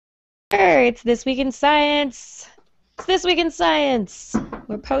It's This Week in Science. It's This Week in Science.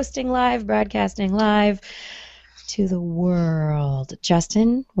 We're posting live, broadcasting live to the world.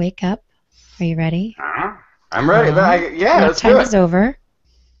 Justin, wake up. Are you ready? I'm ready. Nap Let's time do is it. over.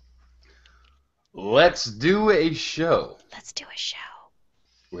 Let's do a show Let's do a show.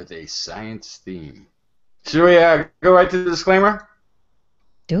 with a science theme. Should we go right to the disclaimer?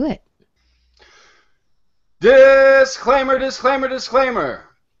 Do it. Disclaimer, disclaimer, disclaimer.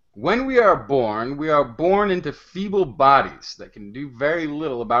 When we are born into feeble bodies that can do very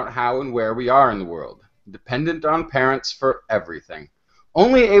little about how and where we are in the world, dependent on parents for everything,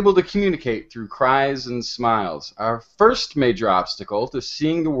 only able to communicate through cries and smiles. Our first major obstacle to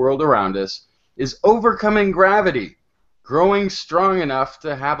seeing the world around us is overcoming gravity, growing strong enough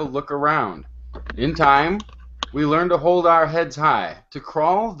to have a look around. In time, we learn to hold our heads high, to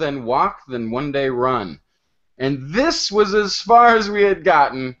crawl, then walk, then one day run. And this was as far as we had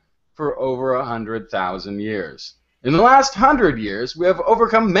gotten for over 100,000 years. In the last 100 years, we have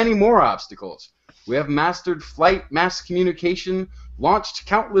overcome many more obstacles. We have mastered flight, mass communication, launched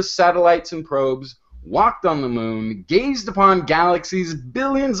countless satellites and probes, walked on the moon, gazed upon galaxies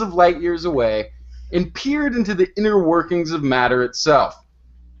billions of light years away, and peered into the inner workings of matter itself.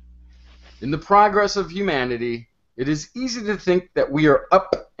 In the progress of humanity, it is easy to think that we are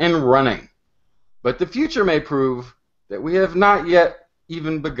up and running. But the future may prove that we have not yet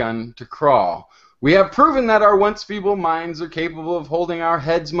even begun to crawl. We have proven that our once feeble minds are capable of holding our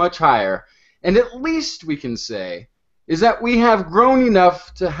heads much higher, and at least we can say is that we have grown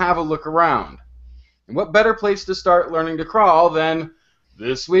enough to have a look around. And what better place to start learning to crawl than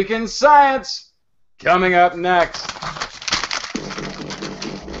This Week in Science? Coming up next.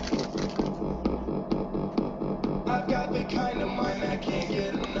 I've got the kind of mind that can't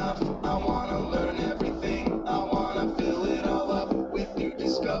get enough. I wanna learn everything. I wanna fill it all up with new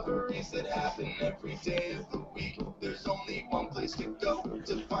discoveries that happen every day of the week. There's only one place to go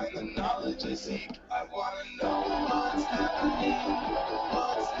to find the knowledge I seek. I wanna know what's happening.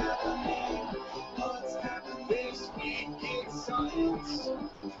 What's happening? What's happening this week in science?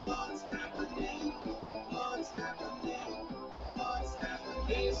 What's happening? What's happening? What's happening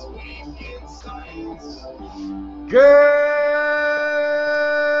this week in science? Good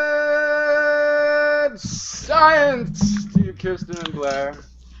science to you, Kirsten and Blair.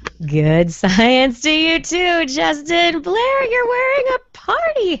 Good science to you too, Justin. Blair, you're wearing a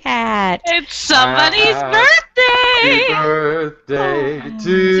party hat. It's somebody's Happy birthday! birthday To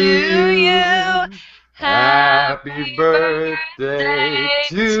to you. Happy birthday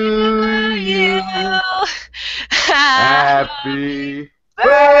to you. Happy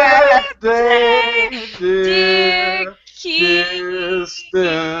Happy birthday, dear dear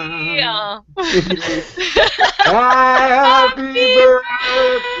Kirsten. Happy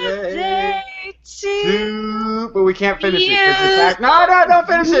birthday to... But we can't finish it because it's... No, don't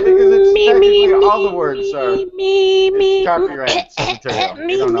finish it because it's technically all the words are... It's copyrighted material.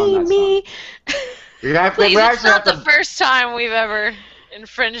 We don't own that song. We have to... Please, we it's actually not have the to... first time we've ever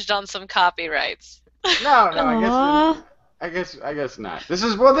infringed on some copyrights. No, Aw. I guess not. This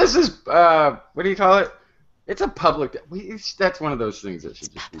is what do you call it? It's a public. That's one of those things that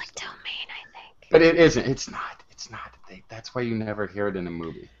should just be. Public domain, I think. But it isn't. It's not. That's why you never hear it in a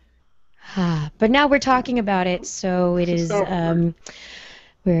movie. But now we're talking about it, so it is. So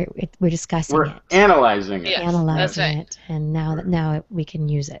We're discussing We're it, analyzing it. Yeah. analyzing that's right. it, and now we can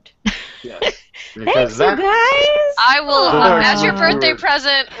use it. Yes. Thanks, Because you guys. I will, Aw. as your birthday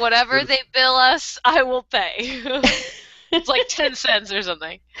present, whatever they bill us, I will pay. It's like 10 cents or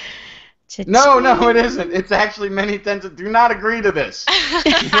something. No, it isn't. It's actually many tens of... Do not agree to this.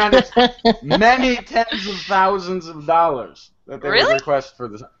 Many tens of thousands of dollars that they would Really? request for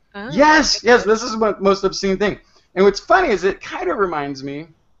this. Oh. Yes, this is the most obscene thing. And what's funny is it kind of reminds me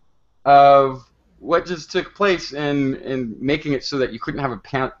of what just took place in making it so that you couldn't have a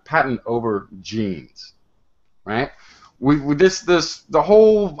patent over genes, right? The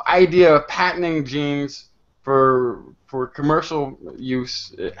whole idea of patenting genes for commercial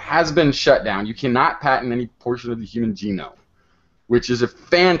use has been shut down. You cannot patent any portion of the human genome, which is a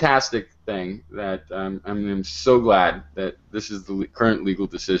fantastic thing that I'm so glad that this is the current legal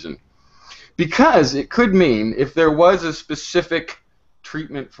decision. Because it could mean if there was a specific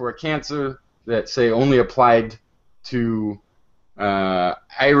treatment for a cancer that, say, only applied to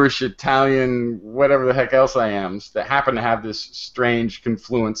Irish, Italian, whatever the heck else I am, that happen to have this strange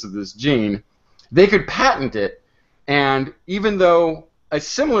confluence of this gene, they could patent it, and even though a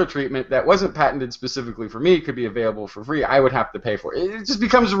similar treatment that wasn't patented specifically for me could be available for free, I would have to pay for it. It just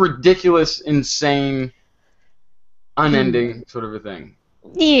becomes a ridiculous, insane, unending sort of a thing.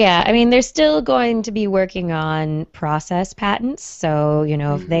 Yeah, I mean, they're still going to be working on process patents. So,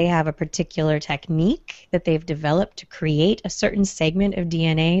 if they have a particular technique that they've developed to create a certain segment of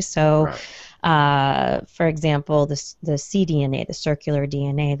DNA. So, Right. for example, the cDNA, the circular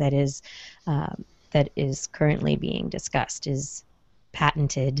DNA that is currently being discussed, is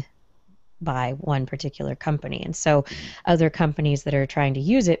patented by one particular company. And so other companies that are trying to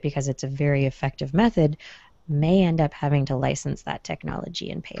use it because it's a very effective method may end up having to license that technology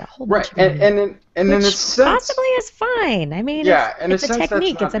and pay a whole bunch Right. of money, And in a which sense, possibly is fine. I mean, yeah, in a it's a sense, that's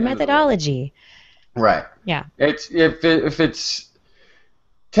technique, not it's a the end of the world. methodology. Right. Yeah. It's if it's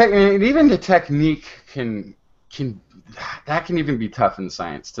even the technique can that can even be tough in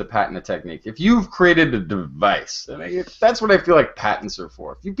science to patent a technique. If you've created a device, and that's what I feel like patents are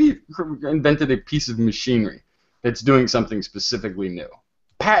for. If you invented a piece of machinery that's doing something specifically new,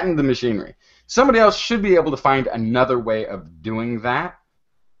 patent the machinery. Somebody else should be able to find another way of doing that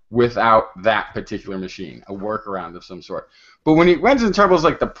without that particular machine, a workaround of some sort. But when it runs in trouble is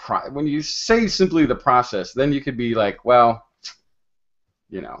like when you say simply the process, then you could be like, well,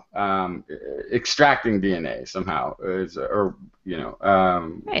 extracting DNA somehow or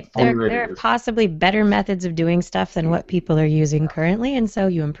Right. formulating There are this. possibly better methods of doing stuff than what people are using currently, and so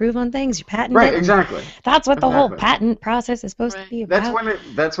you improve on things, you patent Right, it, and exactly. that's what the whole Exactly. patent process is supposed to Right. be That's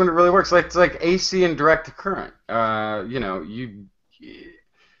about. when it really works. Like it's like AC and direct current. You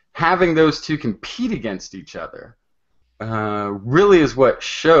having those two compete against each other really is what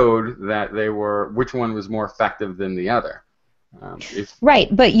showed that which one was more effective than the other. Right,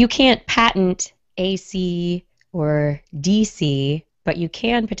 but you can't patent AC or DC, but you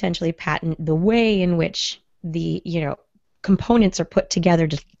can potentially patent the way in which the, components are put together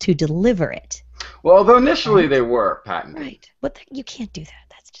to deliver it. Well, although initially Right. they were patented. Right. But you can't do that.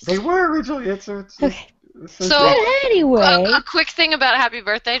 That's just They were originally. okay. So Anyway, a quick thing about Happy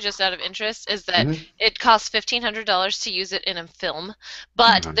Birthday, just out of interest, is that it costs $1,500 to use it in a film,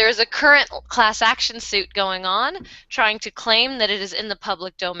 but there's a current class action suit going on trying to claim that it is in the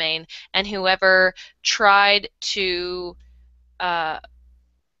public domain, and whoever tried to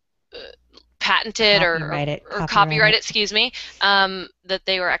patent it or copyright it, excuse me, that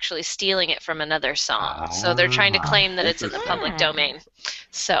they were actually stealing it from another song. So they're trying to claim that it's in the public domain.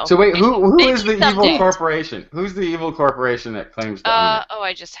 So wait, who is the someday. evil corporation? Who's the evil corporation that claims to own it?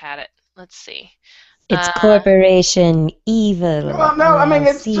 I just had it. Let's see. It's Corporation Evil. Well, no, I mean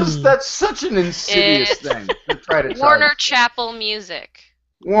that's such an insidious thing to try to Warner Chappell Music.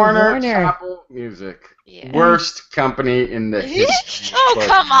 Warner Chappell Music. Yeah. Worst company in the history. Oh,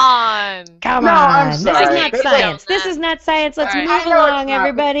 come on. Come No, on. I'm sorry. This is not science. This is not science. Let's move along,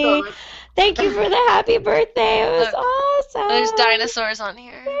 everybody. Thank you for the happy birthday. It was awesome. There's dinosaurs on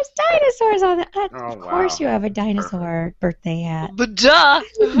here. There's dinosaurs on that. Oh, of course you have a dinosaur birthday hat. But duh.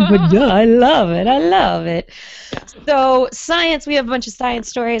 But duh, I love it. I love it. So science, we have a bunch of science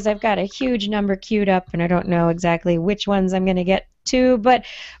stories. I've got a huge number queued up, and I don't know exactly which ones I'm going to get to, but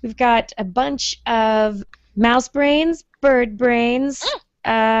we've got a bunch of mouse brains, bird brains.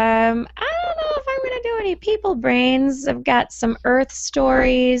 I don't know if I'm going to do any people brains. I've got some Earth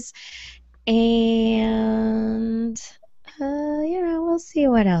stories, and we'll see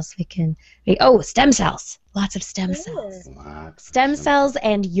what else we can. Oh, stem cells. Lots of stem cells. Stem cells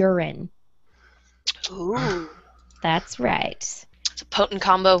and urine. Ooh. That's right. It's a potent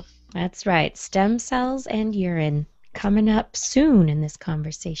combo. That's right. Stem cells and urine. Coming up soon in this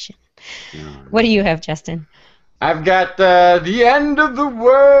conversation. What do you have, Justin? I've got the end of the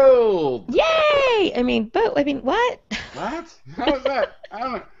world. Yay! I mean, what? What? How is that? I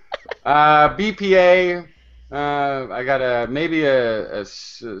don't know. BPA. I got maybe a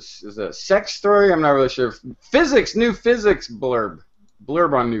sex story. I'm not really sure. New physics blurb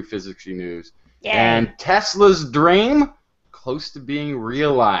on new physicsy news. Yay. And Tesla's dream close to being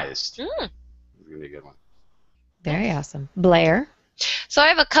realized. It's gonna be a good one. Very awesome. Blair? So I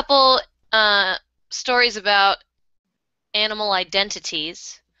have a couple stories about animal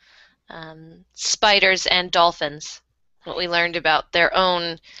identities, spiders and dolphins, what we learned about their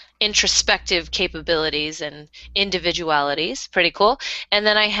own introspective capabilities and individualities. Pretty cool. And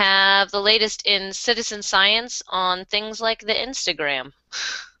then I have the latest in citizen science on things like the Instagram.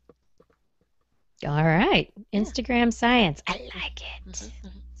 All right. Instagram science. I like it. Mm-hmm.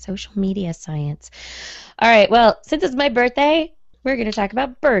 Social media science. All right. Well, since it's my birthday, we're going to talk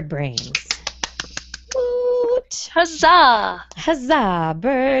about bird brains. Woot. Huzzah! Huzzah!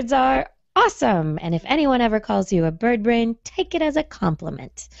 Birds are awesome. And if anyone ever calls you a bird brain, take it as a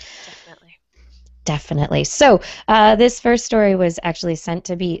compliment. Definitely. So this first story was actually sent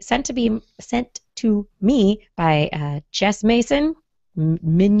to me by Jess Mason.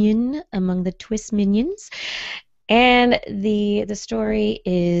 minion among the TWIS minions. And the story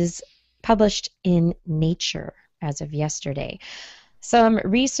is published in Nature as of yesterday. Some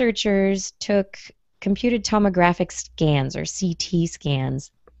researchers took computed tomographic scans, or CT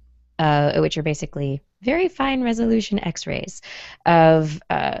scans, which are basically very fine resolution X-rays of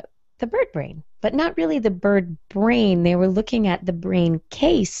the bird brain, but not really the bird brain. They were looking at the brain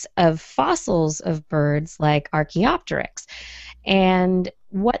case of fossils of birds like Archaeopteryx. And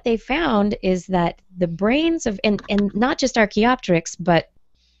what they found is that the brains of, and not just Archaeopteryx, but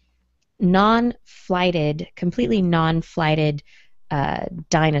completely non-flighted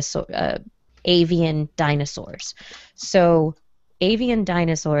avian dinosaurs. So avian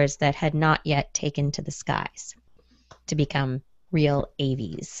dinosaurs that had not yet taken to the skies to become real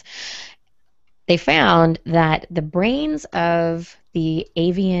avies. They found that the brains of the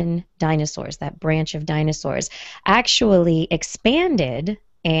avian dinosaurs, that branch of dinosaurs, actually expanded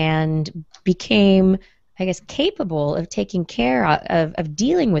and became, I guess, capable of taking care of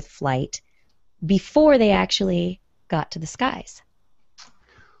dealing with flight before they actually got to the skies.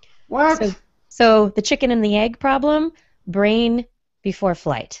 What? So the chicken and the egg problem, brain before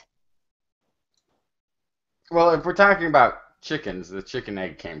flight. Well, if we're talking about chickens, the chicken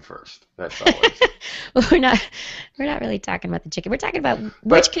egg came first. That's always. Well, we're not really talking about the chicken. We're talking about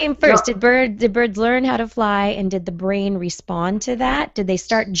which came first. No. Did birds learn how to fly, and did the brain respond to that? Did they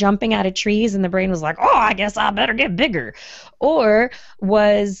start jumping out of trees and the brain was like, "Oh, I guess I better get bigger," or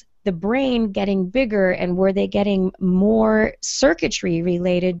was the brain getting bigger, and were they getting more circuitry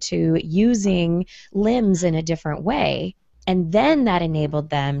related to using limbs in a different way? And then that enabled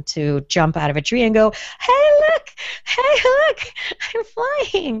them to jump out of a tree and go, hey, look, I'm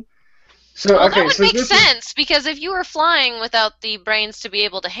flying. So, Well, okay, that would so make this sense, because if you were flying without the brains to be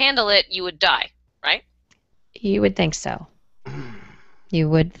able to handle it, you would die, right? You would think so. You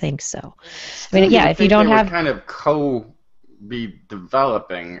would think so. Is, I mean, yeah, if you don't they have... would kind of be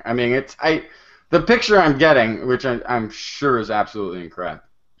developing. I mean, the picture I'm getting, which I'm sure is absolutely incorrect.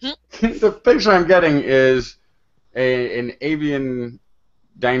 The picture I'm getting is an avian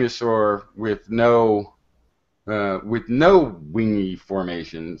dinosaur with no wingy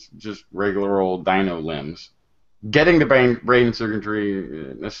formations, just regular old dino limbs, getting the brain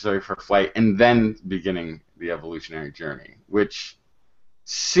circuitry necessary for flight, and then beginning the evolutionary journey, which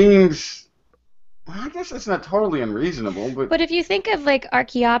seems, well, I guess it's not totally unreasonable, but But if you think of like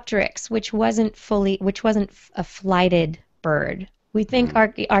Archaeopteryx, which wasn't a flighted bird, we think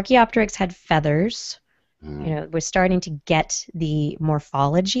Archaeopteryx had feathers. You know, we're starting to get the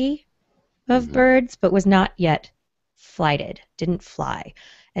morphology of birds, but was not yet flighted, didn't fly.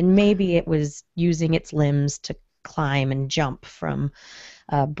 And maybe it was using its limbs to climb and jump from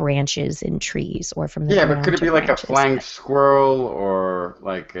branches in trees or from the yeah, ground but could it to be like a branches. flying squirrel, or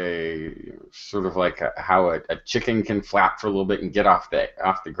like a sort of like how a chicken can flap for a little bit and get off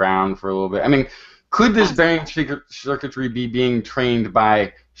the ground for a little bit? I mean, could this brain circuitry be being trained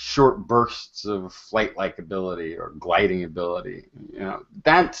by short bursts of flight-like ability or gliding ability? You know,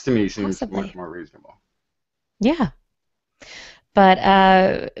 that to me seems Possibly. much more reasonable. Yeah.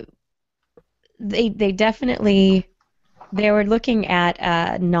 But they definitely, they were looking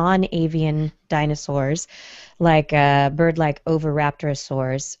at non-avian dinosaurs, like bird-like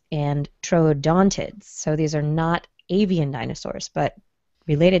oviraptorosaurs and troodontids. So these are not avian dinosaurs, but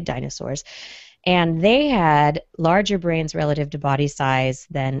related dinosaurs. And they had larger brains relative to body size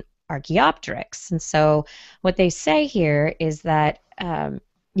than Archaeopteryx. And so what they say here is that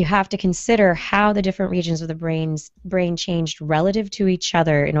you have to consider how the different regions of the brain changed relative to each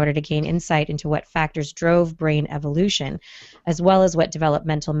other in order to gain insight into what factors drove brain evolution, as well as what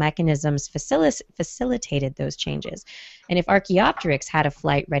developmental mechanisms facilitated those changes. And if Archaeopteryx had a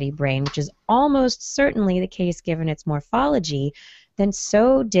flight-ready brain, which is almost certainly the case given its morphology, then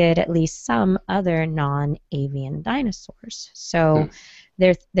so did at least some other non-avian dinosaurs. So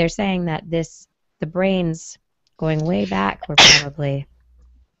they're saying that the brains going way back were probably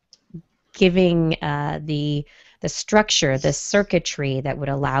giving the structure, the circuitry that would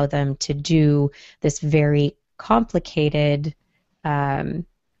allow them to do this very complicated,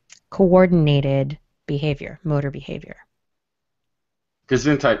 coordinated behavior, motor behavior.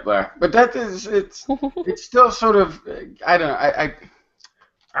 Gesundheit, Blair. But that is, it's still sort of, I don't know,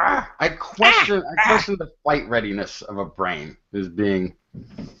 I question the flight readiness of a brain as being,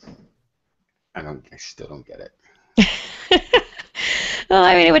 I still don't get it. Well,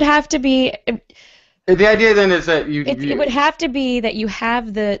 I mean, it would have to be. The idea then is that it would have to be that you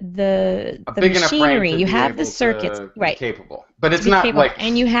have the machinery, you have the circuits, right? Capable, but it's not capable,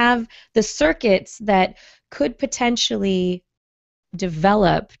 and you have the circuits that could potentially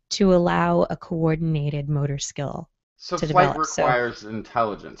develop to allow a coordinated motor skill So to flight develop. So requires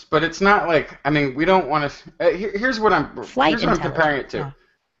intelligence, but it's not like, I mean, we don't want to. Here's what I'm flight here's what I'm comparing it intelligence, to. yeah.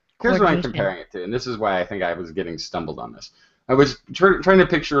 Here's what I'm Coordination. comparing it to, and this is why I think I was getting stumbled on this. I was trying to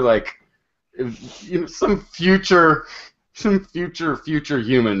picture like, some future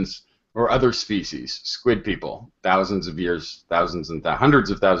humans or other species, squid people, thousands of years, hundreds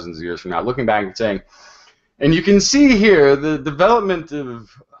of thousands of years from now, looking back and saying, and you can see here the development of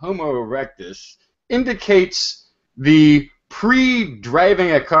Homo erectus indicates the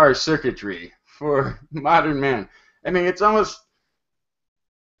pre-driving a car circuitry for modern man. I mean, it's almost.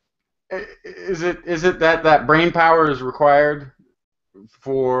 Is it that brain power is required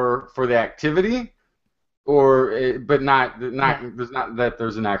for the activity, or but not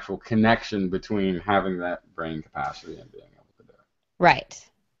there's an actual connection between having that brain capacity and being able to do it. Right.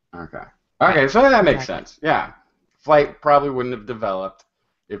 Okay. Right. Okay, so that makes Exactly. sense. Yeah, flight probably wouldn't have developed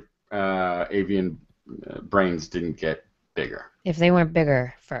if avian brains didn't get bigger. If they weren't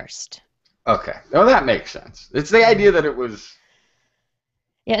bigger first. Okay. Oh, that makes sense. It's the idea that it was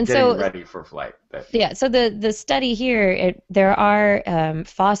Yeah, and getting so ready for flight. yeah, so the study here, there are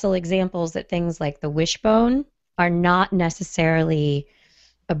fossil examples that things like the wishbone are not necessarily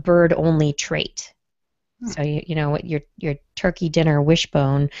a bird-only trait. So you know what your turkey dinner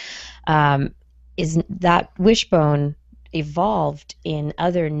wishbone is that wishbone evolved in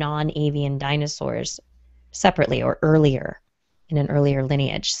other non-avian dinosaurs separately or earlier in an earlier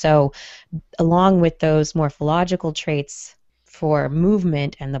lineage. So along with those morphological traits for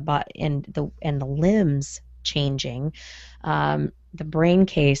movement and the limbs changing, the brain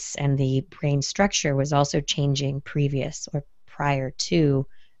case and the brain structure was also changing previous or prior to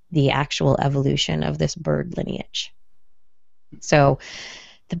the actual evolution of this bird lineage. So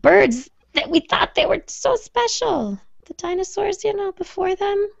the birds that we thought they were so special, the dinosaurs, before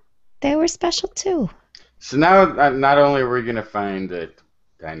them, they were special too. So now, not only are we going to find that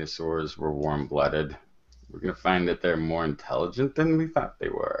dinosaurs were warm-blooded, we're going to find that they're more intelligent than we thought they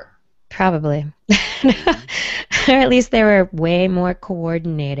were. Probably. Or at least they were way more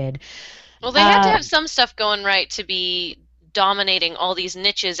coordinated. Well, they had to have some stuff going right to be dominating all these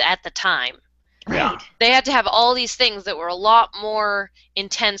niches at the time. Right. They had to have all these things that were a lot more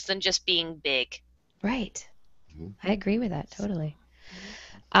intense than just being big. Right. I agree with that totally.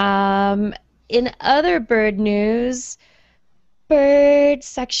 In other bird news, bird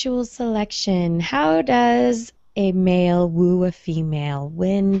sexual selection. How does a male woo a female?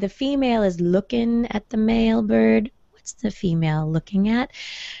 When the female is looking at the male bird, what's the female looking at?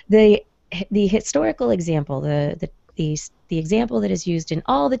 The historical example, the example that is used in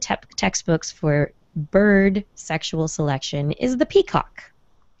all the textbooks for bird sexual selection is the peacock.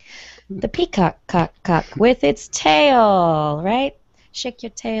 The peacock cock with its tail, right? Shake your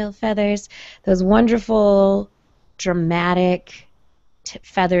tail feathers. Those wonderful, dramatic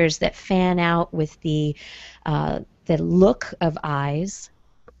feathers that fan out with the look of eyes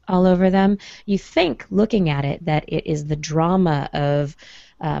all over them. You think, looking at it, that it is the drama of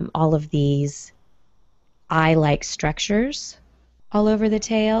all of these eye-like structures all over the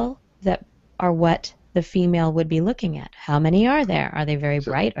tail that are what the female would be looking at. How many are there? Are they very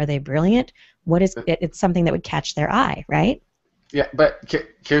bright? Are they brilliant? What is it? It's something that would catch their eye, right? Yeah, but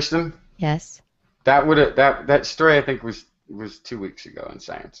Kirsten, Yes. that story I think was 2 weeks ago in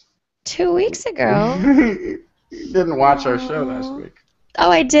Science. 2 weeks ago. You didn't watch our show last week.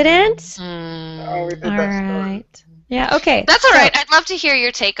 Oh, I didn't? Oh, we did All that story. right. Yeah, okay. That's all right. I'd love to hear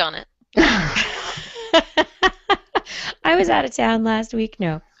your take on it. I was out of town last week.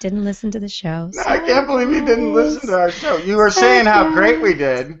 No, didn't listen to the show. No, I can't believe you didn't listen to our show. You were saying how great we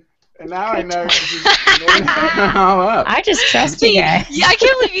did, and now I know you're just making it all up. I just trust you guys. Yeah, I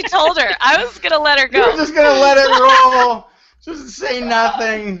can't believe you told her. I was going to let her You were go. just going to let it roll. Just say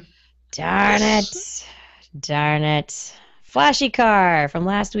nothing. Darn it. Darn it. Flashy car from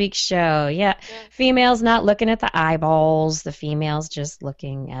last week's show. Yeah. Females not looking at the eyeballs. The females just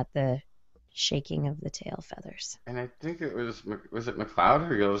looking at the shaking of the tail feathers. And I think it was it McLeod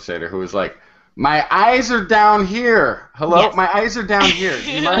or Illustrator who was like, my eyes are down here. Hello? Yes. My eyes are down here.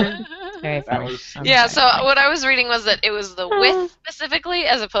 Do you mind? Very funny. was- Yeah, so what I was reading was that it was the width specifically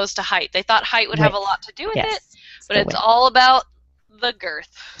as opposed to height. They thought height would have a Width. lot to do with Yes. it, but the it's width. all about the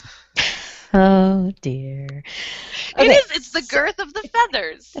girth. Oh, dear. It is. It's the girth of the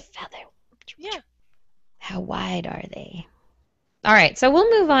feathers. The feather. Yeah. How wide are they? All right, so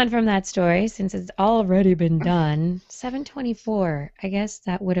we'll move on from that story since it's already been done. 7:24. I guess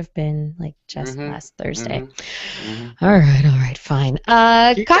that would have been like just last Thursday. All right, fine.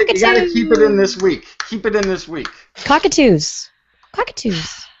 You got to keep it in this week. Keep it in this week. Cockatoos.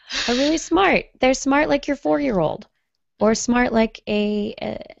 Cockatoos are really smart. They're smart like your 4-year-old, or smart like a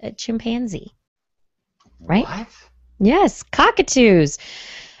chimpanzee. Right? What? Yes, cockatoos.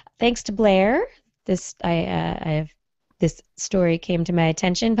 Thanks to Blair, this story came to my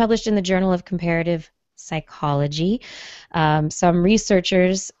attention, published in the Journal of Comparative Psychology. Some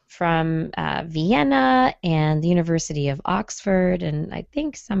researchers from Vienna and the University of Oxford, and I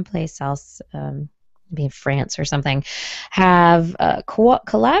think someplace else, maybe in France or something, have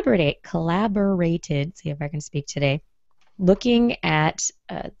collaborated. See if I can speak today. Looking at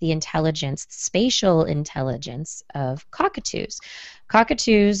the intelligence, spatial intelligence of cockatoos.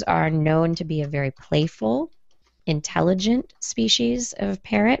 Cockatoos are known to be a very playful, intelligent species of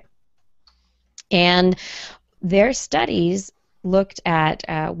parrot, and their studies looked at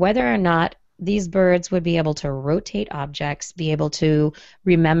whether or not these birds would be able to rotate objects, be able to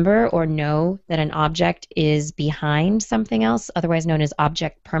remember or know that an object is behind something else, otherwise known as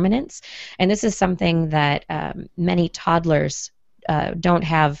object permanence. And this is something that many toddlers don't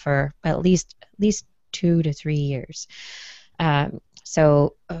have for at least 2 to 3 years.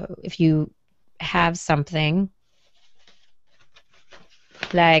 So if you have something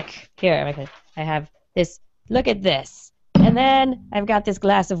like here, I have this. Look at this. And then I've got this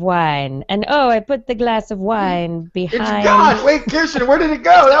glass of wine. And oh, I put the glass of wine behind. It's gone. Wait, Kirsten, where did it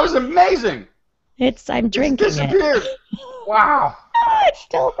go? That was amazing. I'm drinking It's disappeared. Wow. Oh, it's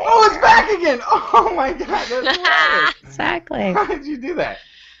still there. Oh, it's back again. Oh my God, that's hilarious. Exactly. How did you do that?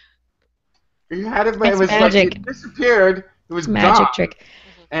 You had it, but It's it was magic. like it disappeared. It was Magic gone. trick.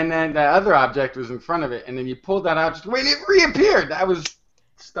 And then the other object was in front of it, and then you pulled that out. Just wait, it reappeared. That was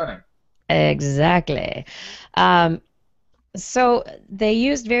stunning. Exactly. So they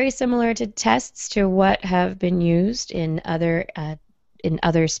used very similar to tests to what have been used in other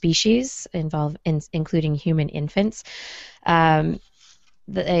species, including human infants.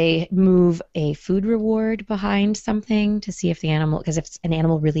 They move a food reward behind something to see if the animal, because if an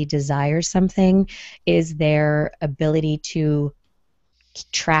animal really desires something, is their ability to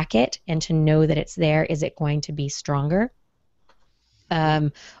track it and to know that it's there, is it going to be stronger?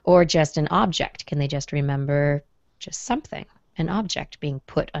 Or just an object? Can they just remember just something, an object being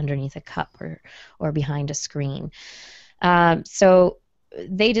put underneath a cup or behind a screen? So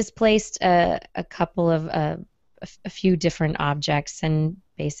they displaced a couple of a few different objects, and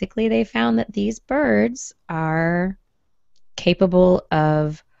basically they found that these birds are capable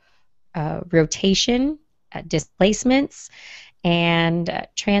of rotation, displacements, and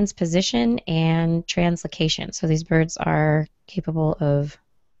transposition and translocation. So these birds are capable of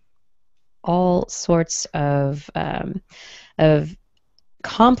all sorts of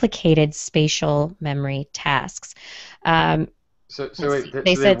complicated spatial memory tasks. They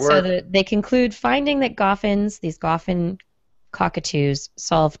conclude finding that these Goffin cockatoos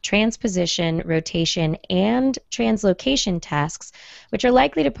solve transposition, rotation, and translocation tasks, which are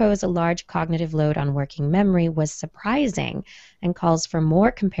likely to pose a large cognitive load on working memory, was surprising and calls for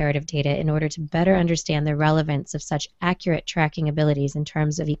more comparative data in order to better understand the relevance of such accurate tracking abilities in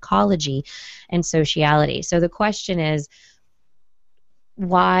terms of ecology and sociality. So the question is,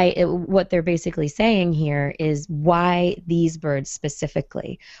 what they're basically saying here is why these birds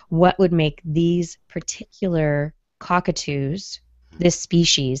specifically? What would make these particular cockatoos, this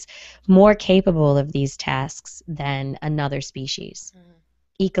species, more capable of these tasks than another species?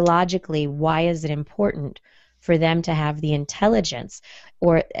 Mm-hmm. Ecologically, why is it important for them to have the intelligence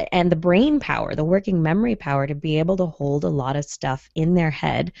and the brain power, the working memory power, to be able to hold a lot of stuff in their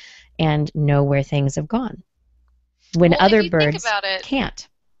head and know where things have gone, when other birds can't?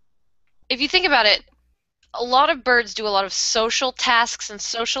 If you think about it, a lot of birds do a lot of social tasks and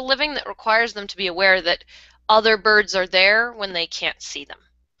social living that requires them to be aware that other birds are there when they can't see them.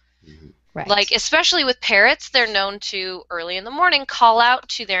 Mm-hmm. Right. Like, especially with parrots, they're known to, early in the morning, call out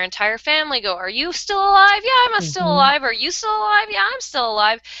to their entire family, go, "Are you still alive? Yeah, I'm still alive. Are you still alive? Yeah, I'm still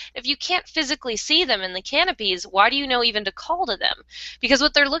alive." If you can't physically see them in the canopies, why do you know even to call to them? Because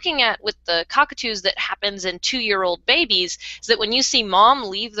what they're looking at with the cockatoos that happens in 2-year-old babies is that when you see mom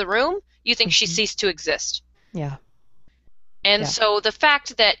leave the room, you think she ceased to exist. Yeah. And so the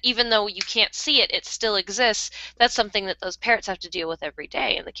fact that even though you can't see it, it still exists, that's something that those parrots have to deal with every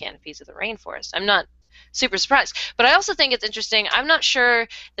day in the canopies of the rainforest. I'm not super surprised. But I also think it's interesting. I'm not sure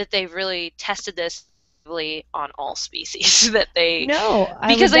that they've really tested this on all species. Because they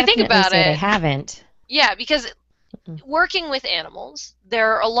think about it. They haven't. Yeah, because working with animals,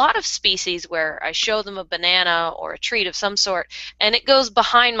 there are a lot of species where I show them a banana or a treat of some sort, and it goes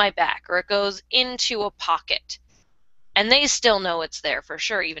behind my back or it goes into a pocket. And they still know it's there for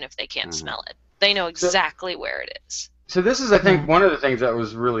sure, even if they can't smell it. They know exactly where it is. So this is, I think, Yeah. one of the things that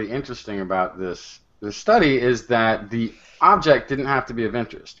was really interesting about this study is that the object didn't have to be of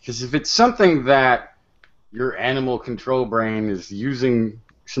interest. Because if it's something that your animal control brain is using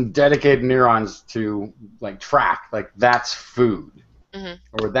some dedicated neurons to like track, like that's food, Hmm.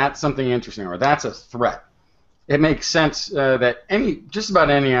 or that's something interesting, or that's a threat. It makes sense that just about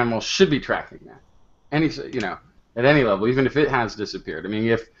any animal should be tracking that. At any level, even if it has disappeared. I mean,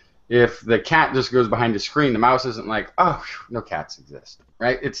 if the cat just goes behind the screen, the mouse isn't like, oh, no cats exist,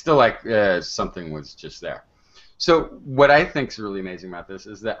 right? It's still like something was just there. So what I think is really amazing about this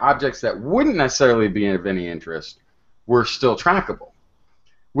is that objects that wouldn't necessarily be of any interest were still trackable,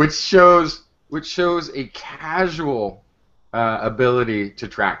 which shows a casual ability to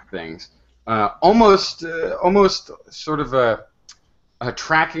track things, almost sort of a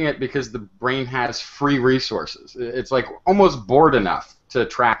tracking it because the brain has free resources. It's like almost bored enough to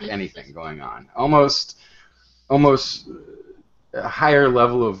track anything going on. Almost a higher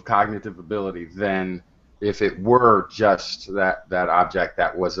level of cognitive ability than if it were just that object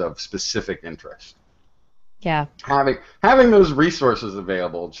that was of specific interest. Yeah. Having those resources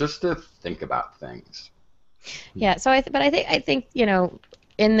available just to think about things. Yeah. So but I think,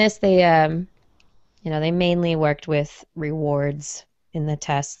 in this they mainly worked with rewards in the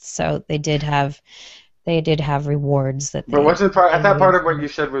tests. So they did have rewards that But wasn't part? I they thought part of used. what you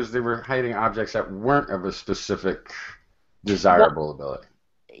said was they were hiding objects that weren't of a specific Well, desirable ability.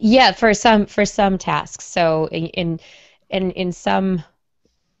 yeah, for some tasks. So in some,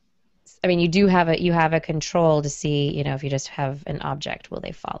 I mean, you have a control to see, if you just have an object, will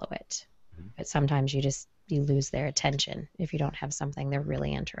they follow it? But sometimes you lose their attention if you don't have something they're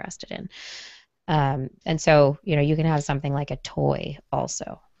really interested in. And so, you can have something like a toy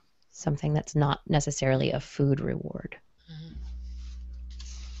also, something that's not necessarily a food reward.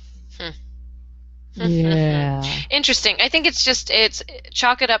 Yeah. Interesting. I think it's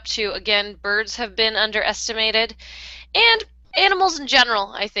chalk it up to, again, birds have been underestimated, and animals in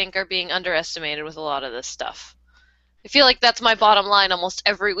general, I think, are being underestimated with a lot of this stuff. I feel like that's my bottom line almost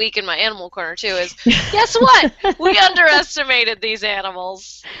every week in my animal corner too is, guess what? We underestimated these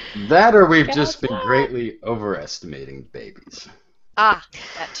animals. That or we've Guess just been what? greatly overestimating babies. Ah,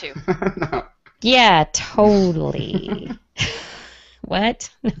 that too. No. Yeah, totally. What?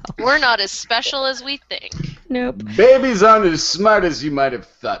 No. We're not as special as we think. Nope. Babies aren't as smart as you might have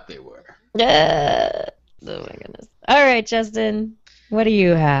thought they were. Oh my goodness. All right, Justin, what do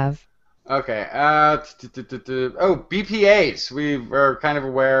you have? Okay. BPAs. We are kind of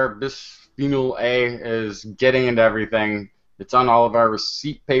aware bisphenol A is getting into everything. It's on all of our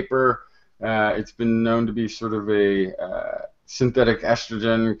receipt paper. It's been known to be sort of a synthetic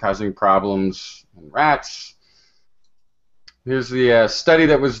estrogen causing problems in rats. Here's the study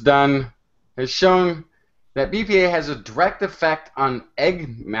that was done. Has shown that BPA has a direct effect on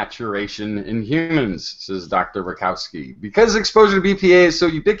egg maturation in humans, says Dr. Rakowski. Because exposure to BPA is so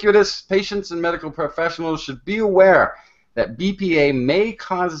ubiquitous, patients and medical professionals should be aware that BPA may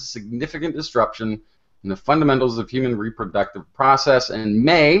cause significant disruption in the fundamentals of human reproductive process and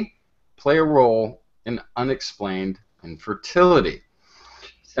may play a role in unexplained infertility.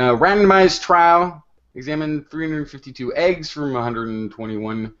 A randomized trial examined 352 eggs from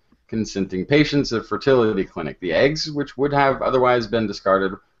 121 consenting patients at a fertility clinic. The eggs, which would have otherwise been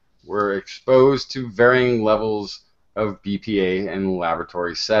discarded, were exposed to varying levels of BPA in a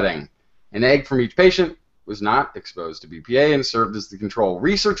laboratory setting. An egg from each patient was not exposed to BPA and served as the control.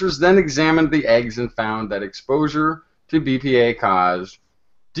 Researchers then examined the eggs and found that exposure to BPA caused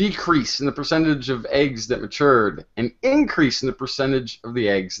decrease in the percentage of eggs that matured, an increase in the percentage of the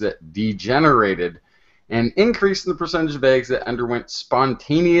eggs that degenerated, an increase in the percentage of eggs that underwent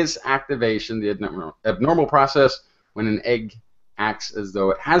spontaneous activation, the abnormal process when an egg acts as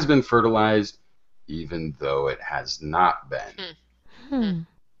though it has been fertilized, even though it has not been.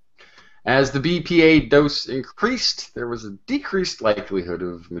 As the BPA dose increased, there was a decreased likelihood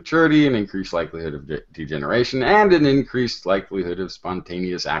of maturity, an increased likelihood of degeneration, and an increased likelihood of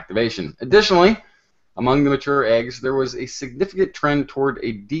spontaneous activation. Additionally, among the mature eggs, there was a significant trend toward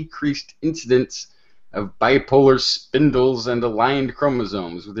a decreased incidence of bipolar spindles and aligned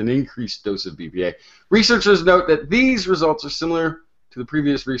chromosomes with an increased dose of BPA. Researchers note that these results are similar to the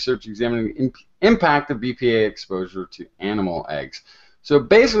previous research examining the impact of BPA exposure to animal eggs. So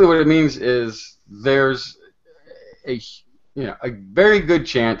basically what it means is there's a very good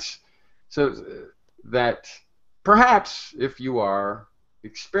chance that perhaps if you are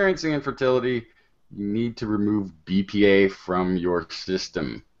experiencing infertility, you need to remove BPA from your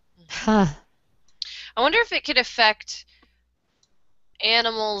system. Huh. I wonder if it could affect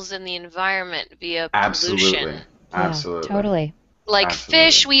animals in the environment via pollution. Absolutely. Absolutely. Yeah, totally. Like Absolutely.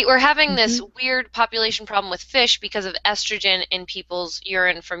 fish, we're having this weird population problem with fish because of estrogen in people's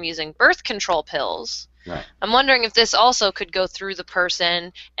urine from using birth control pills. Right. I'm wondering if this also could go through the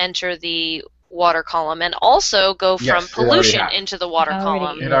person, enter the water column, and also go from Yes, it already pollution has. into the water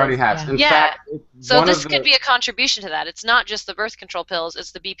column. It already is, has. yeah. In Yeah. fact, So one this of could the be a contribution to that. It's not just the birth control pills,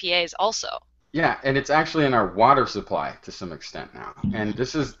 it's the BPAs also. yeah, and it's actually in our water supply to some extent now. And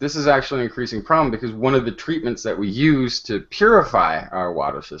this is actually an increasing problem because one of the treatments that we use to purify our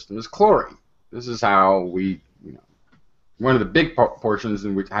water system is chlorine. This is how we, one of the big portions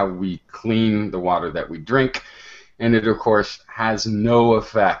in which how we clean the water that we drink, and it of course has no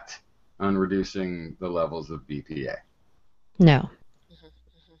effect on reducing the levels of BPA. No.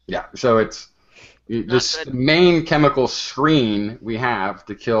 Yeah, so it's this main chemical screen we have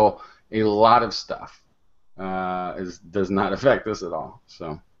to kill a lot of stuff does not affect this at all.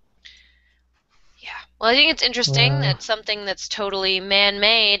 So Yeah. Well, I think it's interesting Wow. that something that's totally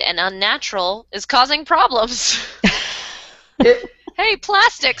man-made and unnatural is causing problems. Hey,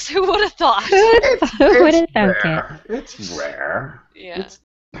 plastics! Who would have thought? Who would have thunk it? rare. It's rare. Yeah. It's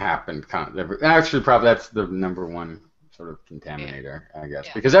happened. Actually, probably that's the number one sort of contaminator, I guess,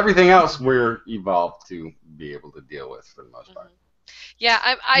 Yeah. because everything else we're evolved to be able to deal with for the most part. Yeah,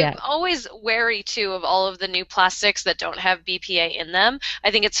 I'm Yeah. always wary too of all of the new plastics that don't have BPA in them.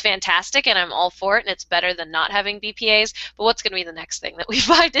 I think it's fantastic and I'm all for it and it's better than not having BPAs. But what's going to be the next thing that we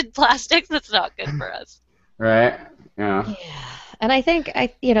find in plastics that's not good for us? Right? Yeah. Yeah. And I think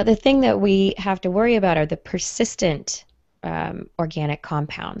the thing that we have to worry about are the persistent organic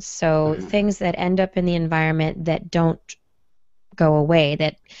compounds. So things that end up in the environment that don't go away,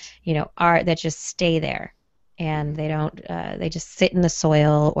 that that just stay there, and they don't. They just sit in the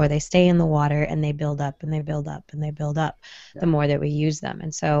soil or they stay in the water, and they build up and they build up and they build up the more that we use them.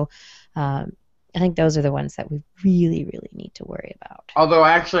 And so, I think those are the ones that we really, really need to worry about. Although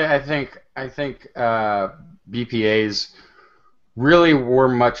actually, I think BPAs really were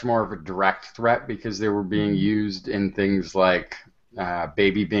much more of a direct threat because they were being used in things like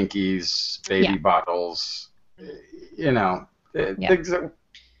baby binkies, baby bottles, things that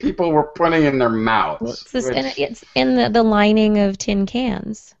people were putting in their mouths. Well, it's in the lining of tin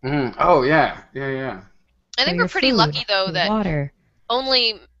cans. Oh, yeah. I think we're pretty lucky, though, that water.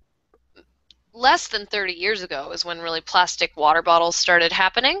 only less than 30 years ago is when really plastic water bottles started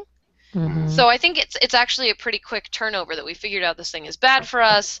happening. So I think it's actually a pretty quick turnover that we figured out this thing is bad for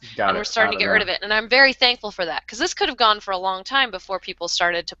us, and we're starting to get rid of it. And I'm very thankful for that, because this could have gone for a long time before people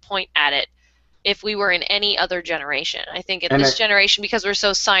started to point at it if we were in any other generation. I think in this generation, because we're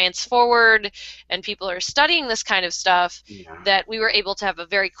so science forward and people are studying this kind of stuff, that we were able to have a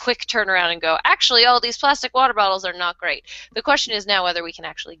very quick turnaround and go, actually, these plastic water bottles are not great. The question is now whether we can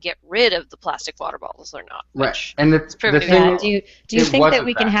actually get rid of the plastic water bottles or not. Right. And the thing, do you think that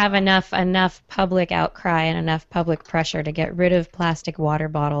we can have enough public outcry and enough public pressure to get rid of plastic water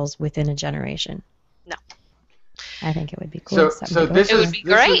bottles within a generation? No. I think it would be cool. It would be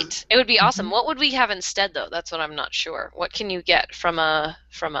great. It would be awesome. What would we have instead, though? That's what I'm not sure. What can you get from a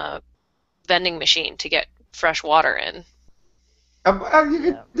vending machine to get fresh water in? You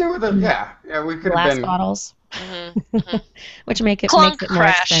could do with we could glass have been bottles, which makes it Clunk more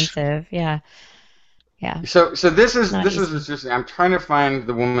crash. expensive. Yeah. So this is Not easy. interesting. I'm trying to find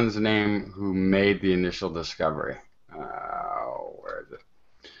the woman's name who made the initial discovery. Where is it?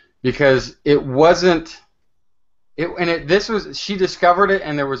 Because it wasn't. She discovered it,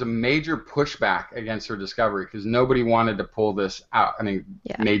 and there was a major pushback against her discovery because nobody wanted to pull this out. I mean,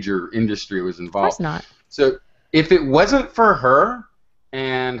 major industry was involved. Of course not. So if it wasn't for her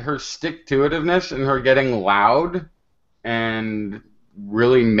and her stick-to-itiveness and her getting loud and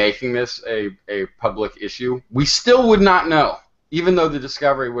really making this a public issue, we still would not know, even though the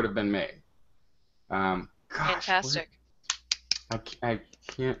discovery would have been made. Fantastic. I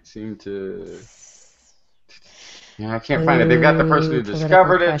can't seem to. Yeah, I can't find it. They've got the person who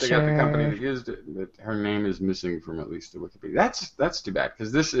discovered it. They got the company that used it. But her name is missing from at least the Wikipedia. That's too bad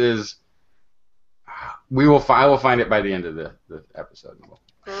because this is. I will find it by the end of the episode.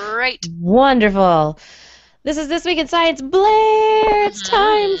 Great. Wonderful. This is This Week in Science. Blair, it's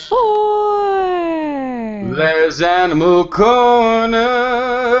time for Blair's Animal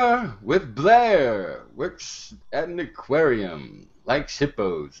Corner with Blair. Works at an aquarium. Likes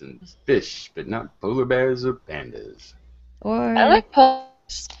hippos and fish, but not polar bears or pandas. Or I like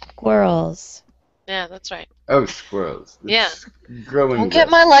squirrels. Yeah, that's right. Oh, squirrels. It's growing. Don't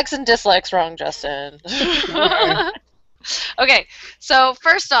get my likes and dislikes wrong, Justin. Okay, so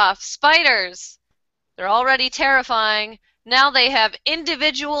first off, spiders. They're already terrifying. Now they have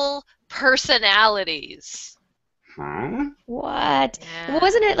individual personalities. Huh? What? Yeah.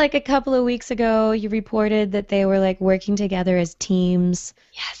 Wasn't it like a couple of weeks ago you reported that they were like working together as teams?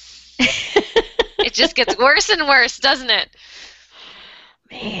 Yes. It just gets worse and worse, doesn't it?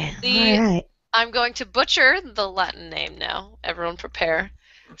 Man, all The right. I'm going to butcher the Latin name now. Everyone prepare.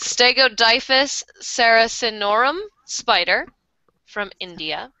 Stegodiphyus saracenorum spider from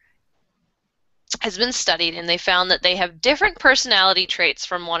India has been studied, and they found that they have different personality traits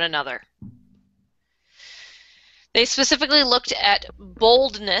from one another. They specifically looked at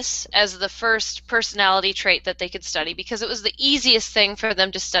boldness as the first personality trait that they could study because it was the easiest thing for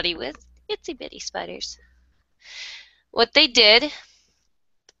them to study with itsy bitty spiders. What they did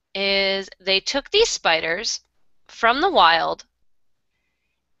is they took these spiders from the wild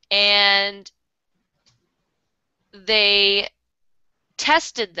and they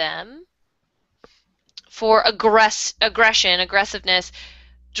tested them for aggressiveness.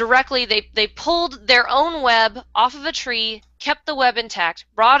 Directly, they pulled their own web off of a tree, kept the web intact,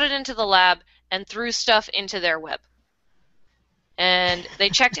 brought it into the lab, and threw stuff into their web. And they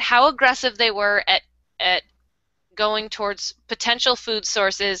checked how aggressive they were at going towards potential food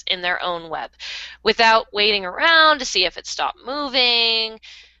sources in their own web without waiting around to see if it stopped moving,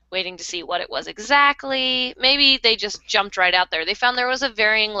 waiting to see what it was exactly. Maybe they just jumped right out there. They found there was a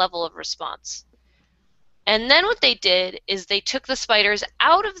varying level of response. And then what they did is they took the spiders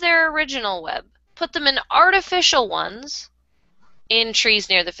out of their original web, put them in artificial ones in trees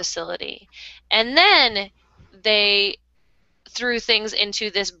near the facility, and then they threw things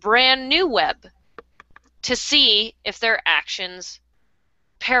into this brand new web to see if their actions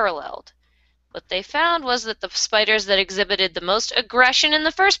paralleled. What they found was that the spiders that exhibited the most aggression in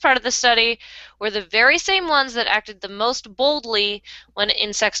the first part of the study were the very same ones that acted the most boldly when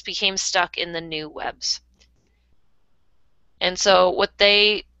insects became stuck in the new webs. And so what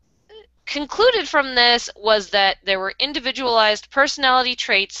they concluded from this was that there were individualized personality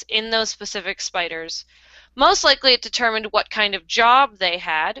traits in those specific spiders. Most likely it determined what kind of job they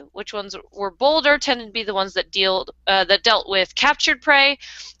had. Which ones were bolder tended to be the ones that dealt with captured prey,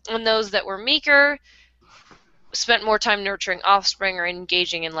 and those that were meeker spent more time nurturing offspring or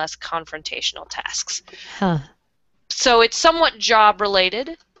engaging in less confrontational tasks. Huh. So it's somewhat job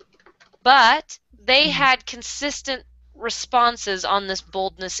related, but they had consistent responses on this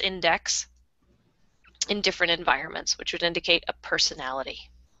boldness index in different environments, which would indicate a personality.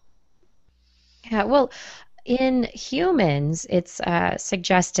 Yeah, well, in humans, it's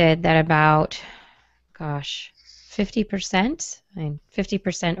suggested that about, gosh, 50%,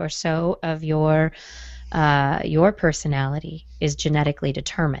 50% or so of your personality is genetically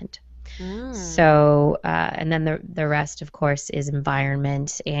determined. So, and then the rest, of course, is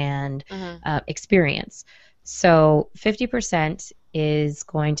environment and experience. So 50% is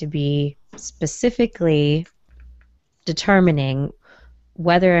going to be specifically determining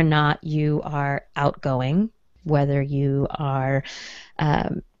whether or not you are outgoing, whether you are,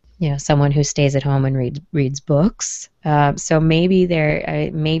 someone who stays at home and reads books. So maybe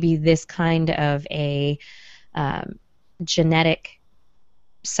maybe this kind of a genetic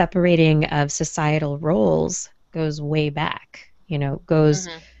separating of societal roles goes way back.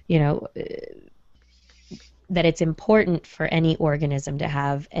 That it's important for any organism to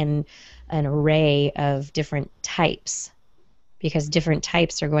have an array of different types, because different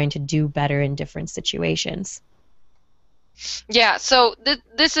types are going to do better in different situations. Yeah, so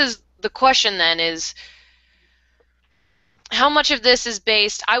this is the question then is how much of this is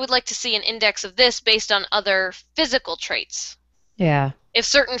based, I would like to see an index of this based on other physical traits. Yeah. If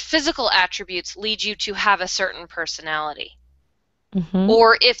certain physical attributes lead you to have a certain personality. Mm-hmm.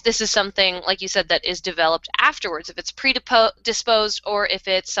 Or if this is something, like you said, that is developed afterwards, if it's predisposed or if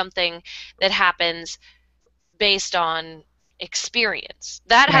it's something that happens based on experience.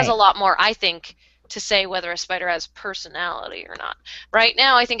 That has a Right. lot more, I think, to say whether a spider has personality or not. Right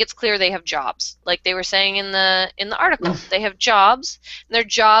now, I think it's clear they have jobs. Like they were saying in the article, they have jobs, and their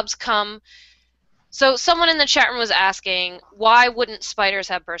jobs come. So someone in the chat room was asking, why wouldn't spiders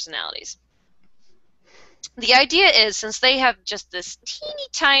have personalities? The idea is, since they have just this teeny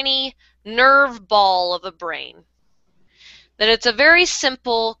tiny nerve ball of a brain, that it's a very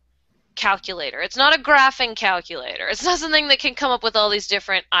simple calculator. It's not a graphing calculator. It's not something that can come up with all these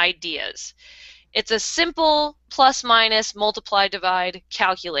different ideas. It's a simple plus minus multiply divide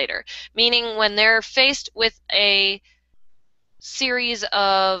calculator, meaning when they're faced with a series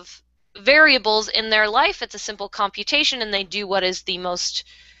of variables in their life, it's a simple computation and they do what is the most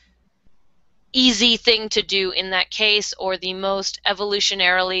easy thing to do in that case, or the most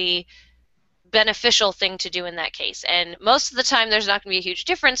evolutionarily beneficial thing to do in that case. And most of the time, there's not going to be a huge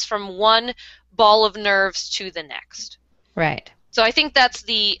difference from one ball of nerves to the next. Right. So I think that's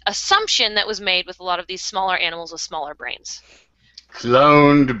the assumption that was made with a lot of these smaller animals with smaller brains.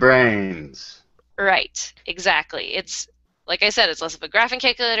 Cloned brains. Right, exactly. It's, like I said, it's less of a graphing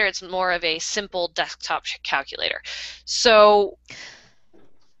calculator, it's more of a simple desktop calculator. So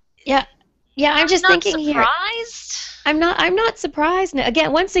Yeah, I'm just not thinking here. surprised. I'm not surprised.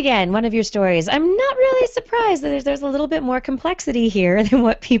 Once again, one of your stories. I'm not really surprised that there's a little bit more complexity here than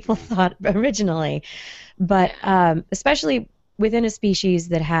what people thought originally. But especially within a species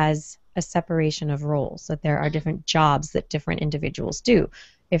that has a separation of roles, that there are different jobs that different individuals do.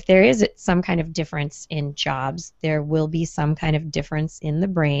 If there is some kind of difference in jobs, there will be some kind of difference in the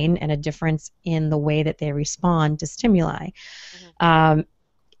brain and a difference in the way that they respond to stimuli.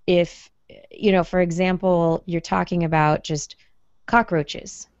 If, for example, you're talking about just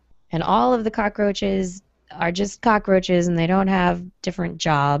cockroaches, and all of the cockroaches are just cockroaches and they don't have different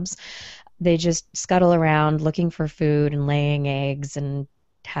jobs. They just scuttle around looking for food and laying eggs and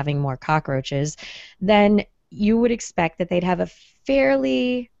having more cockroaches, then you would expect that they'd have a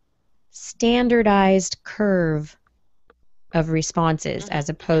fairly standardized curve of responses as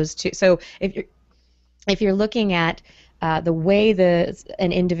opposed to, so if you're looking at the way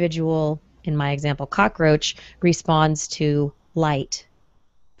an individual, in my example, cockroach, responds to light,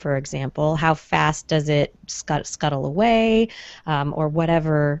 for example, how fast does it scuttle away, or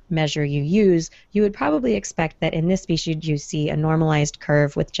whatever measure you use, you would probably expect that in this species you see a normalized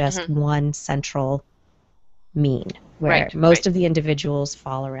curve with just one central mean, where most of the individuals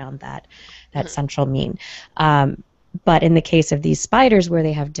fall around that central mean. But in the case of these spiders where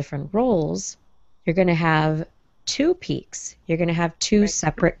they have different roles, you're going to have two peaks. You're going to have two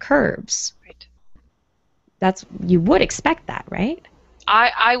separate curves. Right. You would expect that, right?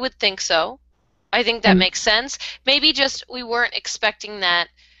 I would think so. I think that makes sense. Maybe just we weren't expecting that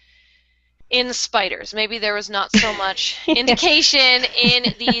in spiders. Maybe there was not so much indication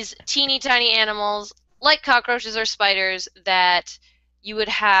in these teeny tiny animals like cockroaches or spiders that you would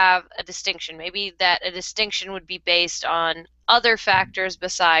have a distinction. Maybe that a distinction would be based on other factors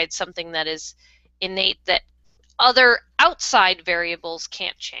besides something that is innate that other outside variables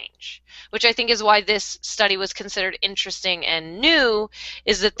can't change, which I think is why this study was considered interesting and new,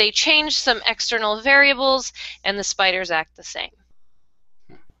 is that they changed some external variables and the spiders act the same.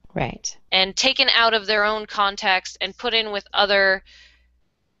 Right. And taken out of their own context and put in with other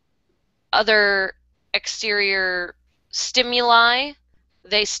exterior stimuli,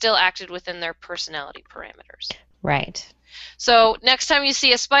 they still acted within their personality parameters. Right. So next time you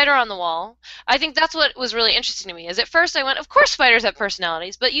see a spider on the wall, I think that's what was really interesting to me. Is at first I went, of course spiders have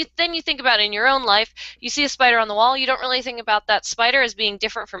personalities, but then you think about it in your own life, you see a spider on the wall, you don't really think about that spider as being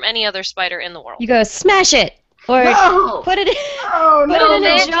different from any other spider in the world. You go, smash it! Or put it in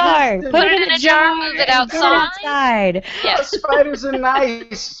a jar. Put it in a jar, move it outside. Yes. Spiders are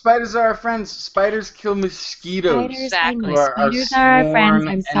nice. Spiders are our friends. Spiders kill mosquitoes. Exactly. Spiders are our friends.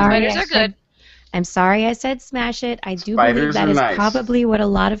 I'm sorry. Spiders are good. I'm sorry I said smash it. I do believe that is probably what a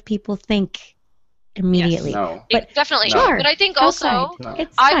lot of people think immediately. Yes. No. But definitely. No. But I think also,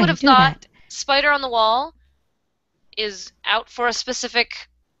 I would have thought spider on the wall is out for a specific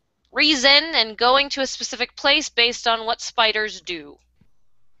reason and going to a specific place based on what spiders do.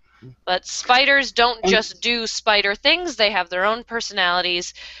 But spiders don't just do spider things. They have their own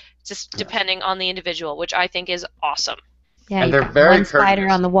personalities, just depending on the individual, which I think is awesome. Yeah, and they're very one spider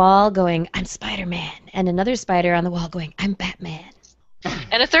on the wall going, I'm Spider-Man, and another spider on the wall going, I'm Batman.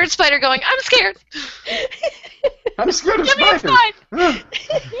 And a third spider going, I'm scared. I'm scared of spiders.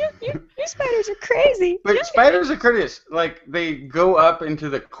 You spiders are crazy. But spiders are courteous. Like, they go up into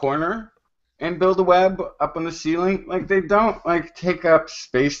the corner and build a web up on the ceiling. Like, they don't, take up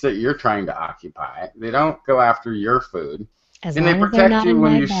space that you're trying to occupy. They don't go after your food. And they protect you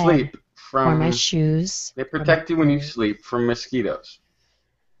when you sleep. Or my shoes. They protect you when you sleep from mosquitoes.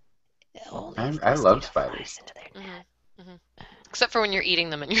 I love spiders. Except for when you're eating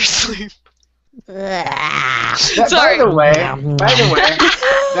them in your sleep. Sorry. By the way,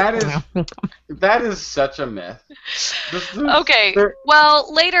 that is such a myth. Okay.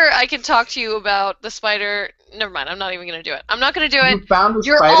 Well, later I can talk to you about the spider. Never mind. I'm not even going to do it. I'm not going to do it. You found a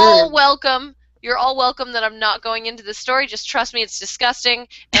You're spider? all welcome. You're all welcome that I'm not going into the story. Just trust me, it's disgusting,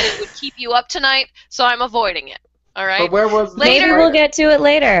 and it would keep you up tonight, so I'm avoiding it. All right? But where was Maybe we'll get to it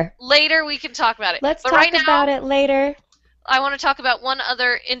later. Later we can talk about it. Let's talk about it later. I want to talk about one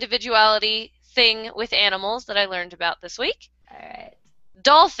other individuality thing with animals that I learned about this week. All right.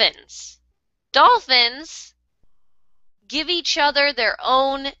 Dolphins. Dolphins give each other their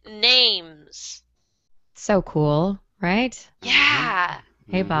own names. So cool, right? Yeah,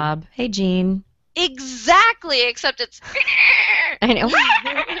 Hey, Bob. Hey, Jean. exactly, except it's... I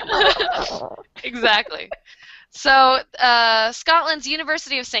know. Exactly. So, Scotland's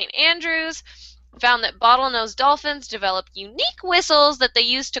University of St. Andrews found that bottlenose dolphins develop unique whistles that they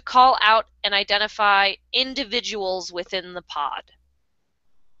use to call out and identify individuals within the pod.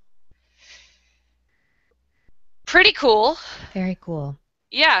 Pretty cool. Very cool.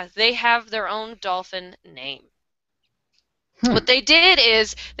 Yeah, they have their own dolphin name. What they did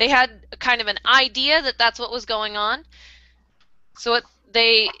is they had kind of an idea that that's what was going on. So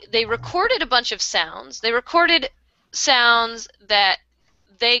they recorded a bunch of sounds. They recorded sounds that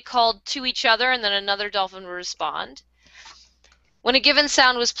they called to each other, and then another dolphin would respond. When a given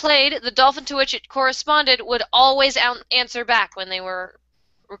sound was played, the dolphin to which it corresponded would always answer back when they were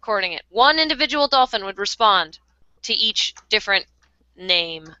recording it. One individual dolphin would respond to each different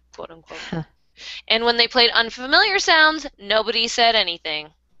name, quote unquote. Huh. And when they played unfamiliar sounds, nobody said anything.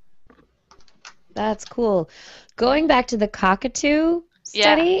 That's cool. Going back to the cockatoo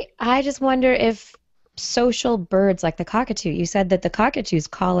study, I just wonder if social birds like the cockatoo, you said that the cockatoos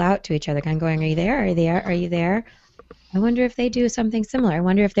call out to each other, kind of going, are you there? Are you there? Are you there? I wonder if they do something similar. I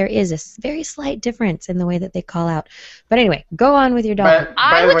wonder if there is a very slight difference in the way that they call out. But anyway, go on with your dolphin.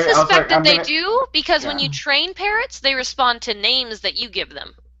 I the would way, suspect that they gonna- do, because when Yeah. you train parrots, they respond to names that you give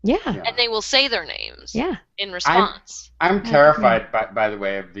them. Yeah. And they will say their names Yeah. in response. I'm terrified, by the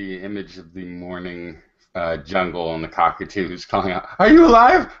way, of the image of the morning jungle and the cockatoos calling out, "Are you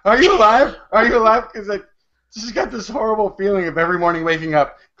alive? Are you alive? Are you alive?" Because I just got this horrible feeling of every morning waking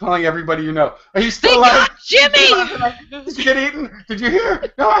up, calling everybody you know, "Are you still They alive? got Jimmy! Did you get eaten? Did you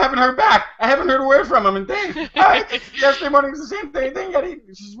hear? No, I haven't heard back. I haven't heard a word from him in days. Yesterday morning was the same thing. They got eaten."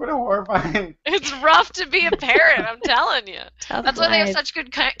 It's just what a horrifying. It's rough to be a parrot, I'm telling you. Tough That's why they have life. such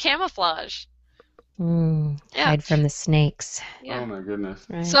good camouflage. Yeah. Hide from the snakes. Yeah. Oh my goodness.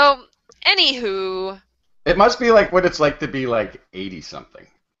 Right. So, anywho, It must be like what it's like to be like 80-something.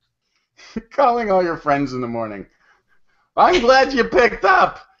 Calling all your friends in the morning. "I'm glad you picked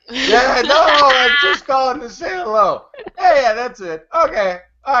up. Yeah, no, I'm just calling to say hello. Hey, yeah, that's it. Okay,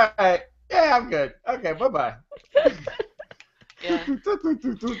 all right. Yeah, I'm good. Okay, bye-bye." yeah.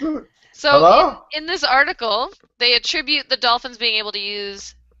 So Hello? in this article, they attribute the dolphins being able to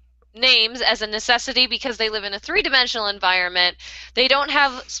use names as a necessity because they live in a three-dimensional environment. They don't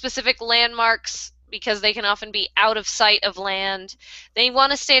have specific landmarks because they can often be out of sight of land. They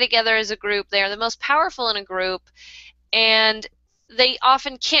want to stay together as a group. They are the most powerful in a group, and they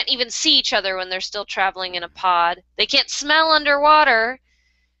often can't even see each other when they're still traveling in a pod. They can't smell underwater,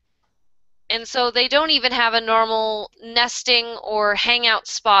 and so they don't even have a normal nesting or hangout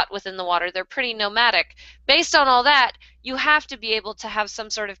spot within the water. They're pretty nomadic. Based on all that, you have to be able to have some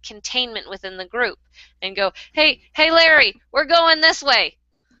sort of containment within the group and go, hey Larry, we're going this way.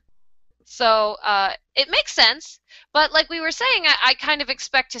 So it makes sense, but like we were saying, I kind of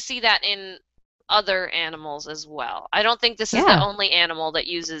expect to see that in other animals as well. I don't think this is the only animal that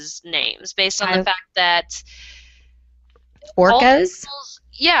uses names, based on the fact that Orcas?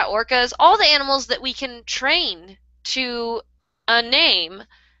 orcas, all the animals that we can train to a name,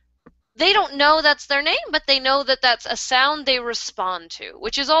 they don't know that's their name, but they know that that's a sound they respond to,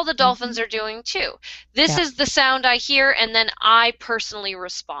 which is all the dolphins are doing too. This is the sound I hear, and then I personally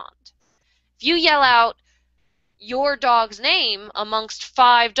respond. If you yell out your dog's name amongst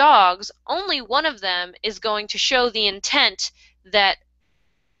 5 dogs, only one of them is going to show the intent that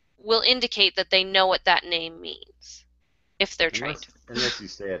will indicate that they know what that name means, if they're trained. Unless you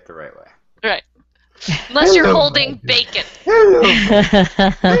say it the right way. Right. Unless you're holding bacon. Hello.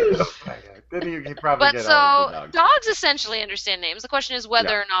 Then you can probably But get so all of the dogs. dogs essentially understand names. The question is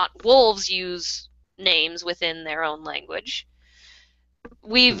whether or not wolves use names within their own language.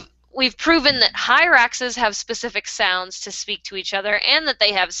 We've proven that hyraxes have specific sounds to speak to each other and that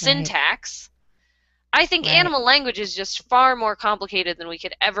they have syntax. I think animal language is just far more complicated than we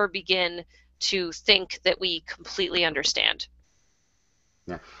could ever begin to think that we completely understand.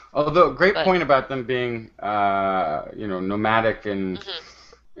 Yeah. Although, great point about them being, nomadic and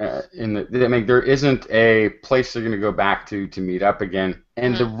there isn't a place they're going to go back to meet up again,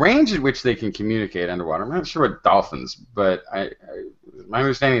 and the range at which they can communicate underwater. I'm not sure what dolphins, but my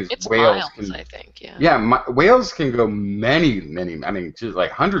understanding is it's whales miles, can. I think, Whales can go many. I mean, just like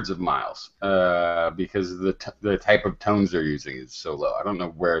hundreds of miles, because the type of tones they're using is so low. I don't know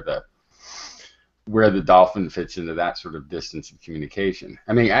where the dolphin fits into that sort of distance of communication.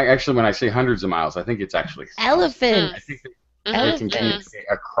 I mean, actually, when I say hundreds of miles, I think it's actually Elephants. I think they can communicate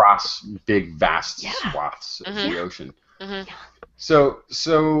across big, vast swaths of the ocean. Mhm. So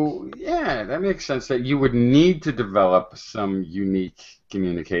yeah, that makes sense that you would need to develop some unique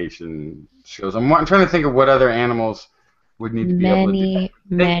communication skills. I'm trying to think of what other animals would need to be able to do that. Many, I think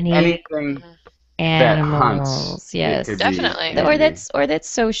many anything Mhm. that hunts, animals. it could Yes. be Definitely. handy. Or that's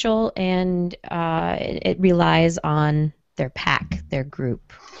social, and it relies on their pack, their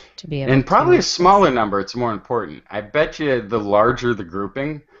group, to be able And probably a to smaller number, it's more important. I bet you the larger the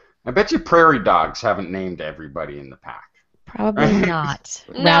grouping, I bet you prairie dogs haven't named everybody in the pack. probably Right? not.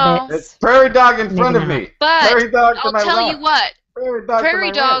 No, It's Rabbits, prairie dog in maybe front of not. me. but Prairie dog to I'll my tell you left. what. Prairie dog to my Prairie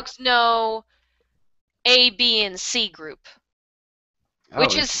right. dogs know A, B, and C group, Oh,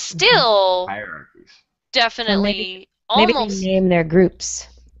 which is interesting. Mhm. still Hierarchies. So definitely maybe they almost. name their groups.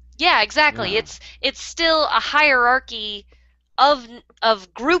 Yeah, exactly. Yeah. It's still a hierarchy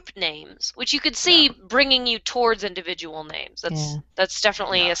of group names, which you could Yeah. see bringing you towards individual names. Yeah. That's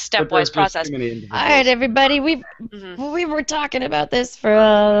definitely Yeah. a But there's stepwise just too process. many All right, individuals. everybody. Hmm. We were talking about this for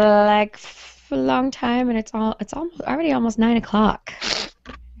a long time, and it's almost already almost 9 o'clock.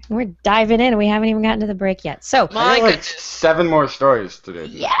 We're diving in, and we haven't even gotten to the break yet. So I My got like goodness. 7 more stories to do.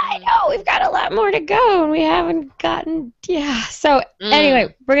 yeah, I know we've got a lot more to go, and we haven't gotten. Yeah. So anyway,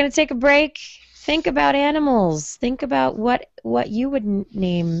 Mm. we're gonna take a break. Think about animals. Think about what you would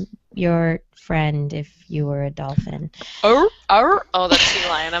name your friend if you were a dolphin. Oh, that's sea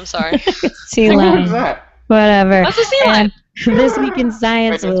lion. I'm sorry. Sea What is lion. that? Whatever. That's a sea And lion. This Week in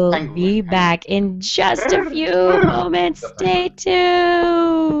Science Wait, that's will penguin. be back in just a few moments. The Stay penguin.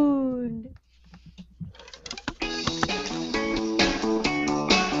 tuned.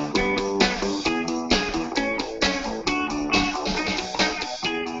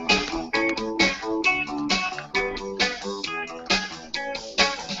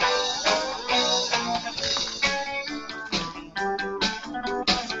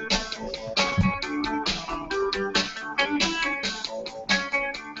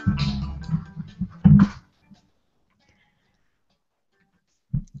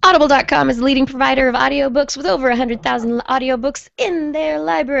 Audible.com is the leading provider of audiobooks with over 100,000 audiobooks in their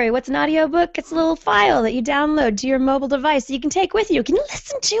library. What's an audiobook? It's a little file that you download to your mobile device that you can take with you. You can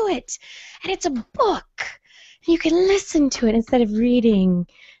listen to it. And it's a book. You can listen to it instead of reading.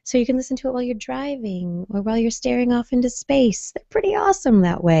 So you can listen to it while you're driving or while you're staring off into space. They're pretty awesome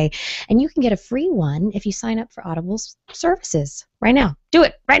that way. And you can get a free one if you sign up for Audible's services right now. Do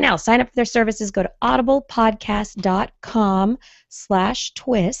it right now. Sign up for their services. Go to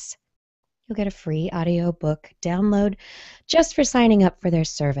audiblepodcast.com/TWIS. You'll get a free audiobook download just for signing up for their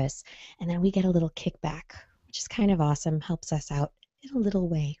service. And then we get a little kickback, which is kind of awesome. Helps us out in a little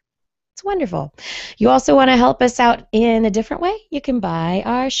way. It's wonderful. You also want to help us out in a different way? You can buy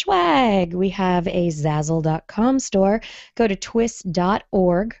our swag. We have a Zazzle.com store. Go to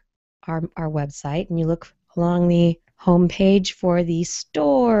twis.org, our website, and you look along the homepage for the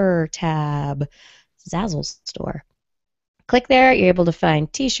store tab, Zazzle store. Click there. You're able to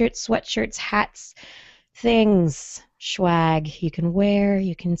find t-shirts, sweatshirts, hats, things, swag you can wear,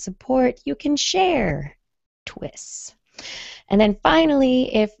 you can support, you can share. TWIS. And then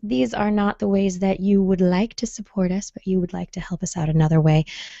finally, if these are not the ways that you would like to support us, but you would like to help us out another way,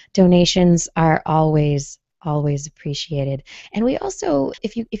 donations are always appreciated. And we also,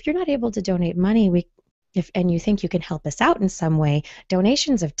 if you're not able to donate money, and you think you can help us out in some way,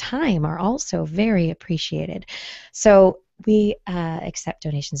 donations of time are also very appreciated. So we accept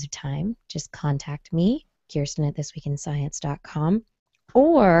donations of time. Just contact me, Kirsten at thisweekinscience.com.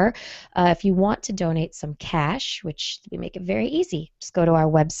 Or if you want to donate some cash, which we make it very easy, just go to our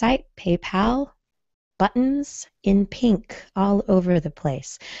website, PayPal, buttons in pink all over the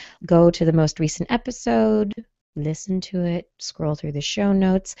place. Go to the most recent episode, listen to it, scroll through the show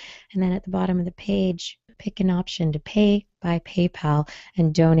notes, and then at the bottom of the page, pick an option to pay by PayPal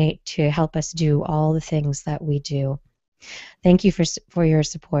and donate to help us do all the things that we do. Thank you for your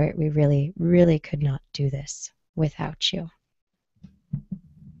support. We really, really could not do this without you.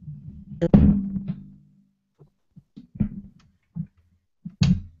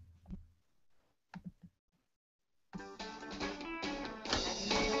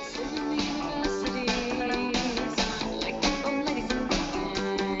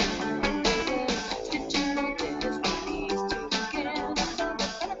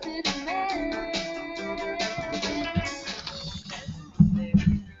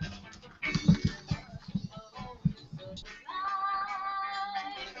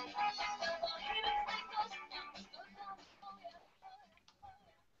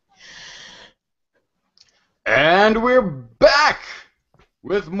 And we're back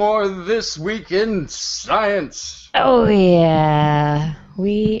with more This Week in Science. Oh, yeah.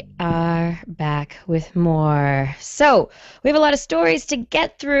 We are back with more. So, we have a lot of stories to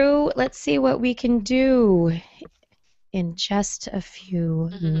get through. Let's see what we can do in just a few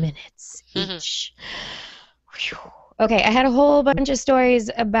minutes each. Whew. Okay, I had a whole bunch of stories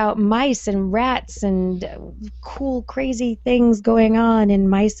about mice and rats and cool, crazy things going on in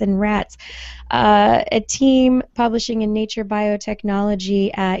mice and rats. A team publishing in Nature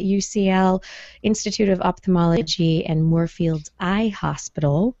Biotechnology at UCL Institute of Ophthalmology and Moorfields Eye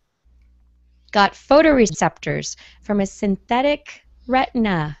Hospital got photoreceptors from a synthetic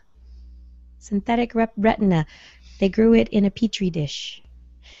retina. Retina. They grew it in a petri dish,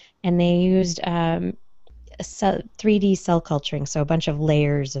 and they used 3D cell culturing, so a bunch of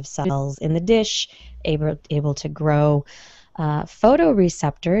layers of cells in the dish, able to grow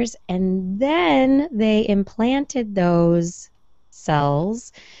photoreceptors, and then they implanted those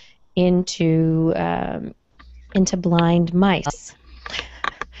cells into blind mice.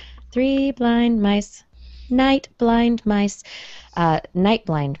 3 blind mice, night blind mice,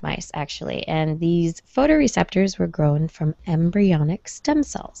 actually, and these photoreceptors were grown from embryonic stem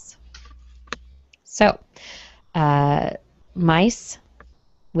cells. So, mice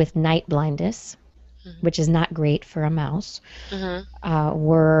with night blindness, which is not great for a mouse,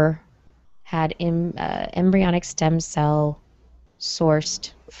 had embryonic stem cell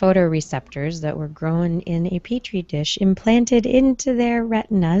sourced photoreceptors that were grown in a petri dish, implanted into their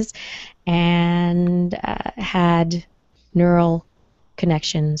retinas, and had neural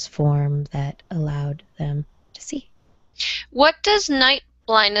connections form that allowed them to see. What does night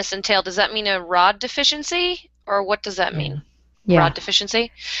blindness entail? Does that mean a rod deficiency, or what does that mean? Yeah. Rod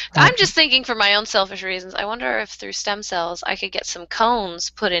deficiency? I'm just thinking for my own selfish reasons. I wonder if through stem cells I could get some cones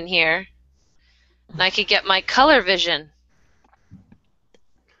put in here, and I could get my color vision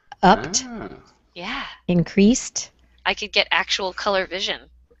upped. Yeah. Increased. I could get actual color vision.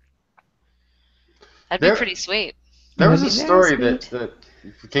 That'd be pretty sweet. There was a story that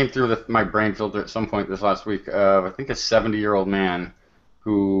came through my brain filter at some point this last week of, I think, a 70-year-old man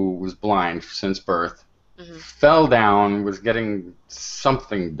who was blind since birth, fell down, was getting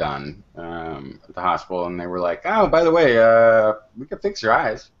something done at the hospital, and they were like, oh, by the way, we could fix your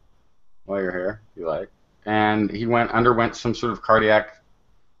eyes while you're here, if you like. And he underwent some sort of cataracts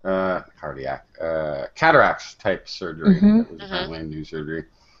type surgery. That was apparently a new surgery.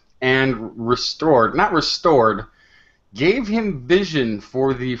 And gave him vision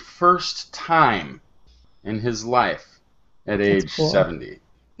for the first time in his life at age 70.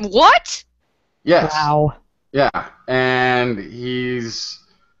 What? Yes. Wow. Yeah, and he's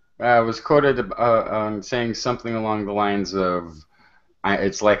was quoted on saying something along the lines of,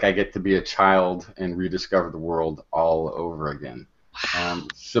 "It's like I get to be a child and rediscover the world all over again." Wow.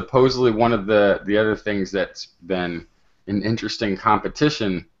 Supposedly, one of the other things that's been an interesting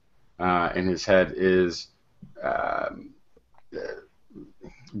competition in his head is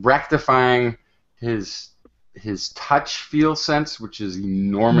rectifying his touch feel sense, which is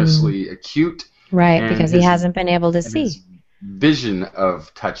enormously acute. Right, because he hasn't been able to see. His vision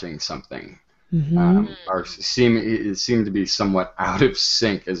of touching something seem to be somewhat out of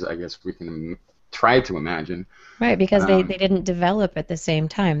sync, as I guess we can try to imagine. Right, because they didn't develop at the same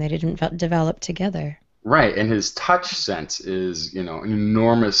time. They didn't develop together. Right, and his touch sense is, an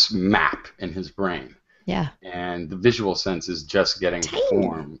enormous map in his brain. Yeah. And the visual sense is just getting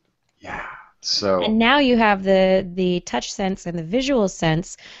formed. Yeah. So. And now you have the touch sense and the visual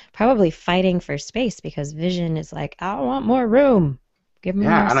sense probably fighting for space, because vision is like, I want more room. Give me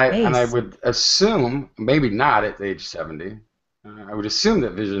more space. And I would assume, maybe not at age 70, I would assume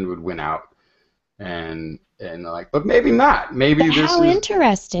that vision would win out. But maybe not. Maybe but how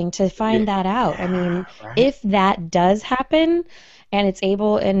interesting to find that out. I mean, if that does happen, and it's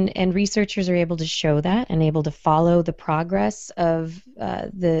able, and researchers are able to show that and able to follow the progress of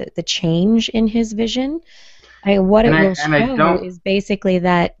the change in his vision, what it will show is basically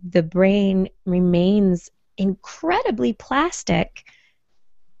that the brain remains incredibly plastic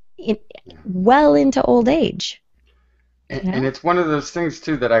well into old age. And it's one of those things,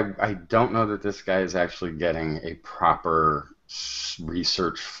 too, that I don't know that this guy is actually getting a proper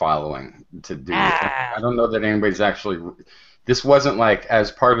research following to do. I don't know that anybody's actually... This wasn't like,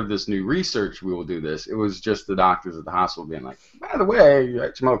 as part of this new research, we will do this. It was just the doctors at the hospital being like, by the way,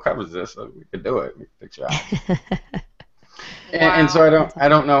 HMO covers this, so we could do it. We could fix your eyes. And so I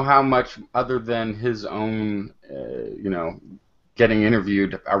don't know how much, other than his own, getting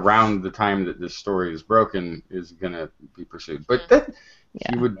interviewed around the time that this story is broken, is going to be pursued. But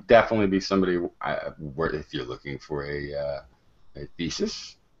he would definitely be somebody, if you're looking for a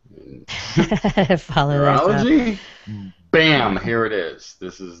thesis in follow neurology, Bam! Here it is.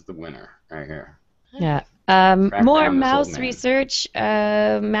 This is the winner right here. Yeah. Track More down this old mouse man. research.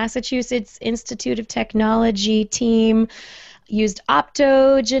 Massachusetts Institute of Technology team used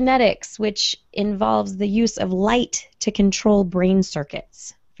optogenetics, which involves the use of light to control brain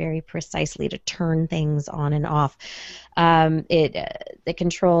circuits very precisely to turn things on and off. The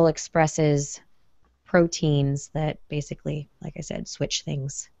control expresses proteins that basically, like I said, switch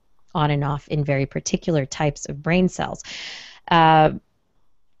things on and off in very particular types of brain cells.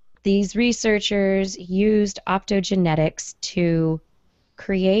 These researchers used optogenetics to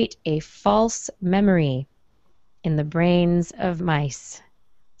create a false memory in the brains of mice.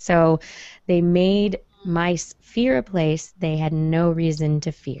 So they made mice fear a place they had no reason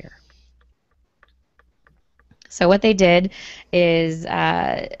to fear. So what they did is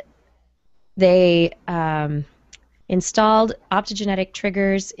they installed optogenetic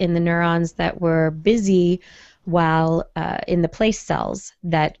triggers in the neurons that were busy while in the place cells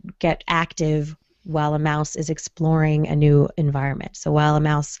that get active while a mouse is exploring a new environment. So while a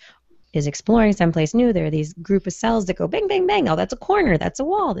mouse is exploring someplace new, there are these group of cells that go bang, bang, bang. Oh, that's a corner, that's a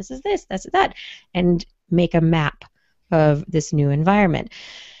wall, this is this, that's that, and make a map of this new environment.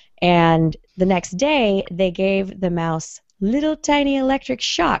 And the next day, they gave the mouse little tiny electric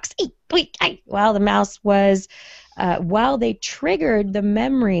shocks while the mouse was, while they triggered the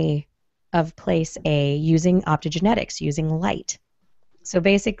memory of place A using optogenetics, using light. So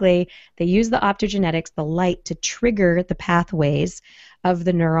basically, they use the optogenetics, the light, to trigger the pathways of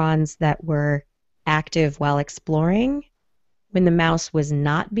the neurons that were active while exploring when the mouse was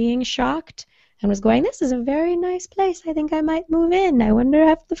not being shocked and was going, this is a very nice place. I think I might move in. I wonder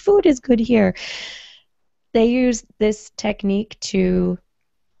if the food is good here. They used this technique to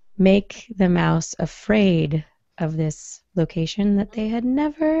make the mouse afraid of this location that they had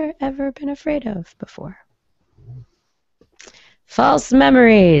never, ever been afraid of before. False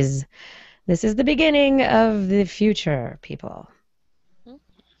memories. This is the beginning of the future, people.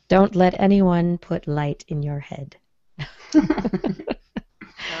 Don't let anyone put light in your head.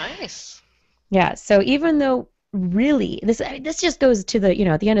 Nice. Yeah, so even though really, this just goes to the,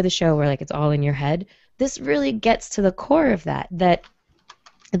 at the end of the show where like it's all in your head, this really gets to the core of that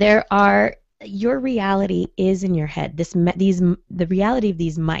your reality is in your head. The reality of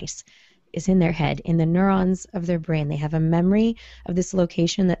these mice is in their head, in the neurons of their brain. They have a memory of this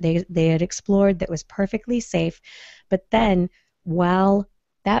location that they had explored that was perfectly safe. But then while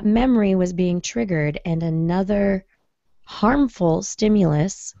that memory was being triggered and another harmful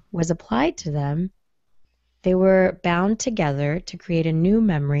stimulus was applied to them, they were bound together to create a new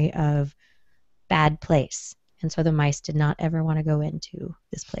memory of bad place. And so the mice did not ever want to go into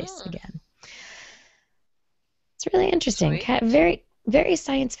this place again. It's really interesting. Sweet. Very, very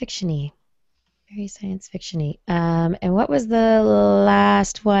science fiction-y. Very science fiction-y. And what was the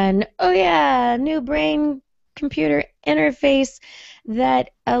last one? Oh yeah, new brain-computer interface that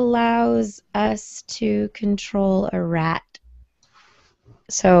allows us to control a rat.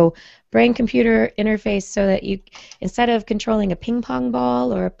 So brain-computer interface so that you, instead of controlling a ping pong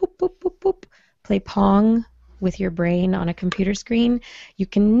ball or a boop, boop, boop, boop, play Pong with your brain on a computer screen, you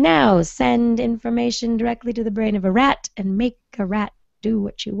can now send information directly to the brain of a rat and make a rat do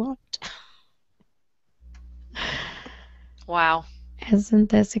what you want. Wow. Isn't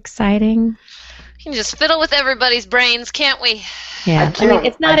this exciting? We can just fiddle with everybody's brains, can't we? Yeah, I mean,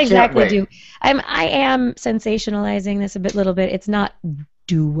 it's not exactly wait. I am sensationalizing this little bit. It's not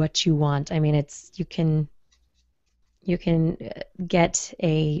do what you want. I mean, it's you can get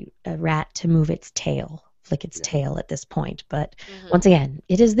a rat to move its tail, flick its tail at this point. But once again,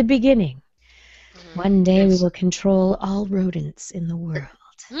 it is the beginning. One day we will control all rodents in the world.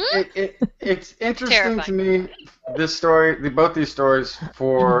 It's interesting to me, this story, both these stories,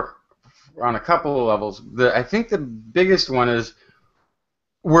 on a couple of levels. I think the biggest one is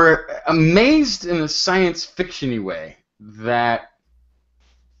we're amazed in a science fiction-y way that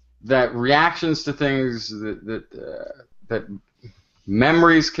reactions to things, that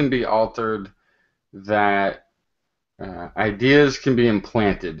memories can be altered, that ideas can be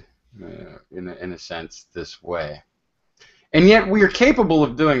implanted in a sense this way. And yet we are capable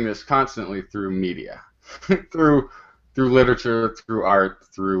of doing this constantly through media, through literature, through art,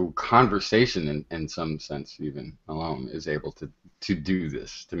 through conversation in some sense even alone is able to do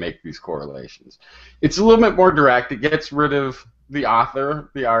this, to make these correlations. It's a little bit more direct. It gets rid of the author,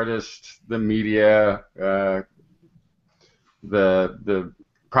 the artist, the media, the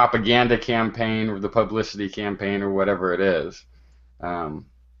propaganda campaign or the publicity campaign or whatever it is.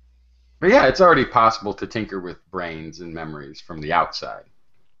 But yeah, it's already possible to tinker with brains and memories from the outside.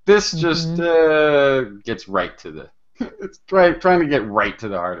 This just gets right to It's trying to get right to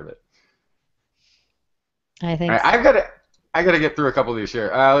the heart of it. I All think right, so. I gotta get through a couple of these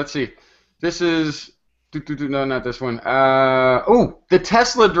here. Let's see. This is no, not this one. The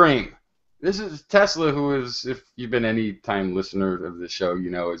Tesla dream. This is Tesla, who is, if you've been any time listener of the show,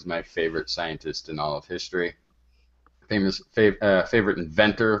 you know, is my favorite scientist in all of history. Favorite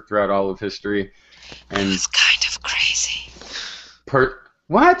inventor throughout all of history, and It's kind of crazy.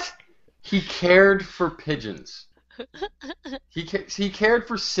 what? He cared for pigeons. He cared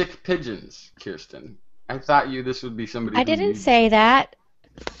for sick pigeons, Kirsten. I thought this would be somebody I who didn't you'd say that.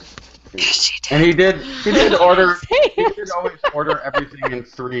 Yes, she did. And he did order, Say he it. did always order everything in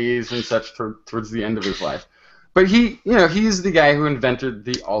threes and such towards the end of his life. But he's the guy who invented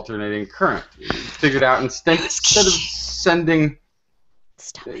the alternating current. He figured out instead of sending,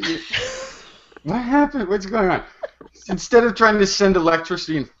 Stop it. what happened? What's going on? Instead of trying to send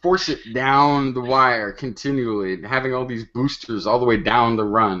electricity and force it down the wire continually, and having all these boosters all the way down the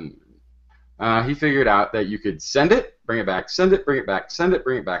run, he figured out that you could send it, bring it back, send it, bring it back, send it,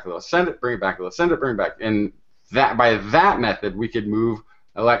 bring it back a little, send it, bring it back a little, send it, bring it back. And by that method, we could move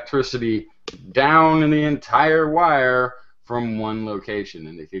electricity down in the entire wire from one location,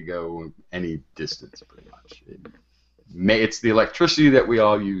 and it could go any distance pretty much. It's the electricity that we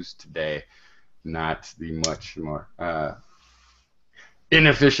all use today, not the much more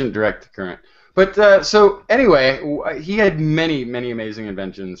inefficient direct current. But so anyway, he had many, many amazing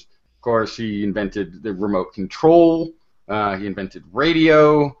inventions. Of course, he invented the remote control. He invented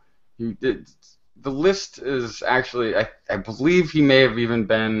radio. The list is actually, I believe he may have even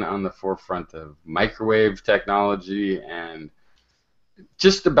been on the forefront of microwave technology and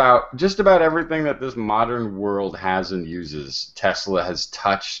just about everything that this modern world has and uses. Tesla has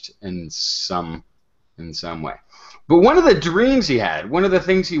touched in some way. But one of the dreams he had, one of the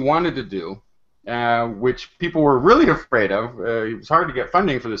things he wanted to do, which people were really afraid of, it was hard to get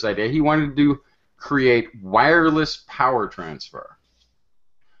funding for this idea. He wanted to create wireless power transfer,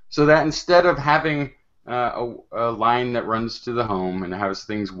 so that instead of having a line that runs to the home and has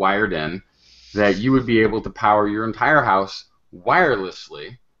things wired in, that you would be able to power your entire house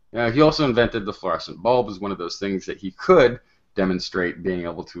wirelessly. He also invented the fluorescent bulb as one of those things that he could demonstrate being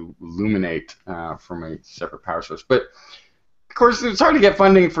able to illuminate from a separate power source. But of course, it's hard to get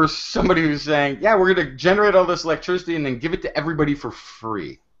funding for somebody who's saying, yeah, we're going to generate all this electricity and then give it to everybody for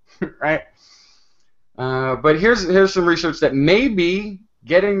free, right? But here's some research that may be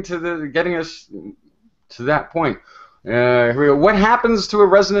getting us to that point. Here we go. What happens to a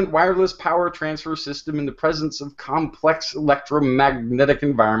resonant wireless power transfer system in the presence of complex electromagnetic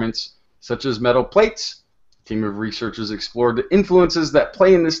environments such as metal plates? A team of researchers explored the influences that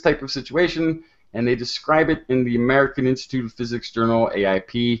play in this type of situation, and they describe it in the American Institute of Physics journal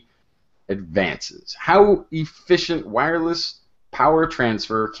AIP Advances. How efficient wireless power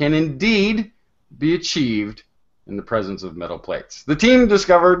transfer can indeed be achieved in the presence of metal plates. The team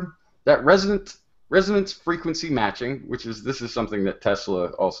discovered that resonance frequency matching, this is something that Tesla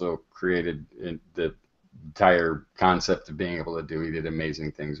also created in the entire concept of being able to do. He did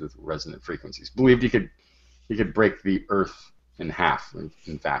amazing things with resonant frequencies. Believed he could break the Earth in half,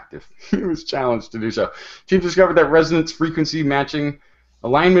 in fact, if he was challenged to do so. Team discovered that resonance frequency matching,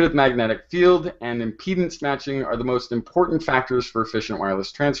 alignment of magnetic field, and impedance matching are the most important factors for efficient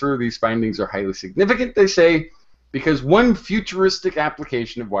wireless transfer. These findings are highly significant, they say, because one futuristic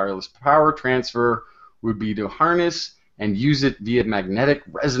application of wireless power transfer would be to harness and use it via magnetic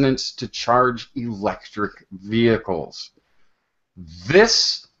resonance to charge electric vehicles.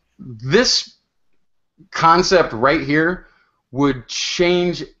 This concept right here would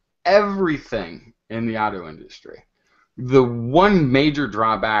change everything in the auto industry. The one major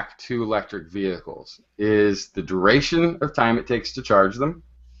drawback to electric vehicles is the duration of time it takes to charge them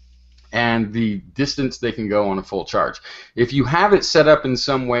and the distance they can go on a full charge. If you have it set up in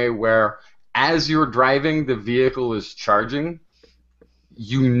some way where as you're driving the vehicle is charging,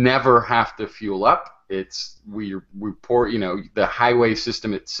 you never have to fuel up. We pour, the highway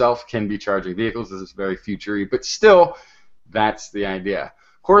system itself can be charging vehicles. This is very future-y, but still, that's the idea.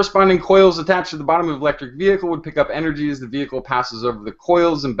 Corresponding coils attached to the bottom of the electric vehicle would pick up energy as the vehicle passes over the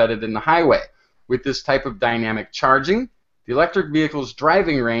coils embedded in the highway. With this type of dynamic charging, the electric vehicle's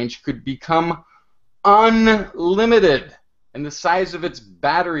driving range could become unlimited, and the size of its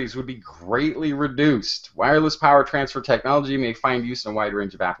batteries would be greatly reduced. Wireless power transfer technology may find use in a wide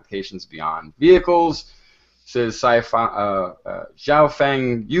range of applications beyond vehicles, says Xiaofeng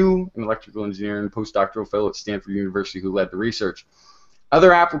Yu, an electrical engineer and postdoctoral fellow at Stanford University who led the research.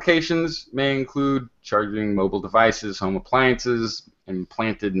 Other applications may include charging mobile devices, home appliances,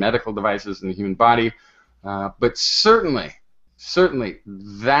 implanted medical devices in the human body. But certainly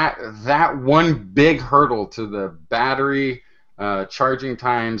that one big hurdle to the battery charging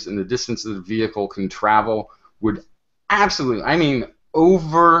times and the distance that the vehicle can travel would absolutely, I mean,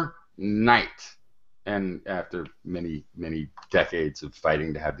 overnight, and after many decades of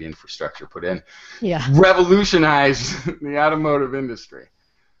fighting to have the infrastructure put in, Yeah. revolutionize the automotive industry,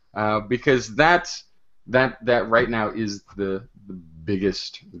 because that right now is the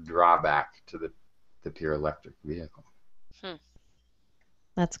biggest drawback to the pure electric vehicle.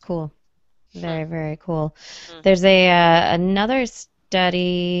 That's cool. Very, very cool. Hmm. There's another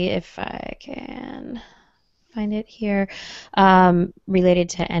study, if I can find it here, related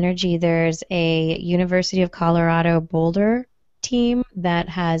to energy. There's a University of Colorado Boulder team that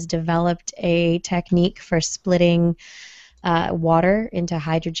has developed a technique for splitting water into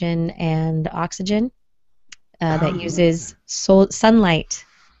hydrogen and oxygen that uses sunlight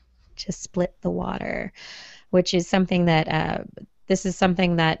to split the water, which is something that this is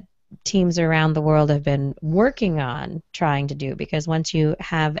something that teams around the world have been working on trying to do, because once you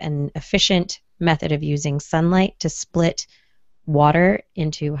have an efficient method of using sunlight to split water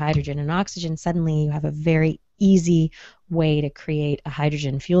into hydrogen and oxygen, suddenly you have a very easy way to create a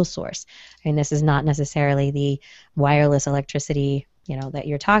hydrogen fuel source. And this is not necessarily the wireless electricity, that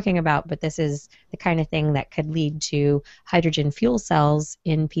you're talking about, but this is the kind of thing that could lead to hydrogen fuel cells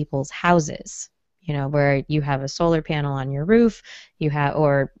in people's houses. Where you have a solar panel on your roof,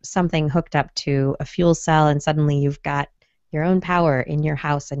 or something hooked up to a fuel cell, and suddenly you've got your own power in your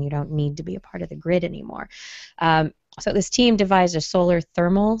house, and you don't need to be a part of the grid anymore. So this team devised a solar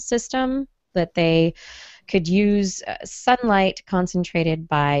thermal system that they could use sunlight concentrated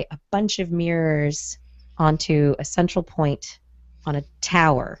by a bunch of mirrors onto a central point on a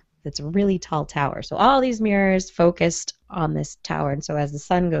tower that's a really tall tower. So all these mirrors focused on this tower, and so as the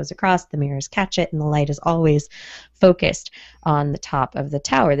sun goes across, the mirrors catch it, and the light is always focused on the top of the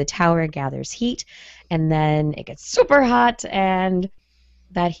tower. The tower gathers heat, and then it gets super hot, and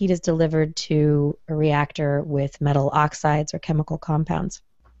that heat is delivered to a reactor with metal oxides or chemical compounds.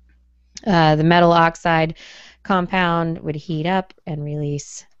 The metal oxide compound would heat up and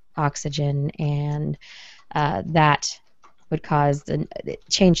release oxygen, and that would cause it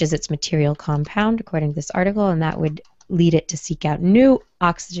changes its material compound, according to this article, and that would lead it to seek out new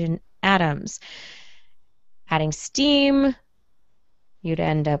oxygen atoms. Adding steam, you'd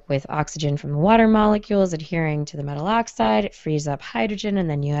end up with oxygen from the water molecules adhering to the metal oxide. It frees up hydrogen, and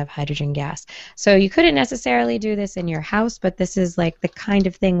then you have hydrogen gas. So you couldn't necessarily do this in your house, but this is like the kind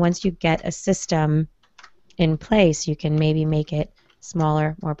of thing, once you get a system in place, you can maybe make it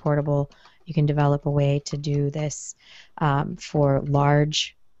smaller, more portable. You can develop a way to do this for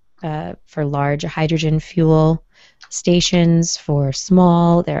large hydrogen fuel stations. For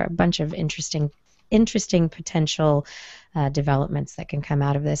small, there are a bunch of interesting potential developments that can come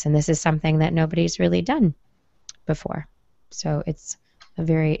out of this, and this is something that nobody's really done before. So it's a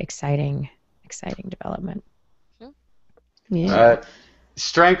very exciting development. Yeah.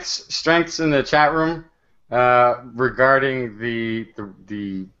 Strengths in the chat room regarding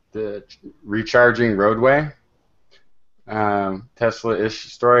the recharging roadway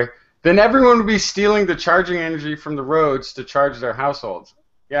Tesla-ish story. Then everyone would be stealing the charging energy from the roads to charge their households.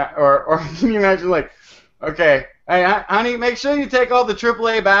 Yeah, or can you imagine, like, okay, hey, honey, make sure you take all the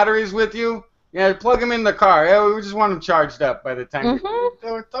AAA batteries with you. Yeah, plug them in the car. Yeah, we just want them charged up by the time. That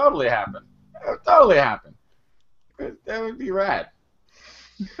would totally happen. That would be rad.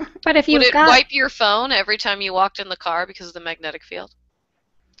 But if Would it wipe your phone every time you walked in the car because of the magnetic field?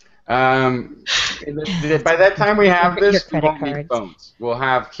 By that time we have this, we won't cards. need phones. We'll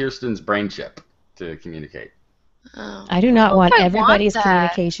have Kirsten's brain chip to communicate. Oh. I do not want I everybody's want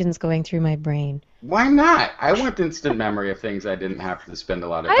that. communications going through my brain. Why not? I want instant memory of things I didn't have to spend a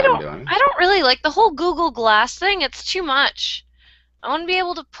lot of time doing. I don't really like the whole Google Glass thing. It's too much. I want to be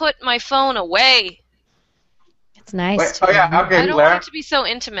able to put my phone away. It's nice. Wait, oh yeah, okay, I don't Blair. want it to be so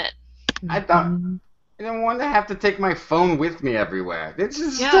intimate. I don't want to have to take my phone with me everywhere. It's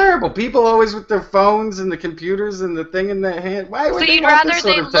just terrible. People always with their phones and the computers and the thing in their hand. Why would So they you'd want rather this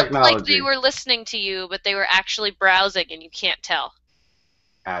sort they of looked technology? like they were listening to you, but they were actually browsing and you can't tell.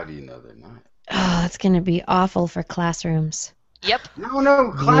 How do you know they're not? Oh, that's going to be awful for classrooms. Yep.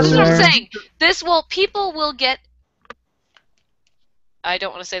 No, That's what I'm Sure. saying. People will get, I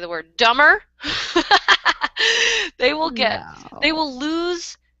don't want to say the word dumber. They will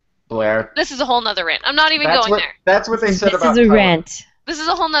lose. Blair. This is a whole nother rant. I'm not even going there. That's what they said about This is a rant. This is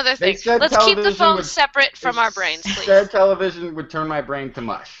a whole nother They thing. said Let's keep the television phones would- separate from our brains, please. Said television would turn my brain to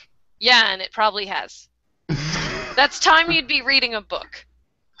mush. Yeah, and it probably has. That's time you'd be reading a book.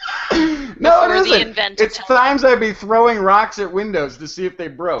 No, before it the isn't. invention. It's times I'd be throwing rocks at windows to see if they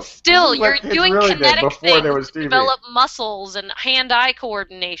broke. Still, This is you're what kids doing really did kinetic before there things was to TV. develop muscles and hand-eye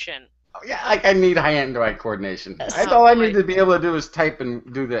coordination. Yeah, like I need hand-to-eye coordination. Oh, All I boy. need to be able to do is type and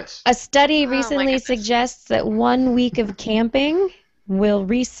do this. A study Oh, my recently goodness. suggests that 1 week of camping will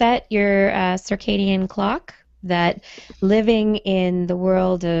reset your circadian clock, that living in the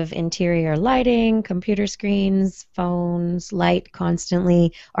world of interior lighting, computer screens, phones, light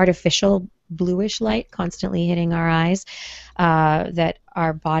constantly, artificial bluish light constantly hitting our eyes, that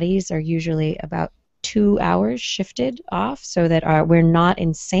our bodies are usually about 2 hours shifted off so that we're not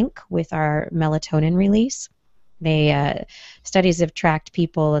in sync with our melatonin release. Studies have tracked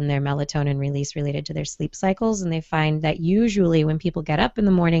people and their melatonin release related to their sleep cycles, and they find that usually when people get up in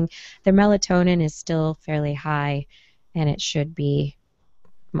the morning, their melatonin is still fairly high, and it should be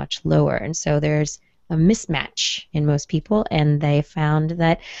much lower. And so there's a mismatch in most people, and they found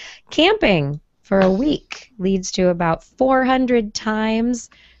that camping for a week leads to about 400 times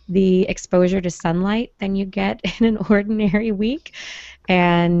the exposure to sunlight than you get in an ordinary week,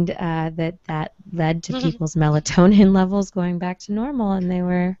 and that led to people's melatonin levels going back to normal, and they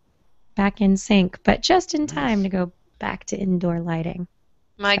were back in sync, but just in time to go back to indoor lighting.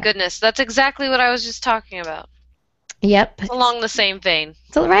 My goodness, that's exactly what I was just talking about. Yep. It's along the same vein.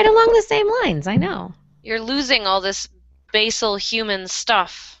 So right along the same lines, I know. You're losing all this basal human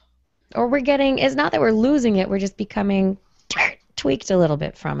stuff. Or it's not that we're losing it, we're just becoming tweaked a little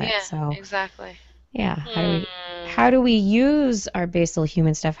bit from it. Yeah, So exactly. yeah, how do we use our basal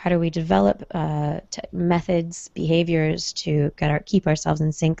human stuff? How do we develop methods, behaviors to keep ourselves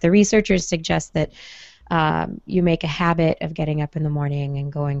in sync? The researchers suggest that you make a habit of getting up in the morning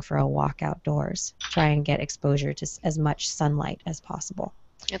and going for a walk outdoors. Try and get exposure to as much sunlight as possible.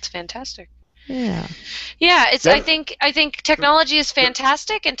 It's fantastic. Yeah. Yeah, I think technology is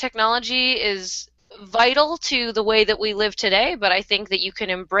fantastic, and technology is vital to the way that we live today, but I think that you can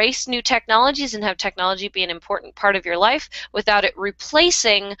embrace new technologies and have technology be an important part of your life without it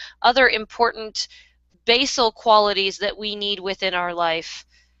replacing other important basal qualities that we need within our life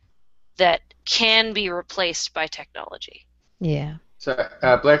that can be replaced by technology. Yeah. So,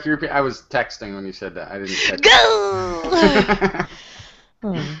 Black European, I was texting when you said that. I didn't catch Go!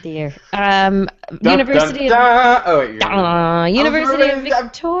 Oh dear. University of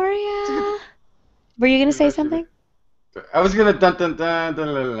Victoria. Were you gonna say something? I was gonna dun dun dun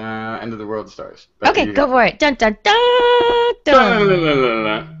dun la, la, end of the world stars. Okay, go for it. Dun dun dun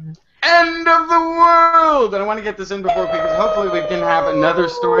dun. End of the world! And I want to get this in before, because hopefully we can have another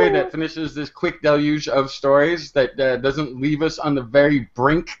story that finishes this quick deluge of stories that doesn't leave us on the very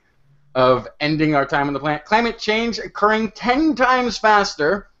brink of ending our time on the planet. Climate change occurring 10 times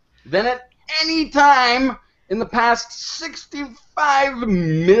faster than at any time in the past 65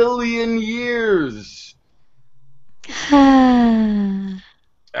 million years.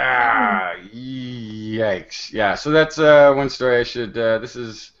 Yikes. Yeah, so that's one story I should... this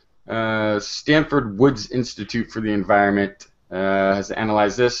is Stanford Woods Institute for the Environment has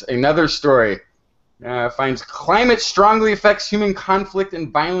analyzed this. Another story finds climate strongly affects human conflict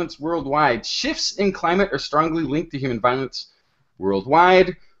and violence worldwide. Shifts in climate are strongly linked to human violence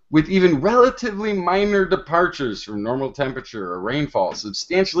worldwide, with even relatively minor departures from normal temperature or rainfall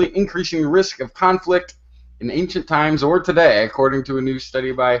substantially increasing the risk of conflict in ancient times or today, according to a new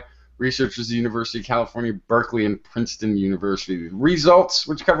study by researchers at the University of California, Berkeley, and Princeton University. The results,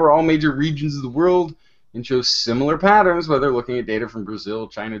 which cover all major regions of the world and show similar patterns, whether looking at data from Brazil,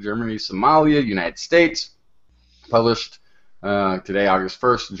 China, Germany, Somalia, United States, published today, August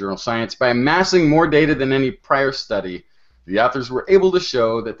 1st, in Journal Science. By amassing more data than any prior study, the authors were able to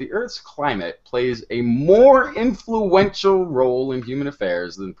show that the Earth's climate plays a more influential role in human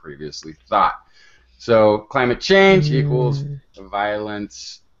affairs than previously thought. So climate change equals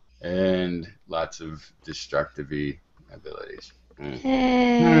violence and lots of destructive abilities.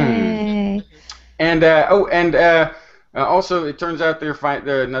 Hey. And also, it turns out there's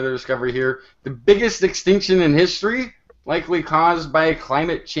another discovery here. The biggest extinction in history, likely caused by a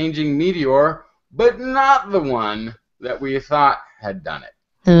climate-changing meteor, but not the one that we thought had done it.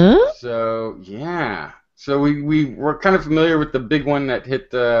 Huh? So, yeah. So we're kind of familiar with the big one that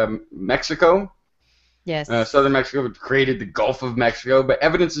hit Mexico. Yes. Southern Mexico created the Gulf of Mexico, but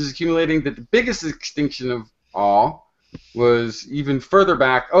evidence is accumulating that the biggest extinction of all was even further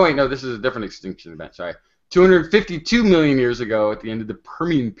back. Oh, wait, no, this is a different extinction event, sorry. 252 million years ago at the end of the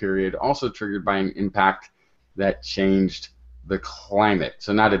Permian period, also triggered by an impact that changed the climate.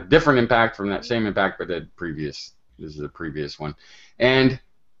 So not a different impact from that same impact, but this is a previous one. And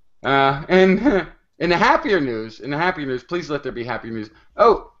in the happier news, please let there be happy news.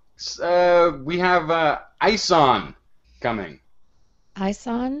 Oh, We have ISON coming.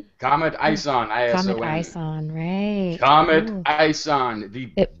 Ison? Comet ISON, Comet ISON. Ison, right. Comet Ooh. ISON,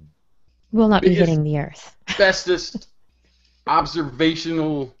 the It will not be biggest, hitting the Earth. bestest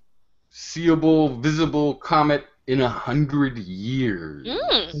observational, seeable, visible comet in 100 years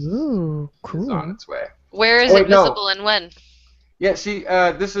Mm. Ooh, is on cool. its way. Where is Oh, it wait, no. visible and when? Yeah, see,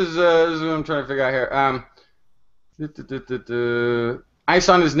 this is what I'm trying to figure out here.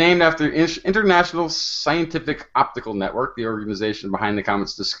 ISON is named after the International Scientific Optical Network, the organization behind the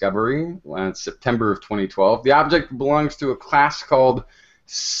comet's discovery in September of 2012. The object belongs to a class called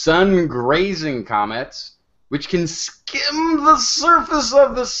sun-grazing comets, which can skim the surface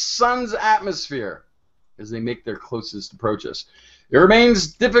of the sun's atmosphere as they make their closest approaches. It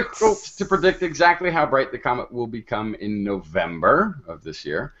remains difficult to predict exactly how bright the comet will become in November of this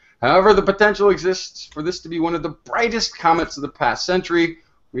year. However, the potential exists for this to be one of the brightest comets of the past century.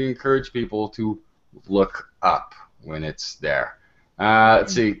 We encourage people to look up when it's there.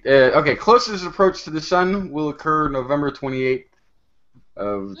 Let's see. Okay, closest approach to the sun will occur November 28th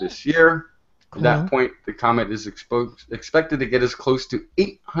of this year. Cool. At that point, the comet is expected to get as close to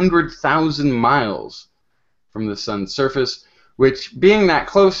 800,000 miles from the sun's surface, which, being that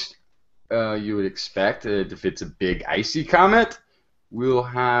close, you would expect, if it's a big icy comet, will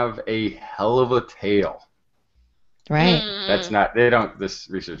have a hell of a tail. Right. That's not, they don't, this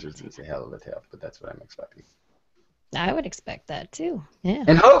researchers didn't say hell of a tail, but that's what I'm expecting. I would expect that too. Yeah.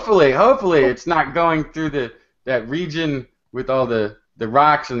 And hopefully it's not going through that region with all the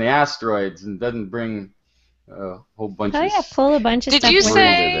rocks and the asteroids and doesn't bring a whole bunch Oh of yeah, pull a bunch of Did stuff you with debris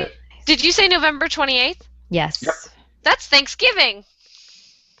it. with it. Did you say November 28th? Yes. Yep. That's Thanksgiving.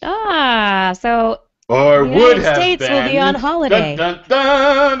 Ah, so Or the would United have States been. will be on holiday. Dun,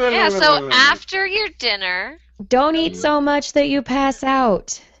 dun, dun, Yeah, dun, so dun, dun. after your dinner, Don't eat so much that you pass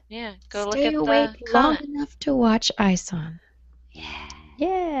out. yeah, go look Stay at the awake long comet. enough to watch ISON. Yeah.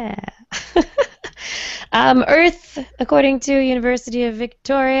 Yeah. Earth, according to University of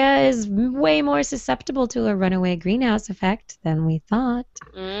Victoria, is way more susceptible to a runaway greenhouse effect than we thought.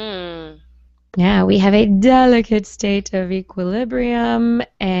 Yeah, we have a delicate state of equilibrium,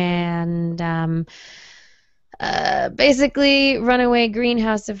 and basically, runaway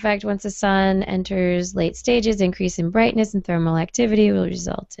greenhouse effect, once the sun enters late stages, increase in brightness and thermal activity will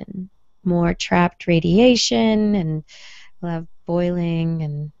result in more trapped radiation, and we'll have boiling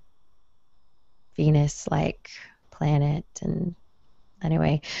and Venus-like planet. And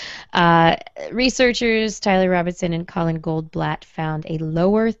anyway, researchers Tyler Robinson and Colin Goldblatt found a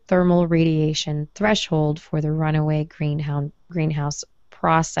lower thermal radiation threshold for the runaway greenhouse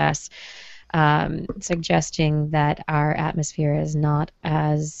process, suggesting that our atmosphere is not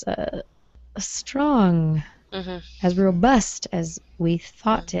as strong, as robust as we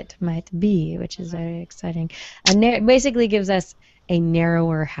thought it might be, which is very exciting. It basically gives us a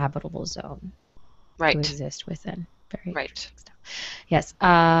narrower habitable zone to exist within. Very interesting stuff. Yes.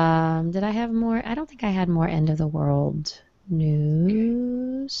 Did I have more? I don't think I had more end of the world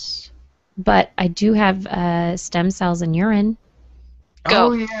news, but I do have stem cells in urine. Go.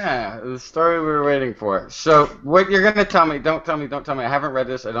 Oh yeah, the story we were waiting for. So what you're gonna tell me? Don't tell me. I haven't read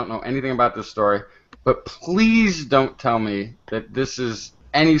this. I don't know anything about this story. But please don't tell me that this is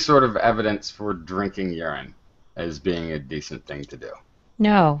any sort of evidence for drinking urine as being a decent thing to do.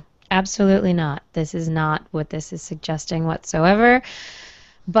 No, absolutely not. This is not what this is suggesting whatsoever.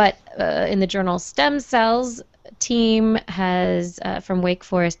 But in the journal Stem Cells, team has from Wake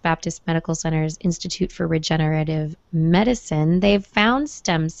Forest Baptist Medical Center's Institute for Regenerative Medicine, they've found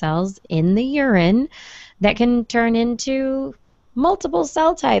stem cells in the urine that can turn into multiple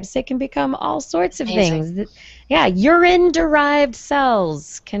cell types. It can become all sorts of things. Yeah, urine-derived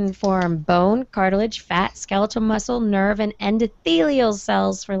cells can form bone, cartilage, fat, skeletal muscle, nerve, and endothelial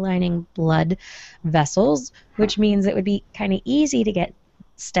cells for lining blood vessels, which means it would be kind of easy to get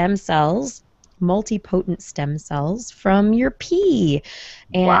stem cells, multipotent stem cells, from your pee,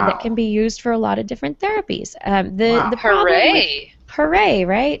 and that can be used for a lot of different therapies. The hooray,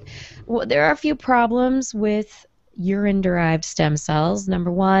 right? Well, there are a few problems with urine-derived stem cells.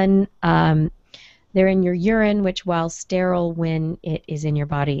 Number one, they're in your urine, which, while sterile when it is in your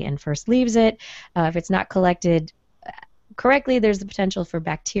body and first leaves it, if it's not collected correctly, there's the potential for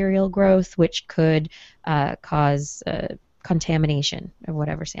bacterial growth, which could cause contamination of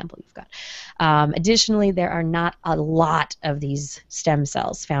whatever sample you've got. Additionally, there are not a lot of these stem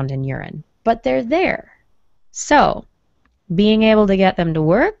cells found in urine, but they're there. So being able to get them to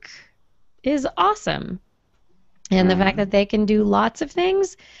work is awesome. And the fact that they can do lots of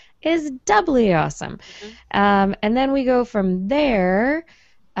things, is doubly awesome. And then we go from there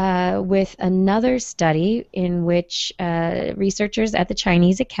with another study in which researchers at the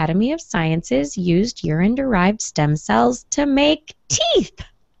Chinese Academy of Sciences used urine-derived stem cells to make teeth.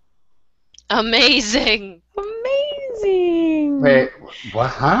 Amazing. Amazing. Wait, what?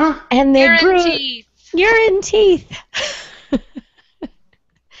 Huh? And they Urine grew teeth. urine teeth.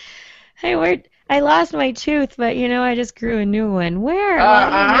 I lost my tooth, but I just grew a new one. Where? Well,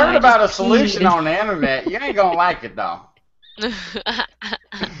 I heard I about a just solution peed. on the internet. You ain't gonna like it though.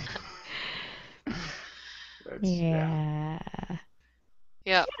 Yeah.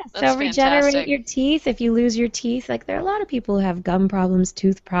 Yeah, So that's regenerate fantastic. your teeth if you lose your teeth. Like there are a lot of people who have gum problems,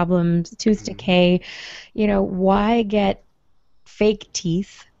 tooth decay. Why get fake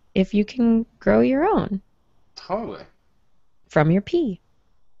teeth if you can grow your own Totally. from your pee?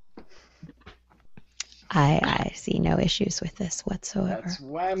 I see no issues with this whatsoever. That's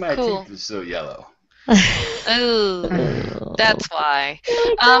why my Cool. teeth is so yellow. Ooh, that's why.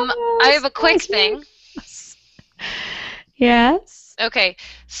 Like, I have a quick thing. Yes. Okay,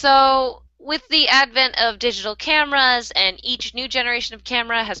 so with the advent of digital cameras, and each new generation of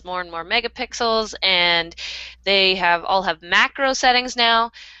camera has more and more megapixels, and they all have macro settings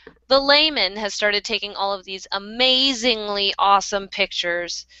now, the layman has started taking all of these amazingly awesome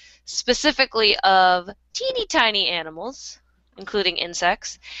pictures, specifically of teeny tiny animals, including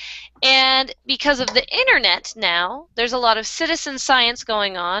insects. And because of the internet now, there's a lot of citizen science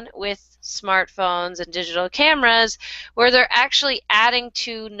going on with smartphones and digital cameras where they're actually adding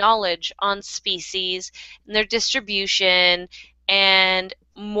to knowledge on species and their distribution and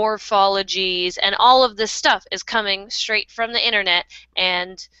morphologies, and all of this stuff is coming straight from the internet,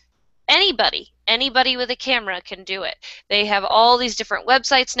 and anybody with a camera can do it. They have all these different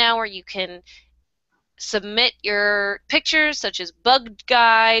websites now where you can submit your pictures, such as Bug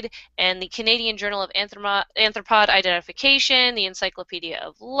Guide and the Canadian Journal of Arthropod Identification, the Encyclopedia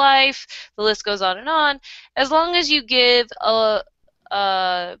of Life. The list goes on and on. As long as you give a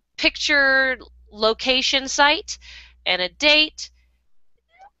picture location site and a date,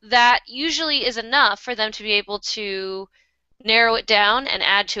 that usually is enough for them to be able to narrow it down and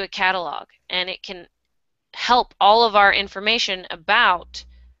add to a catalog. And it can help all of our information about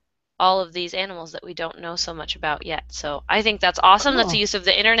all of these animals that we don't know so much about yet. So I think that's awesome. That's a use of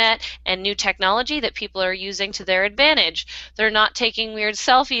the internet and new technology that people are using to their advantage. They're not taking weird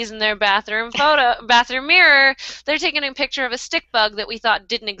selfies in their bathroom mirror. They're taking a picture of a stick bug that we thought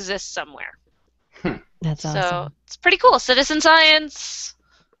didn't exist somewhere. That's awesome. So it's pretty cool. Citizen science.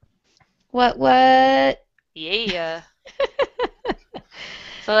 What? Yeah.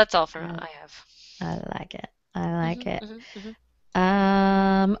 So that's all for I have. I like it. I like it. Mhm.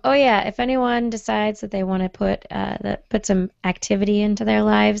 Oh yeah, if anyone decides that they want to put some activity into their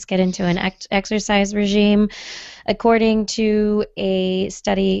lives, get into an exercise regime, according to a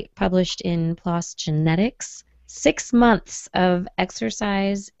study published in PLOS Genetics, 6 months of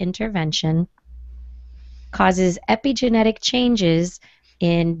exercise intervention causes epigenetic changes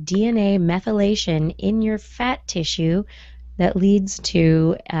in DNA methylation in your fat tissue that leads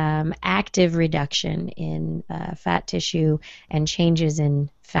to active reduction in fat tissue and changes in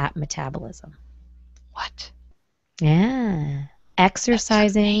fat metabolism. What? Yeah.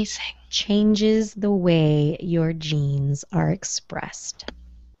 Exercising changes the way your genes are expressed.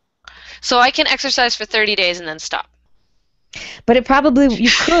 So I can exercise for 30 days and then stop. But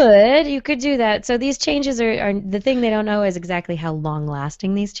you could do that. So these changes are the thing they don't know is exactly how long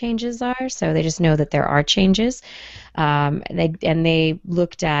lasting these changes are. So they just know that there are changes. They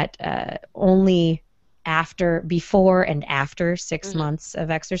looked at only before and after 6 months of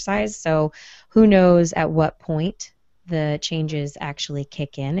exercise. So who knows at what point the changes actually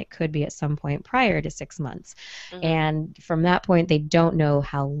kick in. It could be at some point prior to 6 months. And from that point, they don't know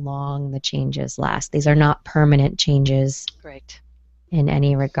how long the changes last. These are not permanent changes in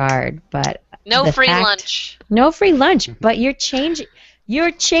any regard. But no free lunch. No free lunch, but you're changing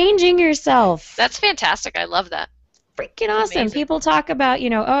yourself. That's fantastic. I love that. Freaking awesome. Amazing. People talk about, you're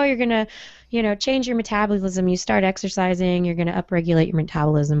going to, change your metabolism. You start exercising, you're going to upregulate your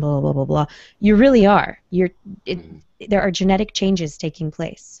metabolism, blah, blah, blah, blah. You really are. There are genetic changes taking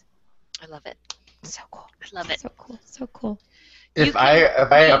place. I love it. So cool. I love it. So cool. So cool. If I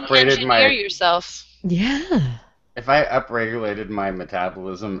upgraded my yourself. Yeah. If I upregulated my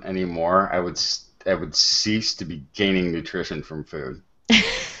metabolism anymore, I would cease to be gaining nutrition from food.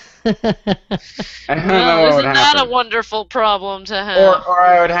 I don't know what would Isn't that happen. a wonderful problem to have? Or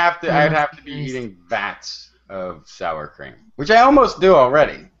I'd have to be eating vats of sour cream, which I almost do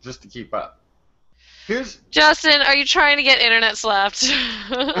already, just to keep up. Justin, are you trying to get internet slapped?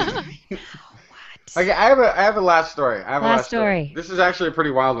 What? Okay, I have a last story. I have a Last last story. story. This is actually a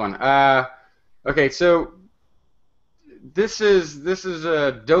pretty wild one. Okay, so this is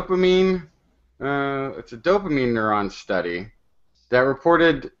a dopamine. It's a dopamine neuron study that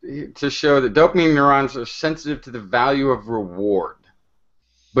reported to show that dopamine neurons are sensitive to the value of reward,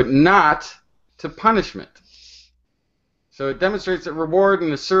 but not to punishment. So it demonstrates that reward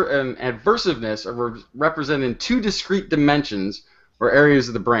and adversiveness are represented in two discrete dimensions or areas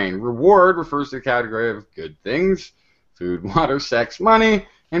of the brain. Reward refers to the category of good things, food, water, sex, money,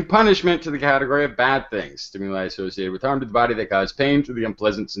 and punishment to the category of bad things, stimuli associated with harm to the body that cause pain to the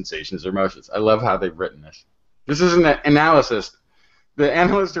unpleasant sensations or emotions. I love how they've written this. This is an analysis. The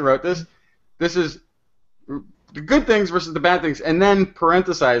analyst who wrote this is the good things versus the bad things, and then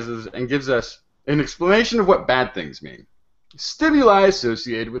parenthesizes and gives us an explanation of what bad things mean. Stimuli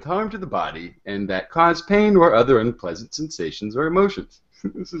associated with harm to the body and that cause pain or other unpleasant sensations or emotions.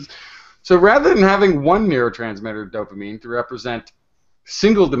 So rather than having one neurotransmitter, dopamine, to represent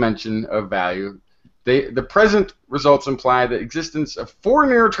single dimension of value, the present results imply the existence of four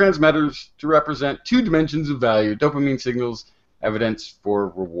neurotransmitters to represent two dimensions of value. Dopamine signals evidence for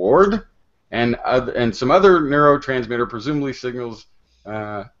reward, and some other neurotransmitter presumably signals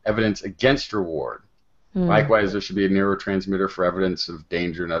evidence against reward. Likewise, there should be a neurotransmitter for evidence of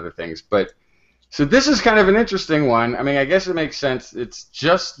danger and other things. But so this is kind of an interesting one. I mean, I guess it makes sense. It's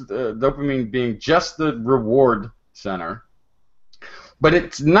just dopamine being just the reward center, but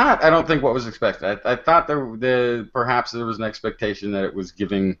it's not. I don't think what was expected. I thought perhaps there was an expectation that it was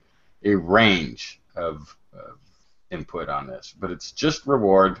giving a range of input on this, but it's just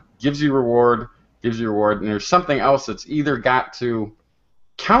reward. Gives you reward, and there's something else that's either got to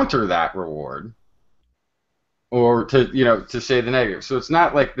counter that reward, or to say the negative. So it's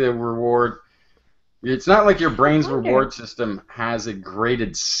not like the reward. It's not like your brain's reward system has a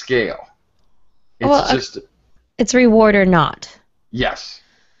graded scale. It's reward or not. Yes.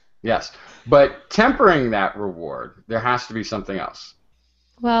 But tempering that reward, there has to be something else.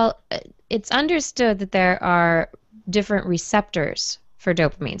 Well, it's understood that there are different receptors for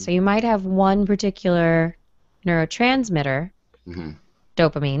dopamine. So you might have one particular neurotransmitter,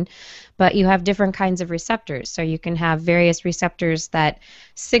 dopamine, but you have different kinds of receptors. So you can have various receptors that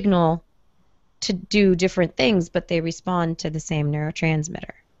signal to do different things, but they respond to the same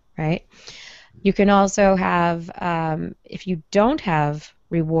neurotransmitter, right? You can also have, if you don't have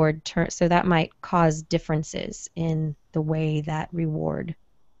reward, so that might cause differences in the way that reward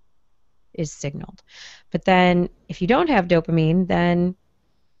is signaled. But then if you don't have dopamine, then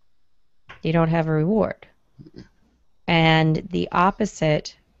you don't have a reward. And the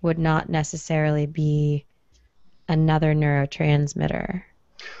opposite would not necessarily be another neurotransmitter.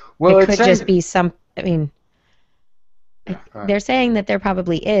 Well, it could just be they're saying that there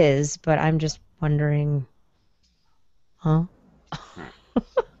probably is, but I'm just wondering, huh?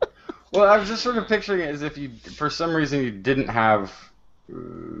 Well, I was just sort of picturing it as if for some reason, you didn't have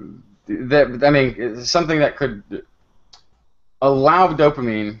that. I mean, something that could allow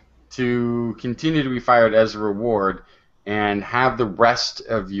dopamine to continue to be fired as a reward, and have the rest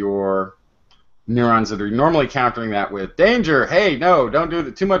of your neurons that are normally countering that with danger. Hey, no, don't do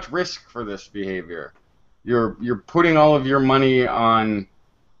too much risk for this behavior. You're putting all of your money on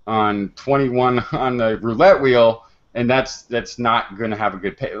 21 on the roulette wheel, and that's not going to have a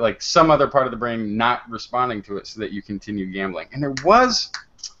good pay. Like some other part of the brain not responding to it, so that you continue gambling. And there was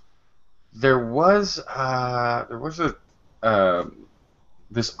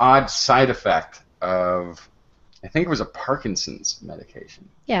this odd side effect of, I think it was a Parkinson's medication.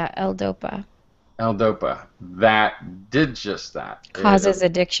 Yeah, L-Dopa. L-Dopa that did just that. Causes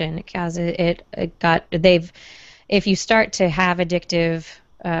addiction. It causes if you start to have addictive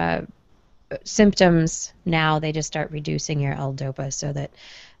symptoms now, they just start reducing your L-Dopa so that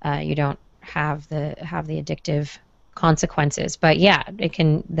you don't have the addictive consequences. But yeah,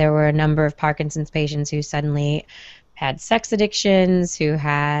 there were a number of Parkinson's patients who suddenly had sex addictions, who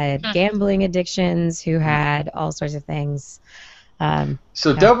had gambling addictions, who had all sorts of things.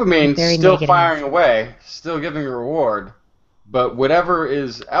 So dopamine still negative. Firing away, still giving a reward, but whatever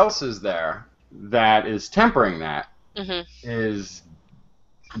else is there that is tempering that is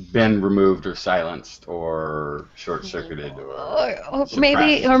been removed or silenced or short-circuited or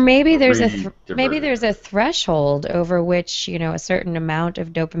maybe there's a threshold over which a certain amount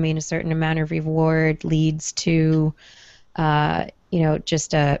of dopamine, a certain amount of reward leads to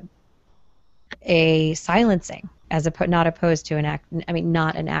just a silencing, not opposed to not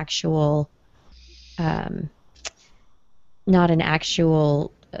an actual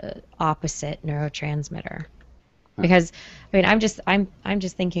opposite neurotransmitter. Because I'm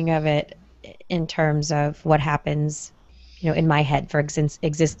just thinking of it in terms of what happens, in my head. For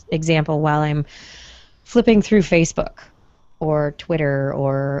example, while I'm flipping through Facebook or Twitter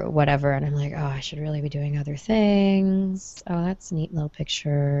or whatever, and I'm like, oh, I should really be doing other things. Oh, that's a neat little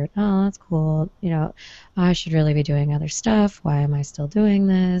picture. Oh, that's cool. Oh, I should really be doing other stuff. Why am I still doing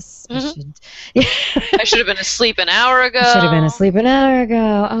this? I should. I should have been asleep an hour ago. I should have been asleep an hour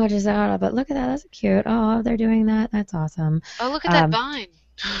ago. Oh, just out. But look at that. That's cute. Oh, they're doing that. That's awesome. Oh, look at that vine.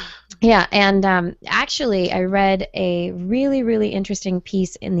 Yeah, and actually, I read a really, really interesting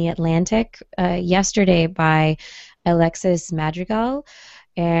piece in The Atlantic yesterday by Alexis Madrigal,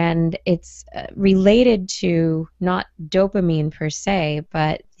 and it's related to not dopamine per se,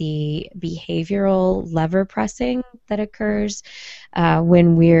 but the behavioral lever pressing that occurs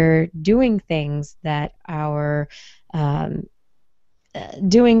when we're doing things that are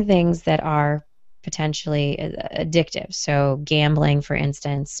potentially addictive. So gambling, for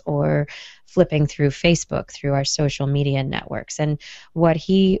instance, or flipping through Facebook, through our social media networks. And what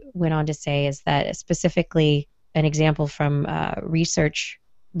he went on to say is that specifically an example from research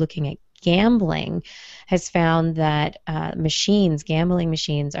looking at gambling has found that gambling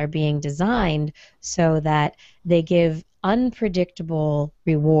machines are being designed so that they give unpredictable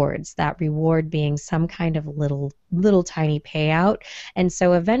rewards, that reward being some kind of little tiny payout. And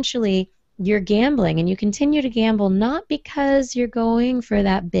so eventually you're gambling, and you continue to gamble not because you're going for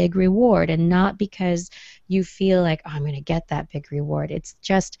that big reward and not because you feel like, oh, I'm going to get that big reward. It's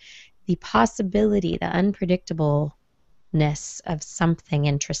just the possibility, the unpredictableness of something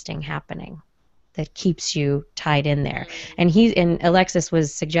interesting happening that keeps you tied in there. And Alexis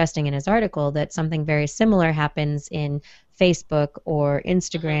was suggesting in his article that something very similar happens in Facebook or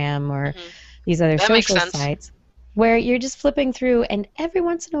Instagram or these other social sites, where you're just flipping through, and every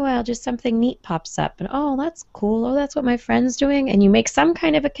once in a while just something neat pops up, and oh, that's cool, oh, that's what my friend's doing, and you make some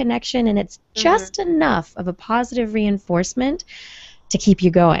kind of a connection, and it's just enough of a positive reinforcement to keep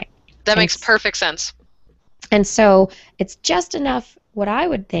you going. That makes perfect sense. And so it's just enough. What I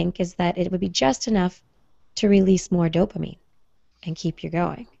would think is that it would be just enough to release more dopamine and keep you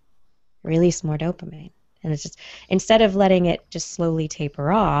going. Release more dopamine. And it's just, instead of letting it just slowly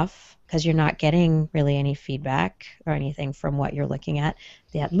taper off, because you're not getting really any feedback or anything from what you're looking at,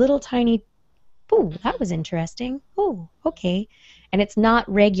 that little tiny, ooh, that was interesting. Oh, okay. And it's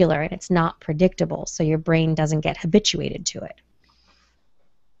not regular and it's not predictable, so your brain doesn't get habituated to it.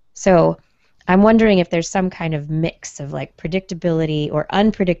 So I'm wondering if there's some kind of mix of like predictability or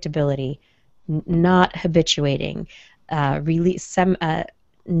unpredictability, not habituating,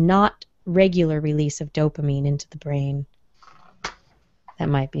 not regular release of dopamine into the brain that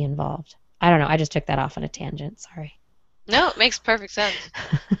might be involved. I don't know. I just took that off on a tangent. Sorry. No, it makes perfect sense.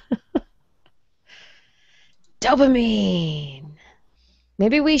 Dopamine.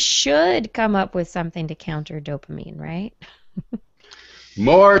 Maybe we should come up with something to counter dopamine, right?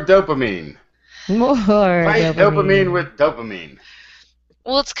 More dopamine. More Fight dopamine with dopamine.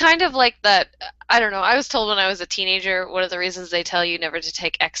 Well, it's kind of like that. I don't know. I was told when I was a teenager, one of the reasons they tell you never to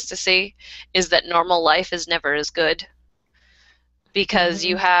take ecstasy is that normal life is never as good. Because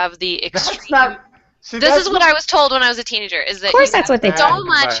you have the extreme. This is what I was told when I was a teenager. Is that of course that's what they tell you.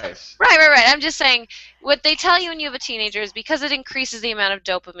 Right. I'm just saying, what they tell you when you have a teenager is because it increases the amount of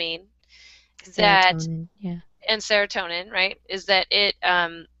dopamine Serotonin, and serotonin, right? Is that it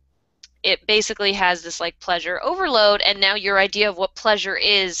basically has this like pleasure overload, and now your idea of what pleasure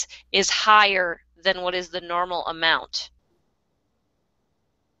is higher than what is the normal amount.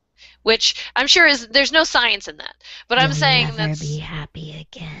 Which I'm sure there's no science in that, but I'm saying never be happy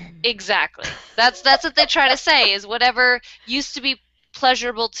again. Exactly. That's what they try to say is whatever used to be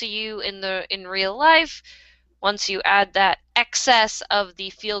pleasurable to you in real life, once you add that excess of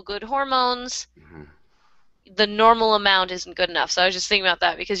the feel-good hormones, the normal amount isn't good enough. So I was just thinking about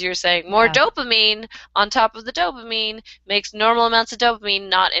that because you're saying more dopamine on top of the dopamine makes normal amounts of dopamine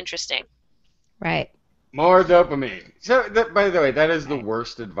not interesting. Right. More dopamine. So, by the way, that is the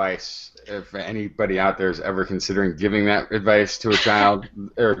worst advice if anybody out there is ever considering giving that advice to a child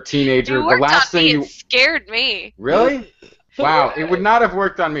or a teenager. It worked on me. It scared me. Really? Wow. It would not have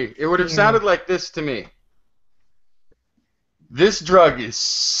worked on me. It would have sounded like this to me. This drug is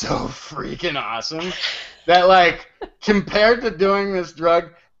so freaking awesome that, like, compared to doing this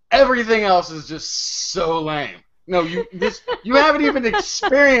drug, everything else is just so lame. No, you haven't even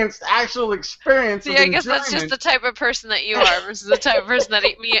experienced actual experience. See, I guess that's just the type of person that you are versus the type of person that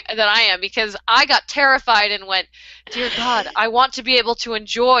I am, because I got terrified and went, dear God, I want to be able to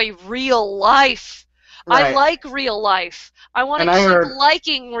enjoy real life. I Right. like real life. I want And to I keep heard-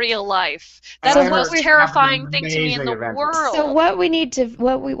 liking real life. And That's I the most heard terrifying some thing to me in amazing the adventures. world. So what we need to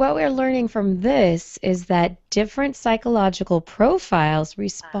what we're learning from this is that different psychological profiles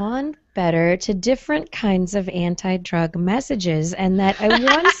respond better to different kinds of anti-drug messages, and that a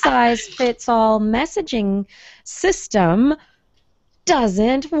one-size-fits-all messaging system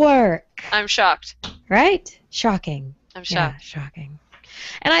doesn't work. I'm shocked. Right? Shocking. I'm Yeah, shocked. shocking.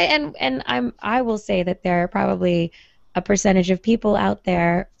 I will say that there are probably a percentage of people out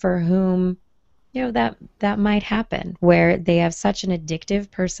there for whom that might happen, where they have such an addictive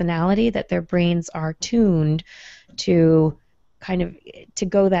personality that their brains are tuned to kind of to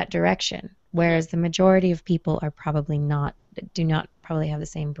go that direction, whereas the majority of people are probably do not probably have the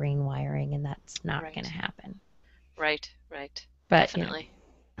same brain wiring, and that's not Right. going to happen. Right. But Definitely.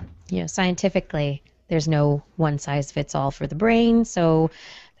 scientifically, there's no one size fits all for the brain, so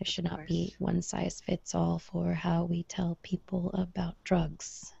there should not be one size fits all for how we tell people about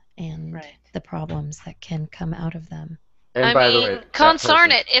drugs and Right. the problems that can come out of them. And I by mean, the way, that consarn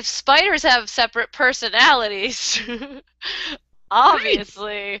person- it, if spiders have separate personalities,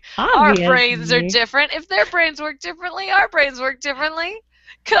 obviously, our brains are Obviously. different. If their brains work differently, our brains work differently.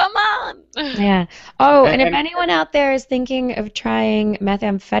 Come on. Yeah. Oh, and if And- anyone out there is thinking of trying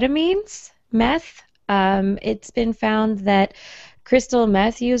methamphetamines, it's been found that crystal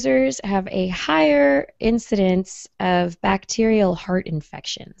meth users have a higher incidence of bacterial heart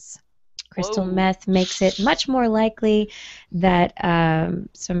infections. Crystal Whoa. meth makes it much more likely that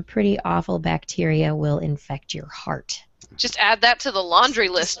some pretty awful bacteria will infect your heart. Just add that to the laundry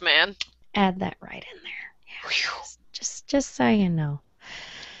list, man. Add that right in there. Yeah. Just so you know.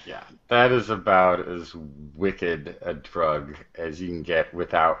 Yeah, that is about as wicked a drug as you can get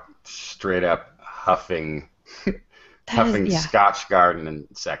without straight up huffing Yeah. Scotch Garden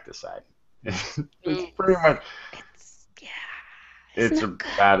insecticide. It's pretty much it's not good.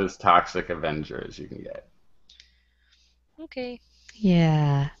 about as toxic Avenger as you can get. Okay.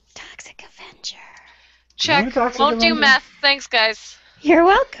 Yeah. Toxic Avenger. Check. Toxic Won't do Avenger? meth. Thanks, guys. You're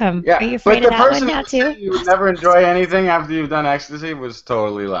welcome. Yeah, Are you but afraid the of that person one now who said too? you would never enjoy anything after you've done ecstasy was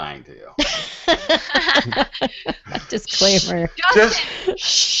totally lying to you. Disclaimer. Just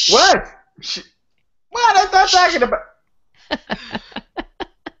what? What? I'm not talking about.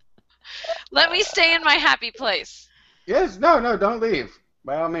 Let me stay in my happy place. Yes, no, don't leave.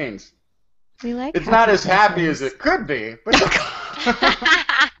 By all means. We like It's not happy as happy as places. it could be, but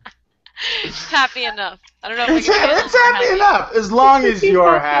Happy enough. I don't know if I it's, can handle it's more happy enough as long as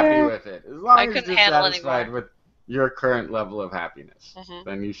you're happy with it. As long I as couldn't you're handle satisfied anymore. with your current level of happiness, Mhm.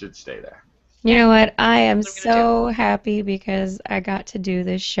 then you should stay there. You know what? I am What I'm gonna so happy because I got to do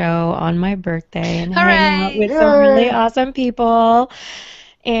this show on my birthday and hang out Hooray! with some really Yay! awesome people.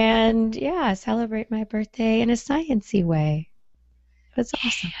 And yeah, celebrate my birthday in a sciencey way. It was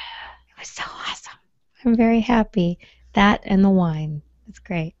awesome. It was so awesome. I'm very happy. That and the wine. It's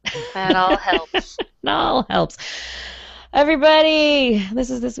great. That all helps. It all helps. Everybody, this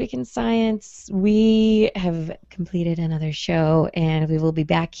is This Week in Science. We have completed another show, and we will be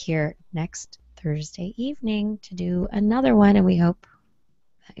back here next Thursday evening to do another one, and we hope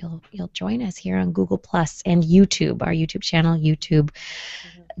that you'll join us here on Google Plus and YouTube, our YouTube channel,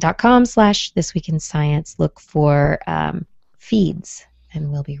 youtube.com/This Week in Science. Look for feeds,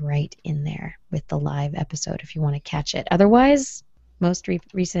 and we'll be right in there with the live episode if you want to catch it. Otherwise, most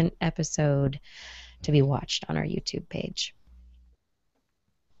recent episode to be watched on our YouTube page.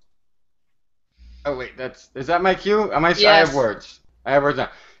 Oh wait, is that my cue? I Yes. have words. I have words now.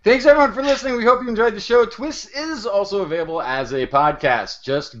 Thanks everyone for listening. We hope you enjoyed the show. TWIS is also available as a podcast.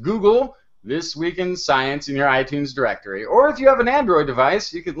 Just Google This Week in Science in your iTunes directory. Or if you have an Android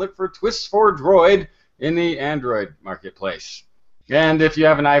device, you can look for TWIS for Droid in the Android marketplace. And if you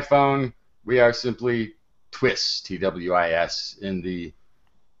have an iPhone, we are simply TWIS, TWIS, in the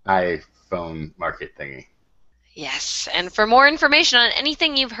iPhone market thingy. Yes, and for more information on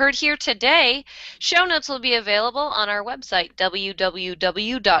anything you've heard here today, show notes will be available on our website,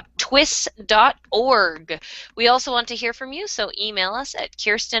 www.twis.org. We also want to hear from you, so email us at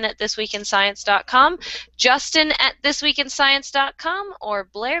kirsten@thisweekinscience.com, justin@thisweekinscience.com, or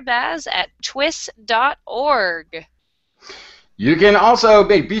blairbaz@twis.org. You can also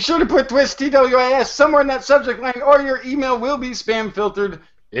be sure to put TWIS, TWIS, somewhere in that subject line, or your email will be spam filtered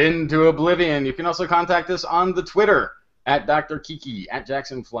into oblivion. You can also contact us on the Twitter at Dr. Kiki, at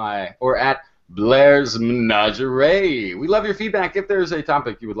Jacksonfly, or at Blair's Menagerie. We love your feedback. If there's a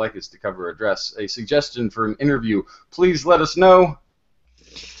topic you would like us to cover or address, a suggestion for an interview, please let us know.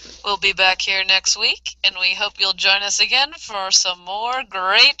 We'll be back here next week, and we hope you'll join us again for some more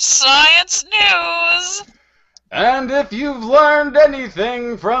great science news. And if you've learned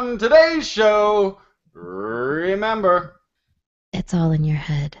anything from today's show, remember, It's all in your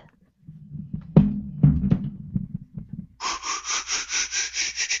head.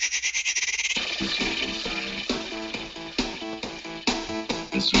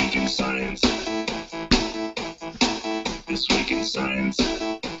 This week in science. This week in science.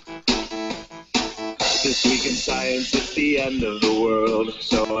 This week in science, it's the end of the world.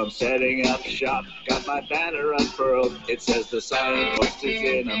 So I'm setting up shop, got my banner unfurled. It says the scientist is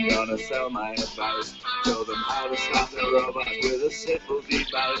in, I'm gonna sell my advice. Show them how to stop the robots with a simple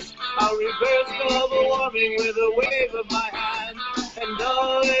device. I'll reverse global warming with a wave of my hand. And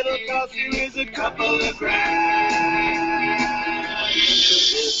all it'll cost you is a couple of grand.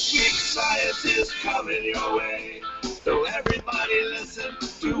 'Cause this week's science is coming your way. So everybody listen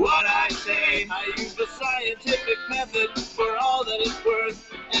to what I say. I use the scientific method for all that it's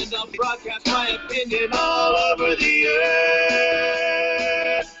worth, and I'll broadcast my opinion all over the earth.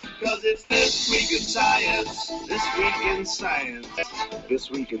 'Cause it's This Week in Science. This Week in Science. This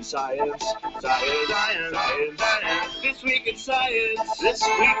Week in Science. Science, science, science, science. This Week in Science. This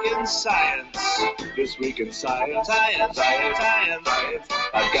Week in Science. This Week in Science. Science, science, science, science.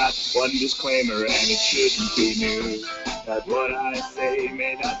 I've got one disclaimer, and it shouldn't be news. That what I say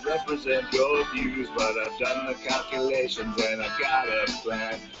may not represent your views, but I've done the calculations and I've got a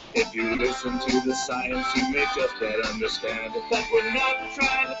plan. If you listen to the science, you may just better understand that we're not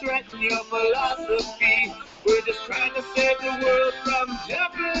trying to threaten your philosophy. We're just trying to save the world from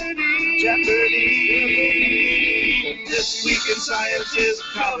jeopardy. Jeopardy. This Week in Science is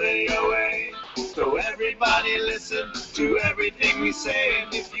coming your way. So everybody listen to everything we say.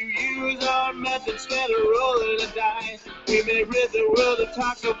 And if you use our method instead of rolling a die, we may rid the world of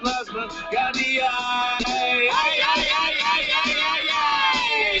toxoplasma gondii.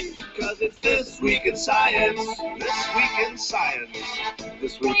 Cause it's This Week in Science. This Week in Science.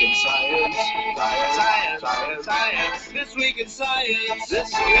 This Week in Science. Science, science, science, science. This Week in Science.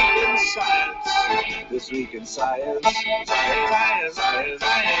 This Week in Science. This Week in Science. Science, science, science,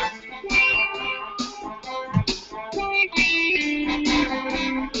 science.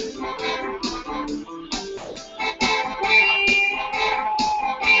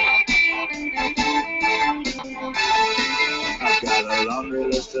 I've got a laundry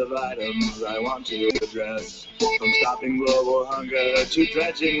list of items I want to address. From stopping global hunger to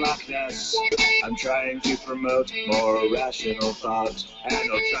dredging Loch Ness. I'm trying to promote more rational thought,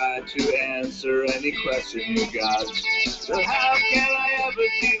 and I'll try to answer any question you got. So how can I ever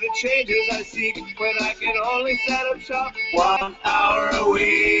see the changes I seek when I can only set up shop 1 hour a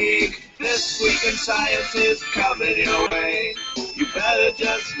week? This Week in Science is coming your way. You better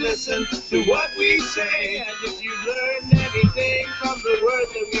just listen to what we say. And if you learned anything from the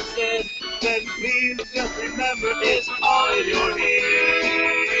words that we said, then please just remember it's all in your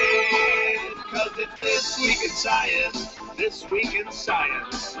head. Cause it's This Week in Science. This Week in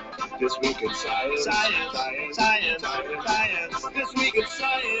Science. This Week in Science. Science, science, science, science. This Week in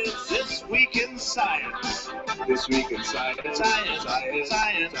Science. This Week in Science. This Week in Science. Science, science,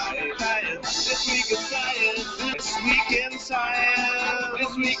 science, science. This Week in Science. This Week in Science.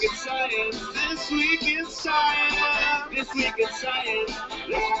 This Week in Science. This Week in Science. This Week in Science.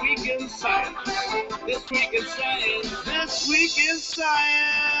 This Week in Science. This Week in Science. This Week in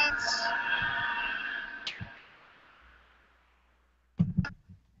Science.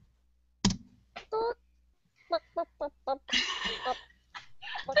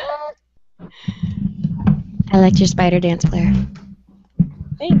 I liked your spider dance, Claire.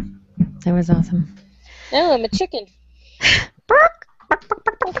 Thanks. That was awesome. No, I'm a chicken.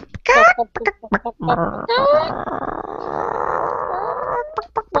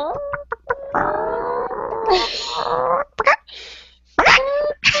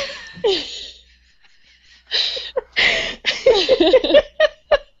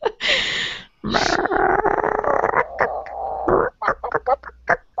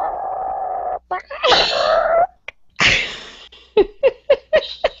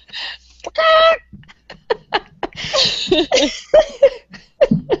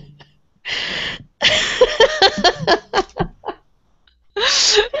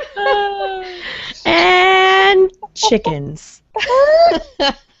 And chickens.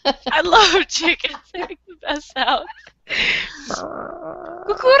 I love chickens. They make the best sound.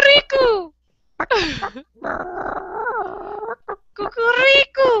 Cucuriku!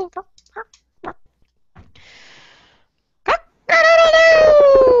 Cucuriku!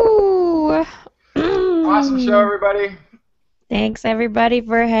 Awesome show, everybody. Thanks everybody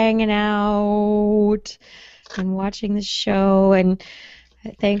for hanging out and watching the show, and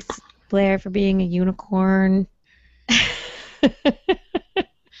thanks Blair for being a unicorn.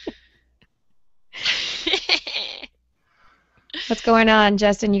 What's going on,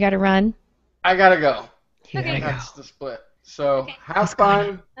 Justin? You got to run? I gotta go. You Okay. gotta That's the split. So Okay. have What's going on?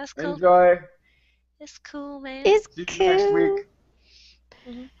 fun. That's cool. Enjoy. It's cool, man. It's See you cool. next week.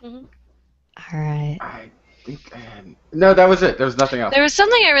 All right. I think I had. No, that was it. There was nothing else. There was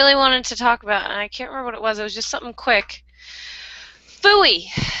something I really wanted to talk about, and I can't remember what it was. It was just something quick. Phooey.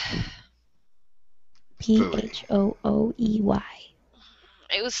 Phooey.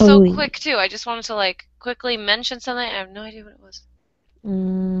 It was so Phooey. quick too. I just wanted to like quickly mention something. I have no idea what it was. To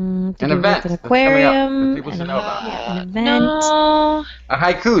An do with event an that's coming up aquarium. that people should know about. Yeah, an event. No. A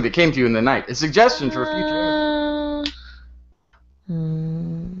haiku that came to you in the night. A suggestion for a future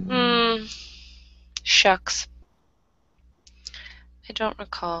image. Shucks. I don't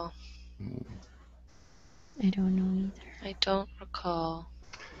recall. I don't know either. I don't recall.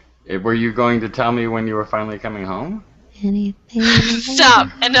 Were you going to tell me when you were finally coming home? Anything. Stop.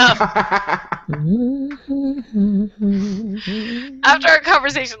 Enough. After our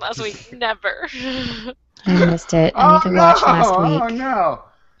conversation last week, never. I missed it. I need to watch last week. Oh no!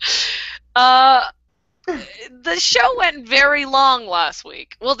 The show went very long last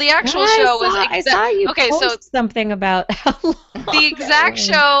week. Well, the actual show was. I saw you post something about how long. The exact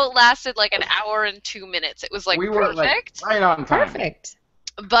show lasted like an hour and 2 minutes. It was like we were perfect. like right on time. Perfect.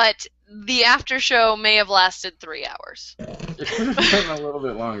 But the after show may have lasted 3 hours. It could have been a little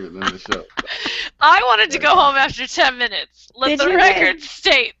bit longer than the show. I wanted to go home after 10 minutes. Let Did the you record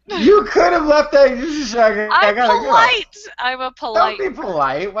state. You could have left that. I I'm gotta polite. I'm a go. polite. Don't be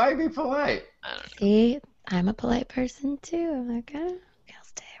polite. Why be polite? I don't know. See, I'm a polite person too. I'm like, oh, I'll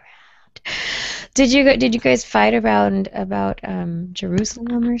stay around. Did you guys fight about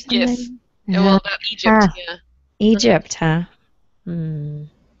Jerusalem or something? Yes. Yeah, well, about Egypt. Yeah. Egypt, huh? Hmm.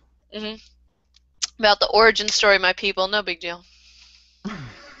 About the origin story, my people. No big deal.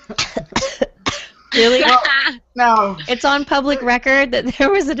 Really? No. It's on public record that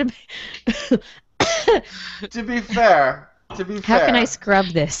there was a debate. To be fair. How can I scrub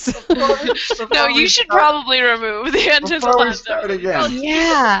this? No, you should probably remove the end of the Before we last start episode. again.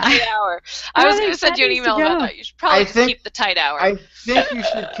 Yeah. Tight hour. I was going to send you an needs to email about go. that. You should probably I think- keep the tight hour. I think you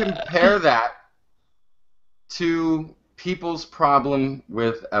should compare that to people's problem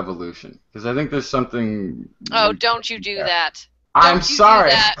with evolution, because I think there's something. Oh, don't you do that. I'm don't you do sorry.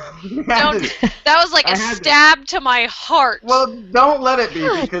 that. You had Don't- to- That was like I a had to. stab to my heart. Well, don't let it be,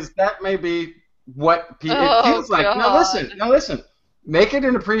 because that may be what it Oh, feels like. God. Now listen. Make it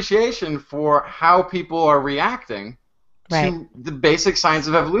an appreciation for how people are reacting to the basic science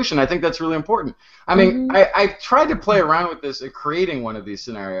of evolution. I think that's really important. I mean, I tried to play around with this at creating one of these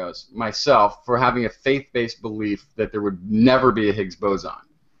scenarios myself for having a faith-based belief that there would never be a Higgs boson,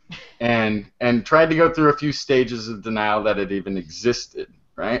 and tried to go through a few stages of denial that it even existed,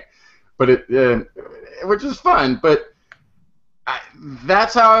 right? But which was fun, but.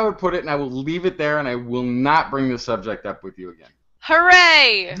 That's how I would put it, and I will leave it there, and I will not bring the subject up with you again.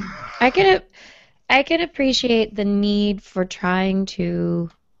 Hooray! I can appreciate the need for trying to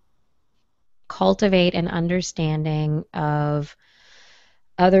cultivate an understanding of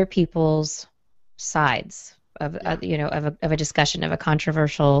other people's sides of a discussion, of a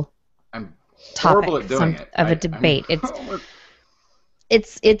controversial I'm topic, horrible at doing it. of a debate.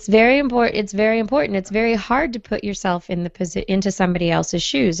 It's very important. It's very important. It's very hard to put yourself in into somebody else's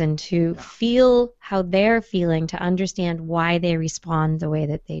shoes and to feel how they're feeling, to understand why they respond the way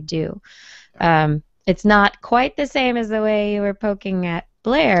that they do. It's not quite the same as the way you were poking at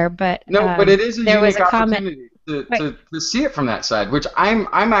Blair, but but it is a there was unique a comment. opportunity to see it from that side, which I'm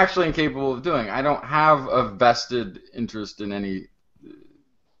actually incapable of doing. I don't have a vested interest in any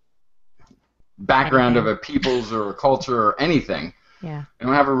background of a people's or a culture or anything. Yeah. I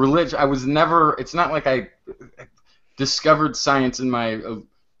don't have a religion. I was never. It's not like I discovered science and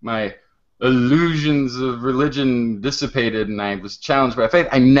my illusions of religion dissipated, and I was challenged by faith.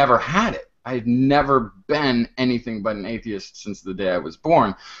 I never had it. I had never been anything but an atheist since the day I was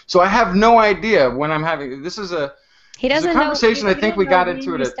born. So I have no idea when I'm having. This is a. He doesn't conversation. know. I think we got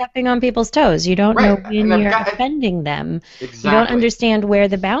into it. Stepping on people's toes. You don't know when you're offending them. Exactly. You don't understand where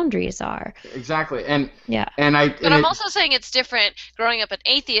the boundaries are. Exactly. And yeah. But I'm also saying it's different growing up an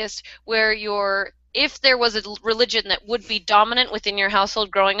atheist, where if there was a religion that would be dominant within your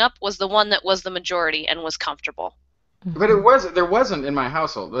household growing up, was the one that was the majority and was comfortable. But there wasn't in my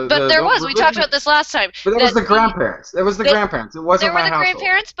household. There was. We talked about this last time. But that was the grandparents. It was the grandparents. It wasn't my household. There were the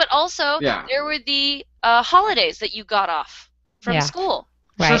grandparents, but also there were the holidays that you got off. from Yeah. school.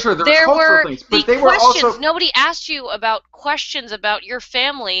 Right. Sure, there There were cultural were things, the but they were questions. also Nobody asked you about questions about your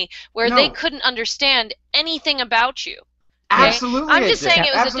family where they no. couldn't understand anything about you. Yeah. Absolutely, I'm it just did. saying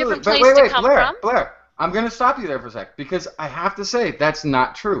it was a Absolutely. different But place to wait, come Blair, from. Blair. I'm going to stop you there for a sec because I have to say that's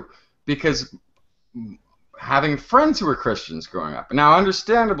not true. Because having friends who were Christians growing up, now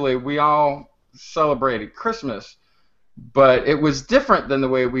understandably, we all celebrated Christmas, but it was different than the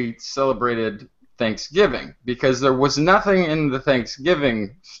way we celebrated Thanksgiving because there was nothing in the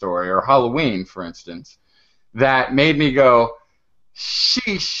Thanksgiving story or Halloween, for instance, that made me go,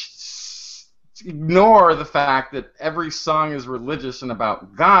 sheesh, ignore the fact that every song is religious and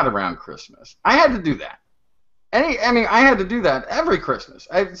about God around Christmas. I had to do that. I had to do that every Christmas.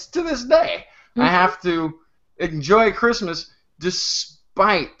 To this day, I have to enjoy Christmas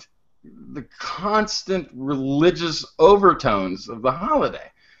despite the constant religious overtones of the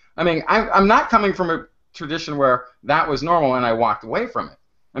holiday. I mean, I'm not coming from a tradition where that was normal and I walked away from it.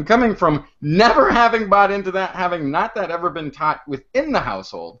 I'm coming from never having bought into that, having not that ever been taught within the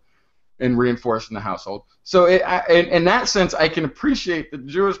household and reinforced in the household. So in that sense, I can appreciate the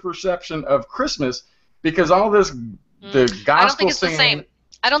Jewish perception of Christmas because all this, the gospel I don't think it's the singing, same.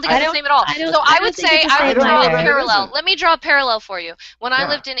 I don't think it's the same at all. I don't- So I I don't would think say it's the I would same draw a either. parallel. Isn't. Let me draw a parallel for you. When I Yeah.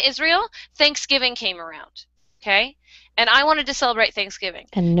 lived in Israel, Thanksgiving came around, okay? And I wanted to celebrate Thanksgiving.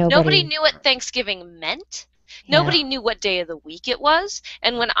 And Nobody knew what Thanksgiving meant. Yeah. Nobody knew what day of the week it was.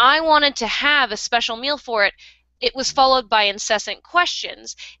 And when I wanted to have a special meal for it, it was followed by incessant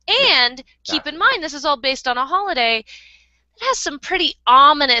questions. And keep in mind, this is all based on a holiday. It has some pretty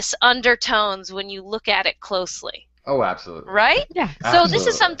ominous undertones when you look at it closely. Oh, absolutely. Right? Yeah. So this Absolutely.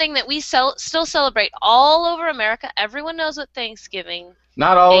 is something that we still celebrate all over America. Everyone knows what Thanksgiving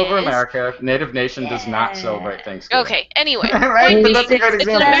Not all over is. America. Native Nation does not Yeah. celebrate Thanksgiving. Okay, anyway. Right? Point But being, that's a good it's an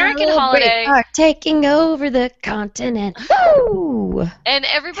example. American holiday. Are taking over the continent. Woo! And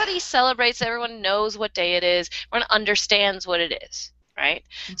everybody celebrates, everyone knows what day it is, everyone understands what it is, right?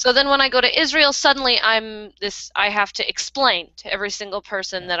 So then when I go to Israel, suddenly I have to explain to every single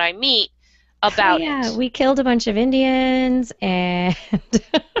person that I meet about yeah, it. we killed a bunch of Indians and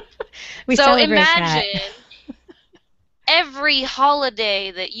we So celebrate imagine that. every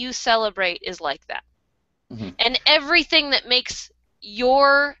holiday that you celebrate is like that. Mhm. And everything that makes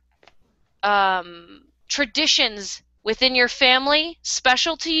your traditions within your family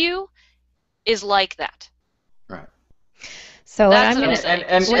special to you is like that. Right. So what That's I'm what gonna I'm saying. And,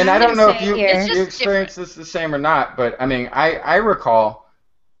 It's and, just and I don't know if say you, here- It's you just experience this the same or not, but I mean, I recall,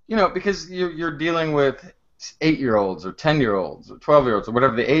 because you're dealing with 8-year-olds or 10-year-olds or 12-year-olds or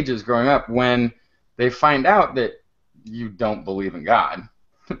whatever the age is growing up when they find out that you don't believe in God,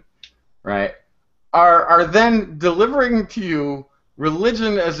 right? Are then delivering to you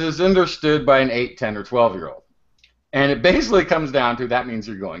religion as is understood by an 8, 10, or 12-year-old. And it basically comes down to that means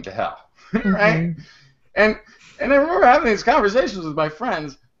you're going to hell, right? And I remember having these conversations with my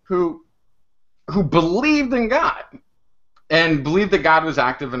friends who believed in God and believed that God was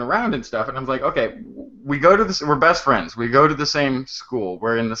active and around and stuff. And I'm like, okay, we're best friends. We go to the same school.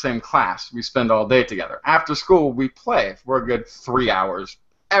 We're in the same class. We spend all day together. After school, we play for a good 3 hours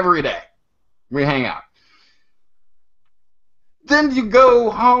every day. We hang out. Then you go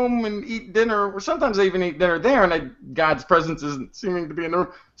home and eat dinner, or sometimes I even eat dinner there, and God's presence isn't seeming to be in the room.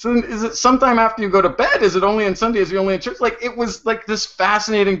 So then is it sometime after you go to bed? Is it only on Sunday? Is he only in church? Like, it was like this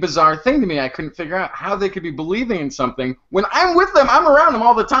fascinating, bizarre thing to me. I couldn't figure out how they could be believing in something when I'm with them, I'm around them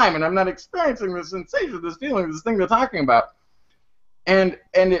all the time, and I'm not experiencing this sensation, this feeling, this thing they're talking about. And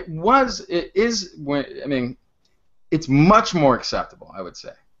it's much more acceptable, I would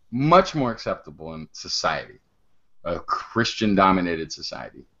say. Much more acceptable in society, a Christian-dominated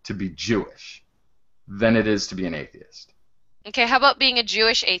society, to be Jewish than it is to be an atheist. Okay, how about being a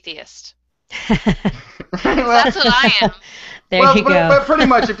Jewish atheist? Well, That's what I am. There you go. But pretty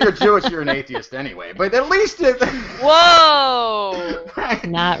much, if you're Jewish, you're an atheist anyway. But at least Whoa! Right.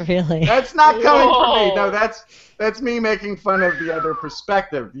 Not really. That's not coming from Whoa. me. No, that's me making fun of the other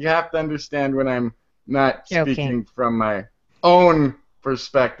perspective. You have to understand when I'm not Joking. speaking from my own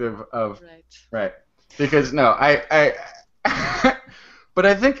perspective of right. Because no, I but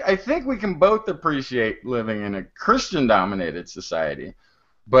I think we can both appreciate living in a Christian-dominated society.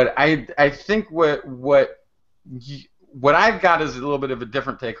 But I think what I've got is a little bit of a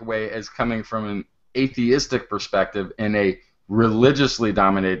different takeaway as coming from an atheistic perspective in a religiously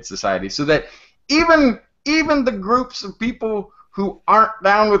dominated society. So that even the groups of people who aren't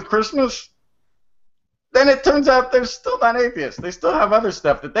down with Christmas, then it turns out they're still not atheists. They still have other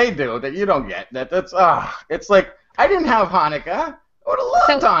stuff that they do that you don't get. It's like, I didn't have Hanukkah. I would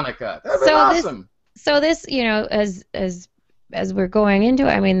have loved Hanukkah. That'd been awesome. So this, as as we're going into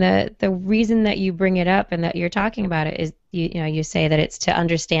it, I mean, the reason that you bring it up and that you're talking about it is, you know, you say that it's to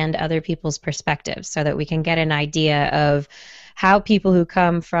understand other people's perspectives so that we can get an idea of how people who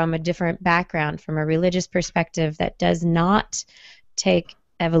come from a different background, from a religious perspective that does not take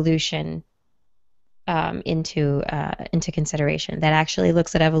evolution into consideration, that actually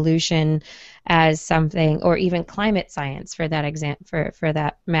looks at evolution as something, or even climate science for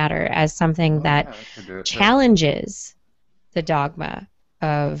that matter, as something that Yeah, I could do it too. challenges the dogma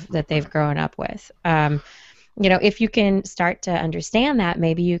of that they've grown up with. You know, if you can start to understand that,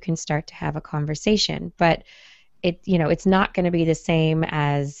 maybe you can start to have a conversation. But it's not going to be the same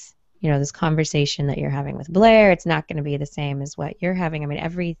as, this conversation that you're having with Blair. It's not going to be the same as what you're having. I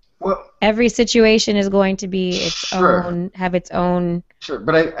mean, Well, every situation is going to be sure. have its own Sure,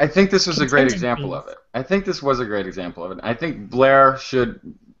 but I think this was a great example contingencies. of it. I think this was a great example of it. I think Blair should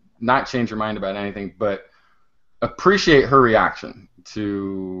not change her mind about anything, but appreciate her reaction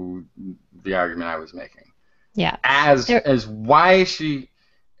to the argument I was making. Yeah. As why she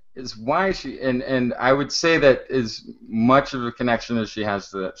and I would say that as much of a connection as she has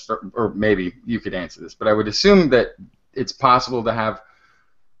to that story, or maybe you could answer this, but I would assume that it's possible to have,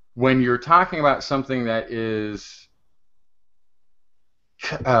 when you're talking about something that is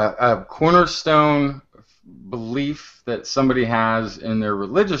a cornerstone belief that somebody has in their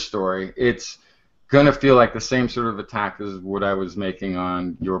religious story, it's going to feel like the same sort of attack as what I was making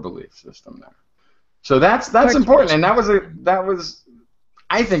on your belief system there. So that's important, and that was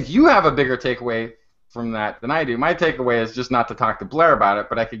I think you have a bigger takeaway from that than I do. My takeaway is just not to talk to Blair about it,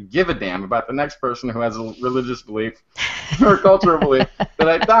 but I could give a damn about the next person who has a religious belief or cultural belief that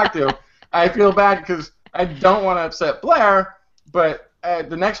I talk to. I feel bad because I don't want to upset Blair, but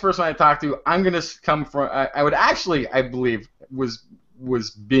the next person I talk to, I'm going to come from. I would actually, I believe, was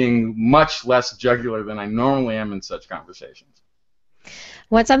being much less jugular than I normally am in such conversations.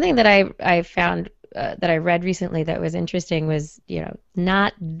 Well, something that I found that I read recently that was interesting was,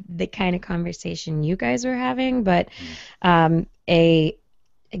 not the kind of conversation you guys were having, but a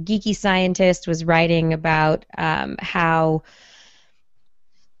geeky scientist was writing about how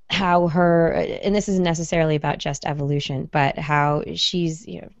her, and this isn't necessarily about just evolution, but how she's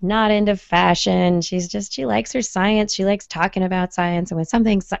not into fashion. She likes her science. She likes talking about science, and when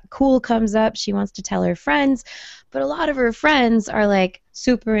something cool comes up, she wants to tell her friends. But a lot of her friends are like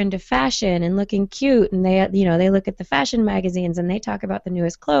super into fashion and looking cute, and they look at the fashion magazines and they talk about the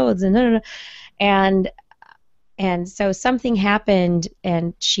newest clothes and so something happened,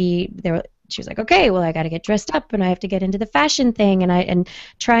 and she was like, okay, well, I got to get dressed up and I have to get into the fashion thing and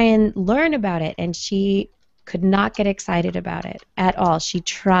try and learn about it. And she could not get excited about it at all. She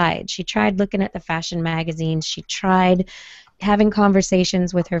tried looking at the fashion magazines. She tried having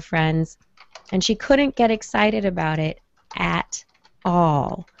conversations with her friends, and she couldn't get excited about it at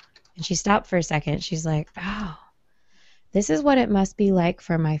all. And she stopped for a second. She's like, oh, this is what it must be like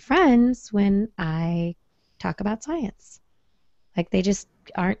for my friends when I talk about science. Like, they just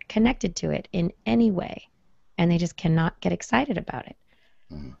aren't connected to it in any way, and they just cannot get excited about it.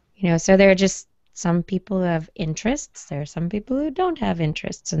 Mm-hmm. So there are just some people who have interests. There are some people who don't have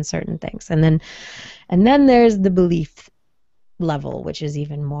interests in certain things, and then there's the belief level, which is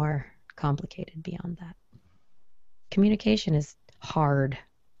even more complicated beyond that. Communication is hard.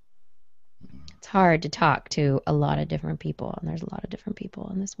 It's hard to talk to a lot of different people, and there's a lot of different people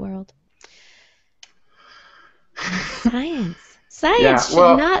in this world. Science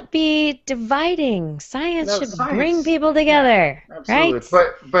should not be dividing. Science should bring people together, absolutely.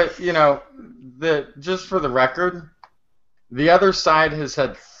 right? But just for the record, the other side has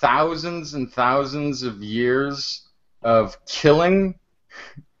had thousands and thousands of years of killing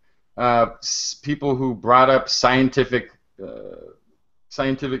people who brought up scientific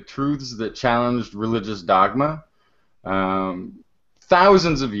truths that challenged religious dogma.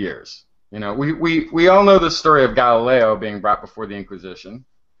 Thousands of years. We all know the story of Galileo being brought before the Inquisition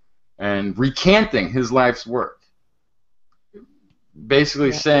and recanting his life's work.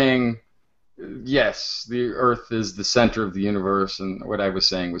 Basically saying, yes, the Earth is the center of the universe, and what I was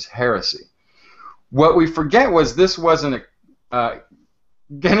saying was heresy. What we forget was this wasn't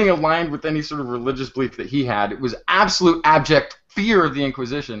getting aligned with any sort of religious belief that he had. It was absolute abject fear of the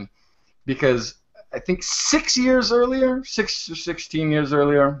Inquisition, because I think 6 or 16 years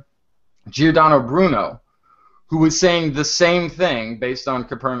earlier, Giordano Bruno, who was saying the same thing based on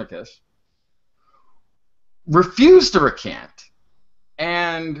Copernicus, refused to recant,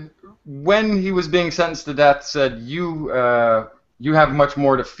 and when he was being sentenced to death said, you have much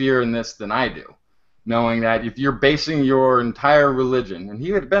more to fear in this than I do, knowing that if you're basing your entire religion, and he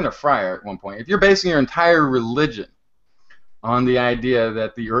had been a friar at one point, if you're basing your entire religion on the idea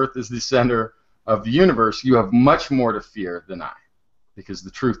that the earth is the center of the universe, you have much more to fear than I, because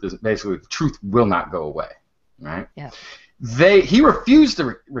the truth is basically the truth will not go away, right? Yeah. He refused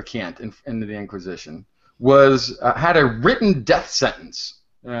to recant in the Inquisition, had a written death sentence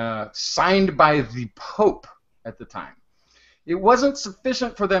signed by the Pope at the time. It wasn't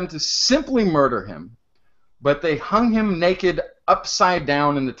sufficient for them to simply murder him, but they hung him naked upside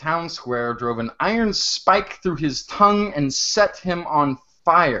down in the town square, drove an iron spike through his tongue, and set him on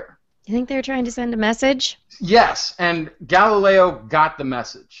fire. You think they were trying to send a message? Yes, and Galileo got the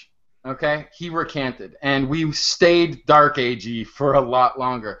message. Okay, he recanted, and we stayed Dark Agey for a lot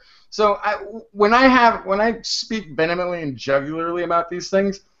longer. So when I speak vehemently and jugularly about these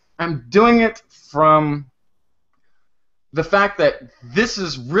things, I'm doing it from the fact that this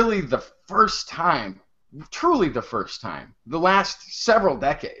is really the first time, truly the first time, the last several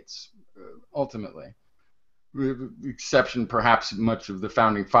decades, ultimately, with the exception perhaps much of the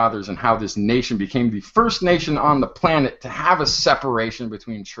founding fathers and how this nation became the first nation on the planet to have a separation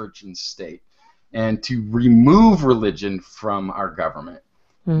between church and state and to remove religion from our government.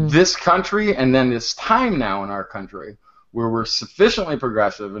 This country, and then this time now in our country where we're sufficiently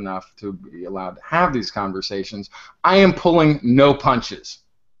progressive enough to be allowed to have these conversations, I am pulling no punches.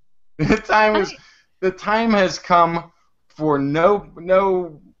 The time has come for no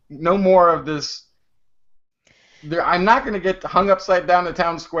more of this. I'm not going to get hung upside down the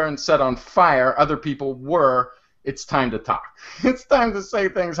town square and set on fire. Other people were. It's time to talk. It's time to say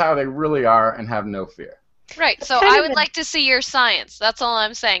things how they really are and have no fear. Right, so I would like to see your science. That's all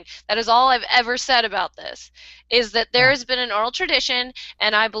I'm saying. That is all I've ever said about this, is that there has been an oral tradition,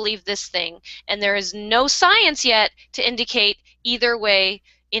 and I believe this thing, and there is no science yet to indicate either way,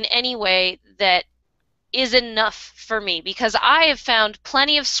 in any way, that is enough for me, because I have found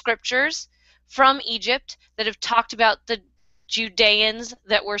plenty of scriptures from Egypt that have talked about the Judeans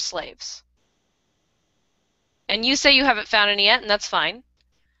that were slaves. And you say you haven't found any yet, and that's fine,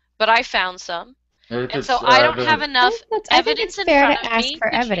 but I found some. And so I don't have enough evidence in front of me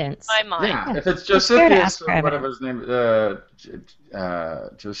to change my mind. Yeah, if it's Josephus or whatever his name,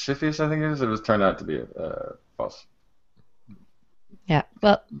 Josephus, I think it is, it was turned out to be false. Yeah,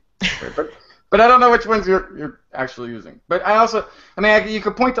 well. But I don't know which ones you're actually using. But you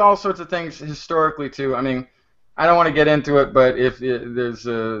could point to all sorts of things historically too. I mean, I don't want to get into it, but if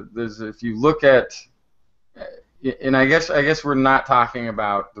you look at, and I guess we're not talking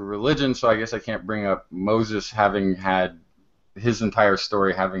about the religion, so I guess I can't bring up Moses having had his entire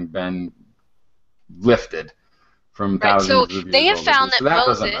story having been lifted from thousands of years. So they have found that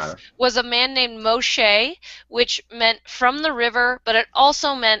Moses was a man named Moshe, which meant from the river, but it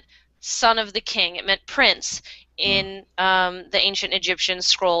also meant son of the king. It meant prince in the ancient Egyptian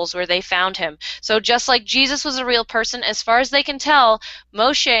scrolls where they found him. So just like Jesus was a real person, as far as they can tell,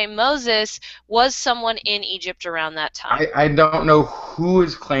 Moses, was someone in Egypt around that time. I don't know who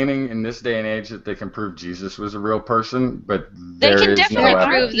is claiming in this day and age that they can prove Jesus was a real person, but they can definitely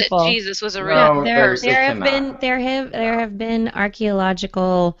prove that Jesus was a real person. There have been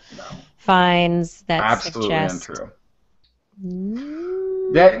archaeological finds that absolutely suggest untrue.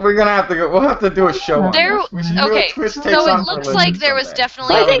 That we're gonna have to go. We'll have to do a show on this. So it looks like there was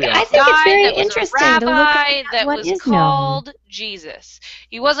definitely a guy that was a rabbi that was called Jesus.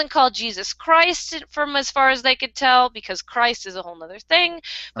 He wasn't called Jesus Christ from as far as they could tell, because Christ is a whole other thing,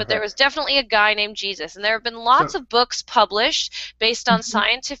 but there was definitely a guy named Jesus. And there have been lots of books published based on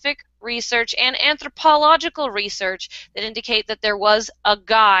scientific research and anthropological research that indicate that there was a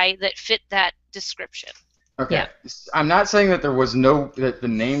guy that fit that description. Okay, yeah. I'm not saying that that the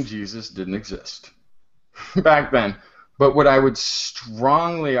name Jesus didn't exist back then, but what I would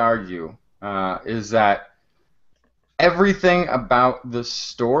strongly argue is that everything about the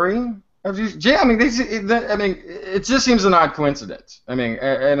story of Jesus, it just seems an odd coincidence. I mean,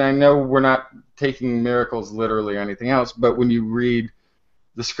 and I know we're not taking miracles literally or anything else, but when you read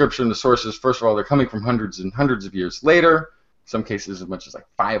the scripture and the sources, first of all, they're coming from hundreds and hundreds of years later, some cases as much as like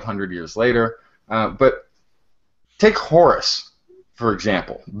 500 years later, but take Horus, for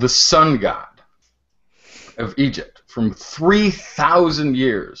example, the sun god of Egypt, from 3,000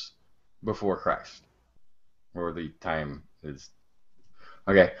 years before Christ, or the time is.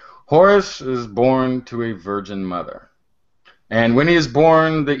 Okay, Horus is born to a virgin mother, and when he is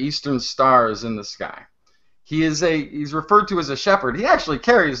born, the eastern star is in the sky. He's referred to as a shepherd. He actually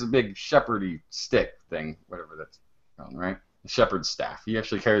carries a big shepherdy stick thing, whatever that's called, right? The shepherd's staff. He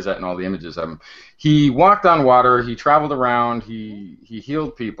actually carries that in all the images of him. He walked on water. He traveled around. He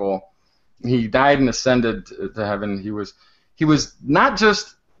healed people. He died and ascended to heaven. He was not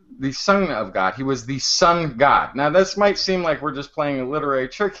just the son of God. He was the sun god. Now, this might seem like we're just playing a literary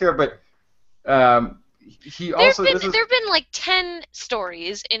trick here, but he also There have been like 10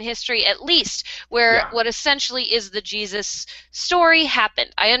 stories in history at least where what essentially is the Jesus story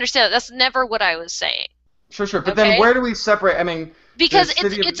happened. I understand that. That's never what I was saying. Sure. But then where do we separate? I mean, because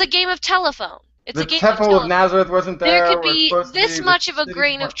it's a game of telephone. It's the a game Temple of Nazareth wasn't there. There could be this much of a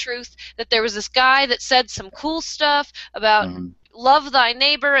grain of truth that there was this guy that said some cool stuff about love thy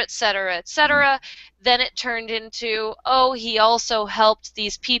neighbor, etc., etc. Then it turned into, oh, he also helped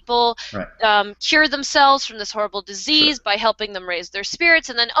these people cure themselves from this horrible disease by helping them raise their spirits.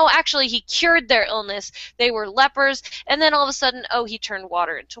 And then, oh, actually, he cured their illness. They were lepers. And then all of a sudden, oh, he turned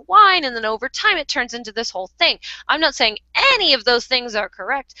water into wine. And then over time, it turns into this whole thing. I'm not saying any of those things are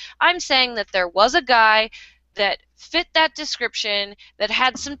correct. I'm saying that there was a guy that fit that description, that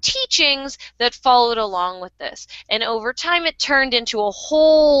had some teachings that followed along with this. And over time, it turned into a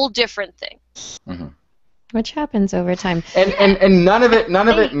whole different thing. Which happens over time. And none of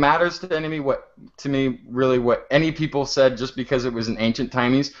it matters to me really what any people said just because it was in ancient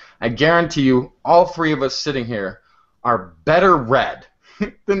times. I guarantee you, all three of us sitting here are better read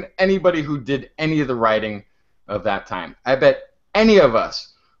than anybody who did any of the writing of that time. I bet any of us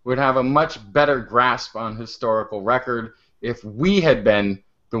would have a much better grasp on historical record if we had been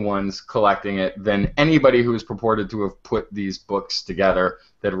the ones collecting it than anybody who is purported to have put these books together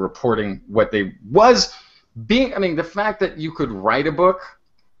that are reporting what they was being. I mean, the fact that you could write a book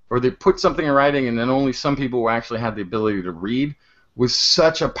or they put something in writing and then only some people actually had the ability to read was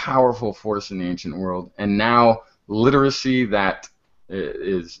such a powerful force in the ancient world. And now literacy that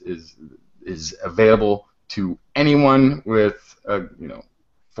is available to anyone with a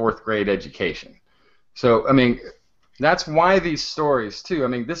fourth grade education. So I mean, that's why these stories too. I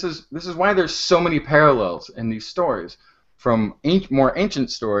mean, this is why there's so many parallels in these stories from more ancient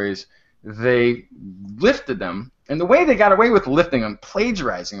stories. They lifted them, and the way they got away with lifting them,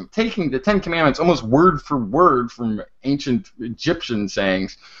 plagiarizing them, taking the Ten Commandments almost word for word from ancient Egyptian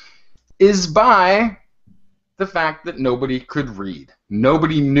sayings, is by the fact that nobody could read.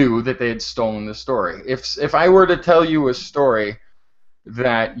 Nobody knew that they had stolen the story. If I were to tell you a story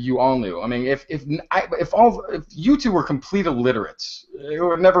that you all knew. I mean, if you two were complete illiterates, who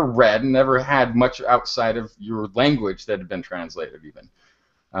had never read and never had much outside of your language that had been translated, even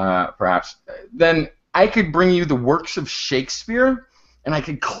perhaps, then I could bring you the works of Shakespeare, and I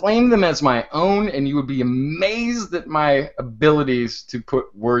could claim them as my own, and you would be amazed at my abilities to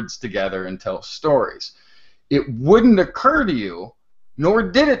put words together and tell stories. It wouldn't occur to you, nor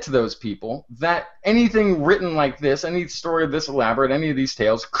did it to those people, that anything written like this, any story this elaborate, any of these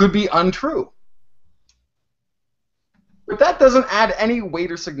tales, could be untrue. But that doesn't add any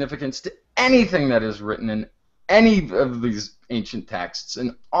weight or significance to anything that is written in any of these ancient texts,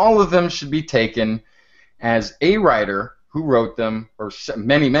 and all of them should be taken as a writer who wrote them, or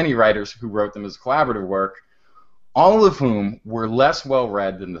many, many writers who wrote them as collaborative work, all of whom were less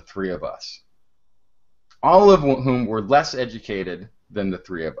well-read than the three of us. All of whom were less educated than the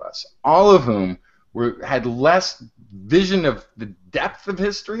three of us. All of whom had less vision of the depth of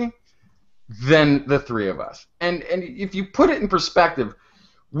history than the three of us. And if you put it in perspective,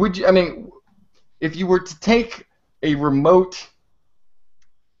 if you were to take a remote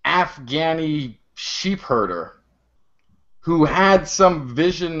Afghani sheep herder who had some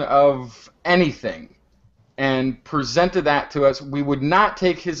vision of anything and presented that to us, we would not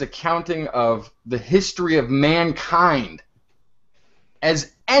take his accounting of the history of mankind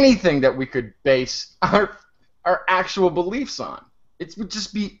as anything that we could base our actual beliefs on. It would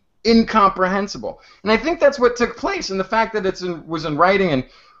just be incomprehensible. And I think that's what took place, and the fact that it was in writing, and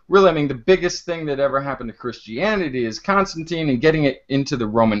really, I mean, the biggest thing that ever happened to Christianity is Constantine and getting it into the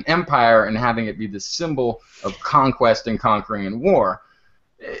Roman Empire and having it be the symbol of conquest and conquering and war.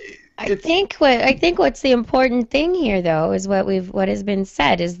 I think what's the important thing here, though, is what has been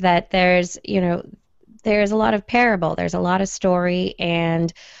said, is that there's a lot of parable, there's a lot of story,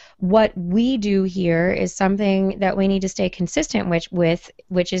 and what we do here is something that we need to stay consistent with,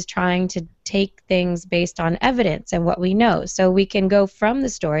 which is trying to take things based on evidence and what we know. So we can go from the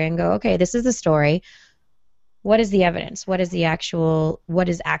story and go, okay, this is the story. What is the evidence? What is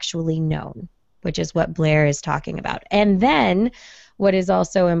actually known? Which is what Blair is talking about. And then what is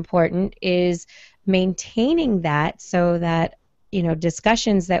also important is maintaining that so that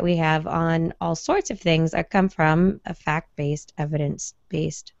discussions that we have on all sorts of things come from a fact-based,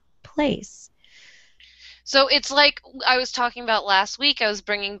 evidence-based place. So it's like I was talking about last week. I was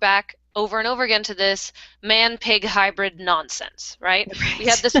bringing back over and over again to this man-pig hybrid nonsense, right? We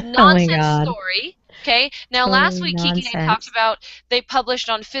had this nonsense story Okay. Now, last Totally week, Kiki and I talked nonsense. about they published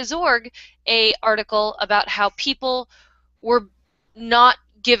on Phys.org a article about how people were not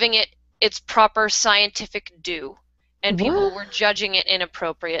giving it its proper scientific due, and people What? were judging it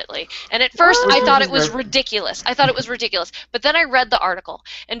inappropriately. And at first, I Which What? thought is it was good. ridiculous. I thought it was ridiculous. But then I read the article,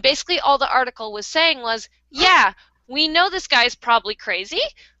 and basically all the article was saying was, yeah, we know this guy's probably crazy.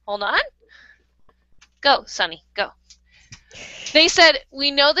 Hold on. Go, Sonny, go. They said,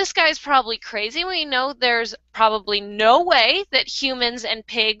 we know this guy's probably crazy. We know there's probably no way that humans and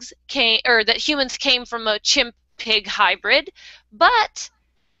pigs came, or that humans came from a chimp-pig hybrid, but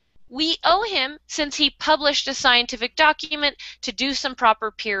we owe him, since he published a scientific document, to do some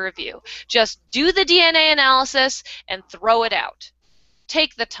proper peer review. Just do the DNA analysis and throw it out.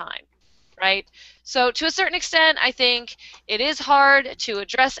 Take the time, right? So to a certain extent, I think it is hard to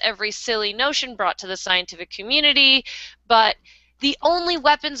address every silly notion brought to the scientific community, but the only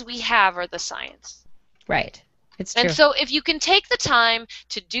weapons we have are the science. Right. It's true. And so if you can take the time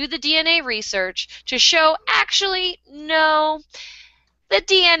to do the DNA research to show, actually, no, the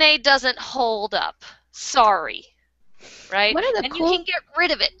DNA doesn't hold up. Sorry. Right? One of the And cool you can get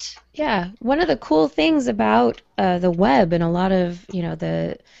rid of it. Yeah, one of the cool things about the web and a lot of,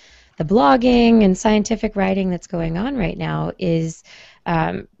 the blogging and scientific writing that's going on right now is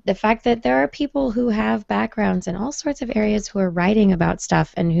the fact that there are people who have backgrounds in all sorts of areas who are writing about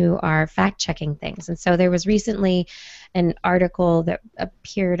stuff and who are fact-checking things. And so there was recently an article that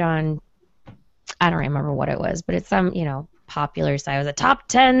appeared on, I don't remember what it was, but it's some, popular site. It was a top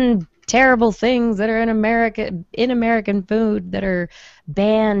 10 terrible things that are in American food that are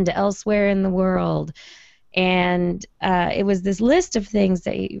banned elsewhere in the world. And it was this list of things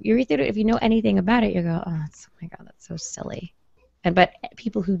that you read through it. If you know anything about it, you go, oh, my God, that's so silly. But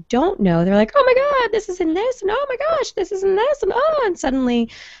people who don't know, they're like, oh my God, this is in this, and oh my gosh, this is in this, and suddenly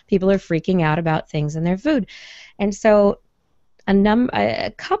people are freaking out about things in their food. And so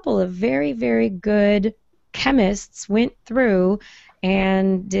a couple of very, very good chemists went through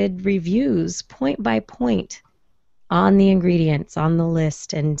and did reviews point by point on the ingredients on the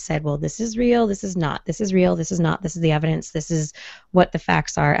list and said, well, this is real, this is not, this is real, this is not, this is the evidence, this is what the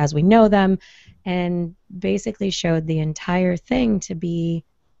facts are as we know them, and basically showed the entire thing to be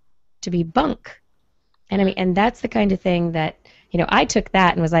bunk. And I mean, and that's the kind of thing that, I took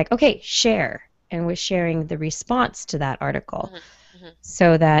that and was like, okay, share, and was sharing the response to that article. Mm-hmm.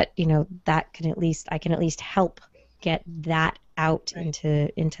 So that, that I can at least help get that out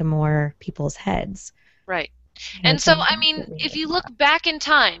into more people's heads. Right. And so, I mean, if you look back in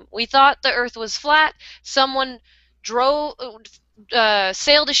time, we thought the Earth was flat. Someone sailed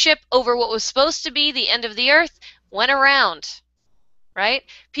a ship over what was supposed to be the end of the Earth, went around, right?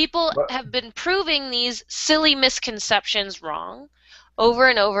 People have been proving these silly misconceptions wrong over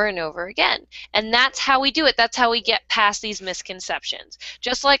and over and over again. And that's how we do it. That's how we get past these misconceptions.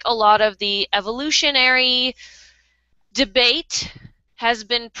 Just like a lot of the evolutionary debate has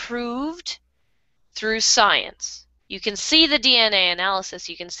been proved through science. You can see the DNA analysis,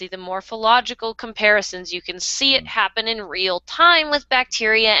 you can see the morphological comparisons, you can see it happen in real time with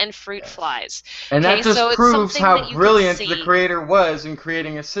bacteria and fruit flies. And that just so proves it's how brilliant the creator was in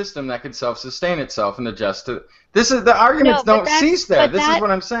creating a system that could self-sustain itself and adjust to. This is the arguments don't cease there. This is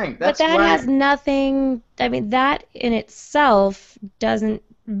what I'm saying. That's but that has nothing. I mean, that in itself doesn't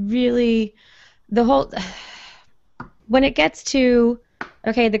really. The whole when it gets to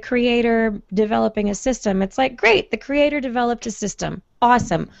okay, the creator developing a system, it's like, great, the creator developed a system.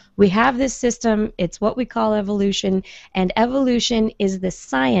 Awesome. We have this system. It's what we call evolution, and evolution is the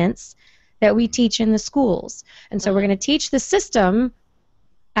science that we teach in the schools. And so we're going to teach the system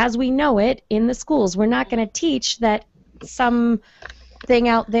as we know it in the schools. We're not going to teach that some thing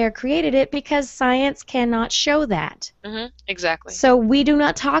out there created it, because science cannot show that. Exactly. So we do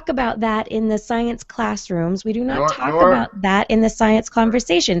not talk about that in the science classrooms. We do not talk about that in the science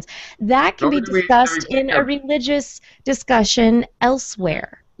conversations. That can be discussed in a religious discussion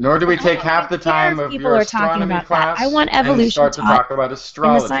elsewhere. Nor do we take half the time of your astronomy class I want evolution and start to talk about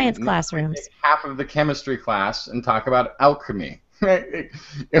astrology. In the science classrooms. Take half of the chemistry class and talk about alchemy.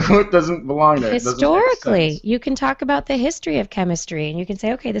 It doesn't belong there. Historically, you can talk about the history of chemistry, and you can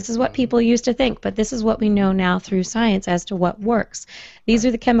say, okay, this is what people used to think, but this is what we know now through science as to what works. These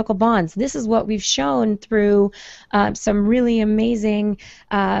are the chemical bonds. This is what we've shown through some really amazing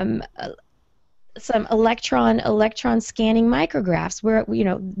some electron scanning micrographs, where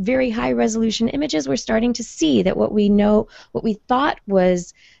very high resolution images. We're starting to see that what we thought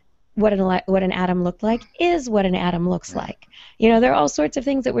was what an atom looked like is what an atom looks like. There are all sorts of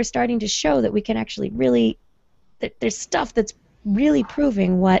things that we're starting to show that we can actually really, there's stuff that's really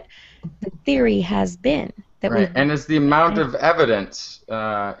proving what the theory has been that Right. we've. And as the amount of evidence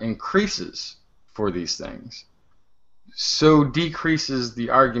increases for these things, so decreases the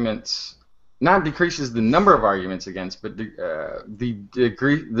arguments, not decreases the number of arguments against, but the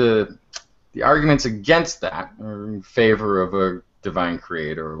arguments against that, or in favor of a divine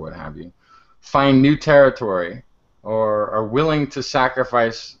creator or what have you, find new territory or are willing to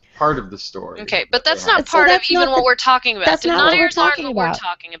sacrifice part of the story. Okay, but that's that they not have. So part of that's even not what the- we're talking about. that's not what we're Deniers aren't talking what we're about.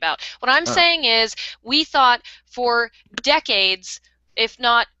 talking about. What I'm Oh. saying is we thought for decades, if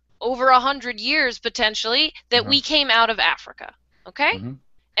not over 100 years potentially, that we came out of Africa. Okay? Mhm.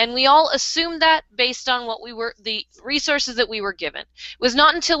 And we all assumed that based on what we were, the resources that we were given. It was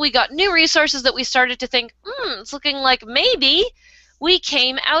not until we got new resources that we started to think, it's looking like maybe we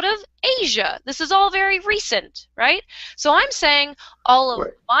came out of Asia. This is all very recent, right? So I'm saying all of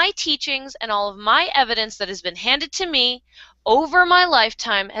Right. my teachings and all of my evidence that has been handed to me over my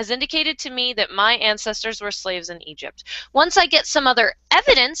lifetime has indicated to me that my ancestors were slaves in Egypt. Once I get some other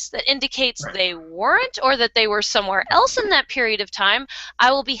evidence that indicates Right. they weren't or that they were somewhere else in that period of time,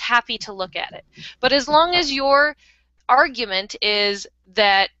 I will be happy to look at it. But as long as your argument is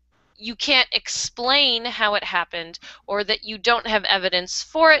that you can't explain how it happened or that you don't have evidence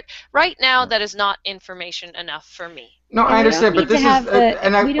for it, right now that is not information enough for me. No, And I we don't understand, need but this to have is, the.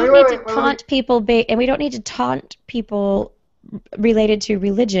 and I We wait, don't wait, need to wait, wait, taunt people, and we don't need to taunt people related to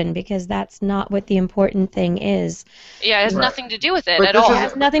religion, because that's not what the important thing is. Yeah, it has Right. nothing to do with it But at this all. It is-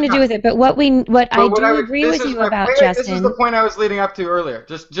 has nothing to do with it. But what I But do agree with you about, wait, this is the Justin. point I was leading up to earlier,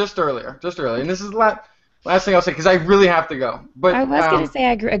 just earlier, and this is the last thing I'll say because I really have to go. But I was going to say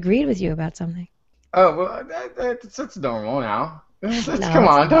I agreed with you about something. oh well, that's normal now. No, Come it's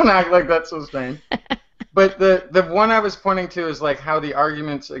on, don't act like that's so strange. But the one I was pointing to is like how the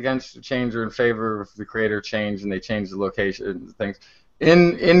arguments against the change are in favor of the creator change, and they change the location and things.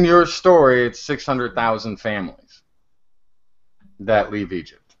 In your story, it's 600,000 families that leave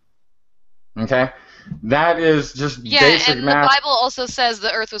Egypt. Okay, that is just basic and math. the Bible also says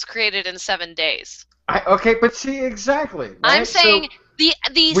the earth was created in 7 days. Okay, but see exactly. Right? I'm saying So the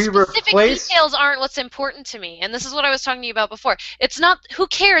we specific replace- details aren't what's important to me, and this is what I was talking to you about before. It's not, who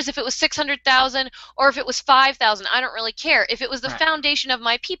cares if it was 600,000 or if it was 5,000. I don't really care. If it was the Right. foundation of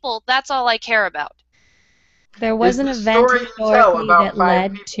my people, that's all I care about. There was an the event story you tell historically about that 5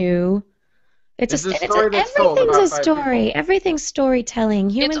 led people. to. Is the story that's told Everything's about a 5 story. people. Everything's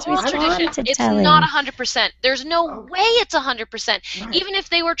storytelling. Humans It's oral respond tradition. to It's telling. not 100%. There's no Oh. way it's 100%. Right. Even if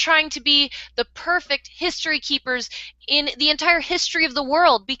they were trying to be the perfect history keepers in the entire history of the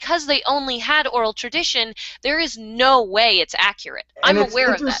world, because they only had oral tradition, there is no way it's accurate. And I'm it's aware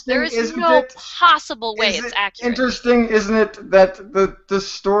of that. interesting, There is isn't no it? possible way Is it's it accurate. interesting, isn't it, that the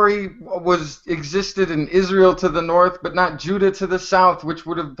story existed in Israel to the north, but not Judah to the south, which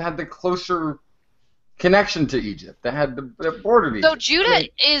would have had the closer connection to Egypt, that had the border to Egypt. So Judah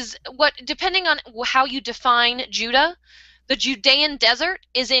is what, depending on how you define Judah, the Judean desert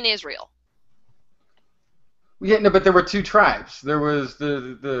is in Israel. Yeah, no, but there were 2 tribes. There was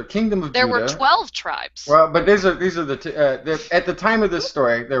the kingdom of There Judah. were 12 tribes. Well, but these are the two. At the time of this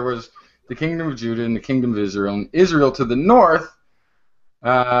story, there was the kingdom of Judah and the kingdom of Israel. And Israel to the north,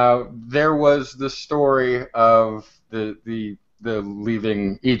 there was the story of the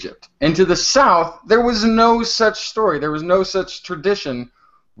leaving Egypt. And to the south, there was no such story. There was no such tradition,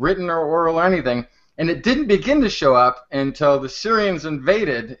 written or oral or anything. And it didn't begin to show up until the Syrians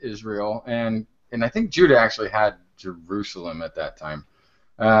invaded Israel, and I think Judah actually had Jerusalem at that time.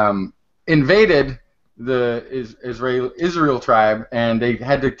 Invaded the Israel tribe, and they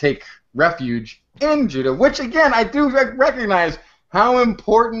had to take refuge in Judah, which again I do recognize how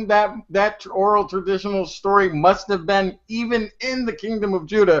important that oral traditional story must have been, even in the kingdom of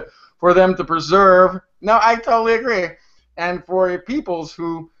Judah, for them to preserve. No, I totally agree. And for peoples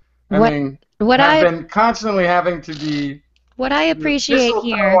who, have been constantly having to be. What I appreciate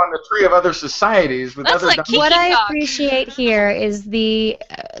here on the tree of other societies with That's other. like what I Talk. appreciate here is the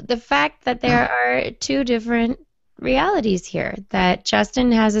fact that there are 2 different realities here. That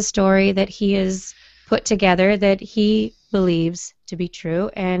Justin has a story that he has put together that he believes to be true,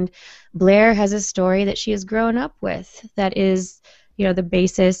 and Blair has a story that she has grown up with that is, the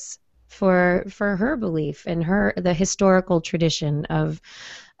basis for her belief and the historical tradition of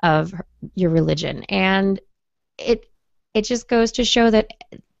your religion. And it just goes to show that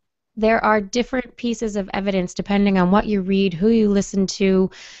there are different pieces of evidence depending on what you read, who you listen to,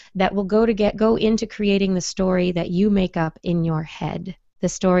 that will go into creating the story that you make up in your head, the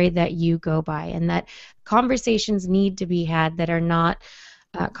story that you go by, and that conversations need to be had that are not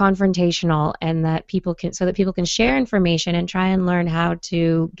confrontational, and that people can share information and try and learn how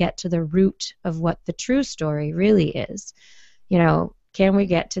to get to the root of what the true story really is. Can we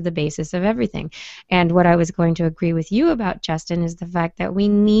get to the basis of everything? And what I was going to agree with you about, Justin, is the fact that we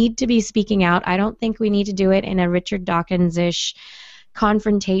need to be speaking out. I don't think we need to do it in a Richard Dawkins-ish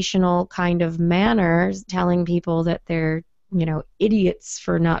confrontational kind of manner, telling people that they're idiots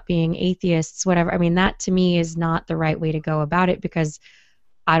for not being atheists, whatever. I mean, that to me is not the right way to go about it, because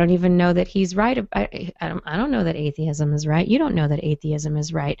I don't even know that he's right. I don't know that atheism is right. You don't know that atheism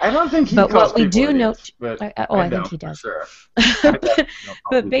is right. I don't think he But calls what we people do know, idiots, but I think he for does. Sure.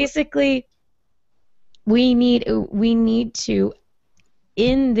 But basically, we need to,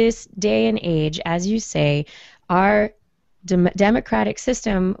 in this day and age, as you say, our democratic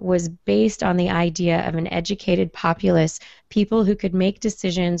system was based on the idea of an educated populace, people who could make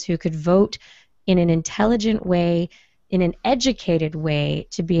decisions, who could vote in an intelligent way, in an educated way,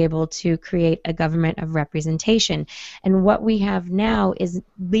 to be able to create a government of representation. And what we have now is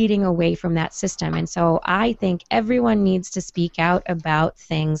leading away from that system. And so I think everyone needs to speak out about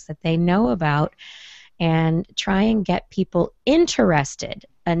things that they know about and try and get people interested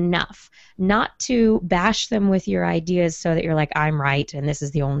enough, not to bash them with your ideas so that you're like, I'm right and this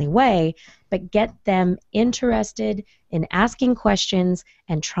is the only way, but get them interested in asking questions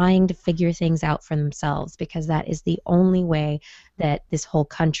and trying to figure things out for themselves, because that is the only way that this whole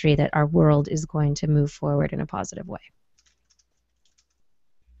country, that our world, is going to move forward in a positive way.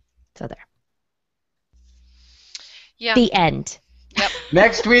 So there. Yeah. The end. Yep.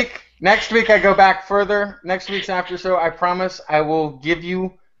 Next week I go back further. Next week's after show, I promise I will give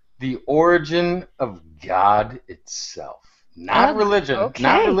you the origin of God itself. Not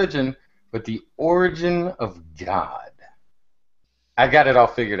religion, but the origin of God. I got it all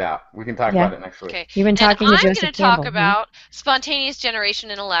figured out. We can talk about it next week. Okay. You've been talking to Joseph I'm going to talk Campbell, about spontaneous generation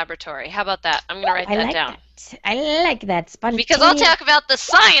in a laboratory. How about that? I'm going to write that down. I like that. Spontaneous. Because I'll talk about the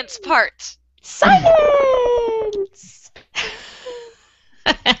science part. Science!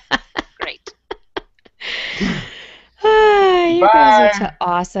 Great. You guys are too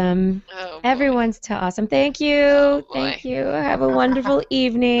awesome. Oh, boy. Everyone's too awesome. Thank you. Oh, Thank you. Have a wonderful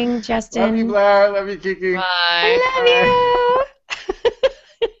evening, Justin. Love you, Blair. Love you, Kiki. Bye. I love you.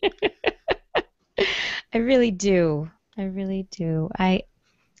 I really do.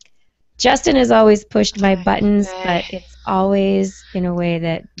 Justin has always pushed my buttons, but it's always in a way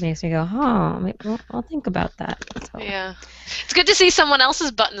that makes me go, maybe I'll think about that. So. Yeah. It's good to see someone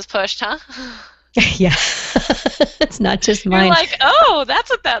else's buttons pushed, huh? Yeah. It's not just mine. You're like, oh, that's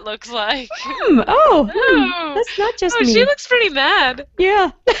what that looks like. That's not just me. She looks pretty mad.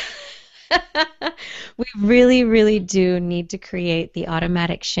 Yeah. We really, really do need to create the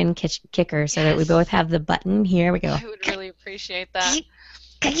automatic shin kicker so that we both have the button. Here we go. I would really appreciate that.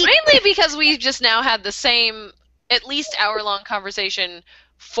 Mainly because we've just now had the same at least hour-long conversation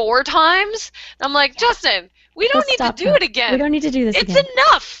 4 times. I'm like, Justin, we don't need to do it again. We don't need to do this again. It's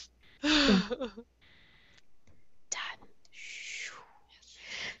enough. Done.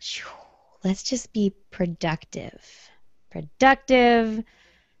 Let's just be productive.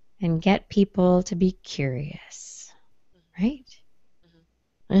 And get people to be curious. Right?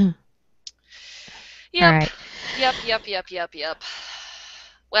 Yep. All right. Yep.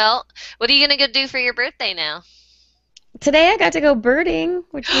 Well, what are you going to go do for your birthday now? Today I got to go birding,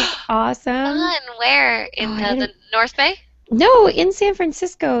 which was awesome. Fun. Where? In the North Bay? No, in San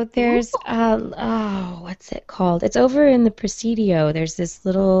Francisco. There's, what's it called? It's over in the Presidio. There's this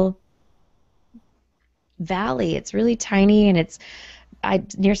little valley. It's really tiny, and it's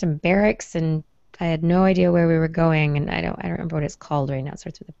near some barracks, and I had no idea where we were going, and I don't remember what it's called right now. It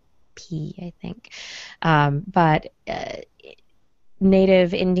starts with a P, I think. But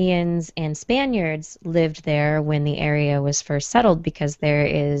Native Indians and Spaniards lived there when the area was first settled, because there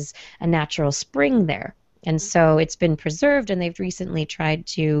is a natural spring there. And so it's been preserved, and they've recently tried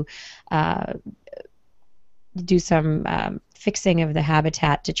to do some fixing of the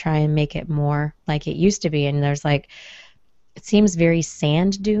habitat to try and make it more like it used to be. And there's it seems very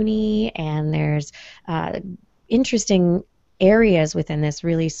sand duney, and there's interesting areas within this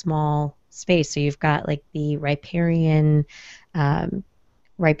really small space. So you've got the riparian area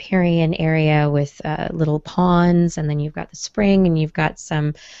with little ponds, and then you've got the spring, and you've got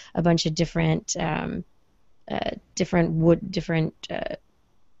a bunch of different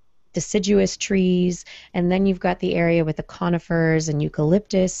deciduous trees, and then you've got the area with the conifers and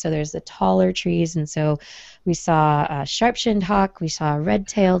eucalyptus, so there's the taller trees. And so we saw a sharp-shinned hawk, we saw a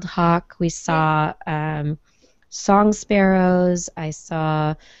red-tailed hawk, we saw song sparrows, I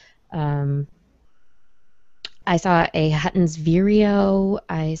saw I saw a Hutton's Vireo.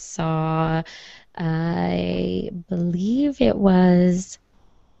 I believe it was,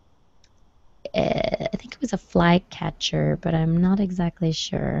 I think it was a flycatcher, but I'm not exactly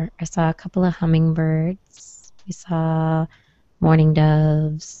sure. I saw a couple of hummingbirds. We saw mourning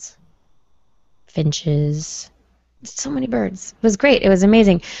doves, finches. So many birds. It was great. It was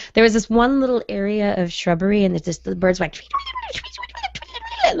amazing. There was this one little area of shrubbery, and the birds were like,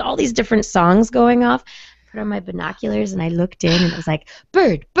 and all these different songs going off. I put on my binoculars and I looked in, and it was like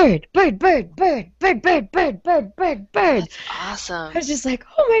bird, bird, bird, bird, bird, bird, bird, bird, bird, bird, bird. That's awesome. I was just like,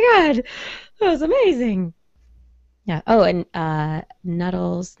 oh my God, that was amazing. Yeah. Oh, and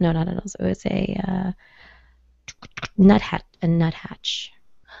nuttles. No, not nuttles. It was a nuthatch.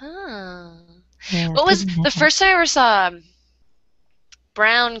 Huh. Yeah, What was big the nuthatch. first time I ever saw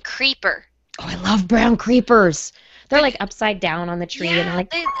brown creeper? Oh, I love brown creepers. They're like upside down on the tree, and they're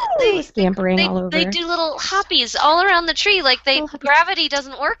like scampering all over. They do little hoppies all around the tree, like Little hoppies. gravity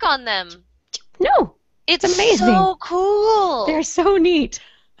doesn't work on them. No, It's amazing. so cool. they're so neat.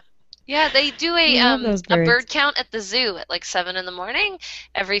 Yeah, they do I love those a birds. bird count at the zoo at like 7 in the morning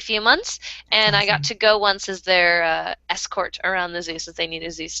every few months, and That's I got awesome. to go once as their escort around the zoo since they need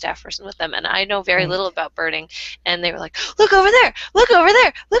a zoo staff person with them, and I know very Right. little about birding, and they were like, look over there, look over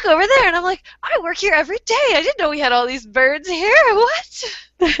there, look over there, and I'm like, I work here every day. I didn't know we had all these birds here. What?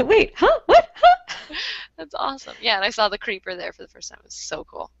 Wait, huh? What? Huh? That's awesome. Yeah, and I saw the creeper there for the first time. It was so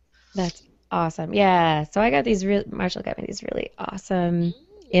cool. That's awesome. Yeah. So I got Marshall got me these really awesome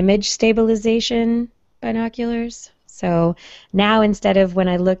image stabilization binoculars. So now instead of when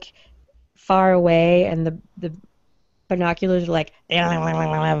I look far away and the binoculars are like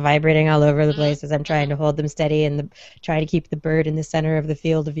vibrating all over the place as I'm trying to hold them steady and trying to keep the bird in the center of the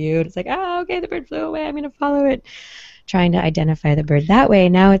field of view. And it's like, oh, okay, the bird flew away. I'm going to follow it. Trying to identify the bird that way.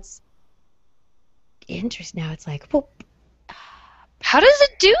 Now it's interesting. Now it's like, whoop. How does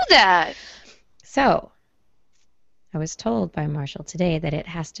it do that? So I was told by Marshall today that it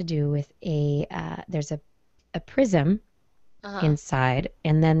has to do with there's a prism inside,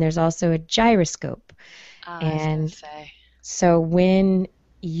 and then there's also a gyroscope. I was gonna And say. so when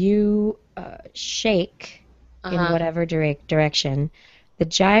you shake in whatever direction, the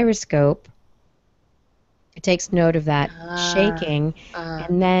gyroscope takes note of that shaking,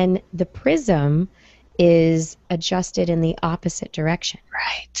 and then the prism is adjusted in the opposite direction.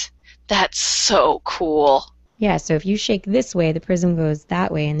 Right. That's so cool. Yeah, so if you shake this way, the prism goes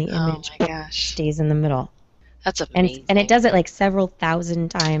that way, and the image Oh my gosh. stays in the middle. That's amazing. And it does it like several thousand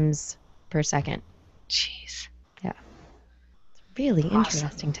times per second. Jeez. Yeah. It's really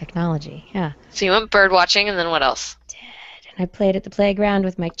interesting technology. Yeah. So you went bird watching, and then what else? And I played at the playground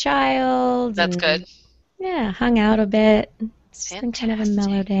with my child. That's and, good. Yeah, hung out a bit. It's just been kind of a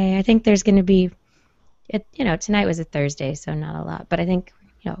mellow day. I think there's going to be, tonight was a Thursday, so not a lot. But I think,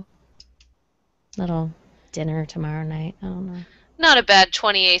 little dinner tomorrow night. I don't know. Not a bad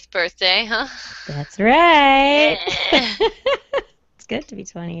 28th birthday, huh? That's right. Yeah. It's good to be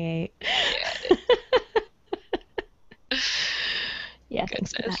 28. Yeah,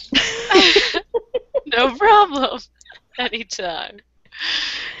 thanks for Goodness. that. No problem. Anytime.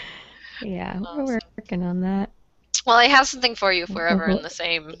 Yeah, Awesome. we're working on that. Well, I have something for you if we're ever in the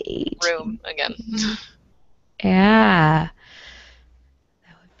same room again. Yeah.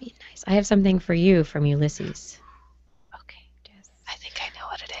 That would be nice. I have something for you from Ulysses. Okay. I think I know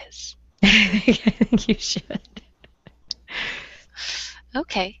what it is. I think you should.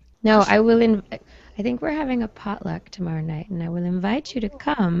 Okay. No, I think we're having a potluck tomorrow night, and I will invite you to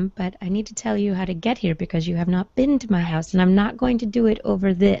come, but I need to tell you how to get here because you have not been to my house, and I'm not going to do it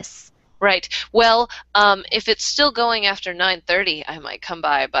over this. Right. Well, if it's still going after 9:30, I might come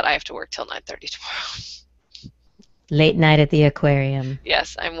by, but I have to work till 9:30 tomorrow. Late night at the aquarium.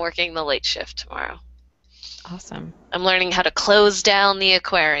 Yes, I'm working the late shift tomorrow. Awesome. I'm learning how to close down the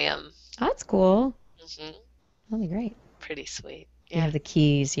aquarium. Oh, that's cool. Hmm. That'll be great. Pretty sweet. You have the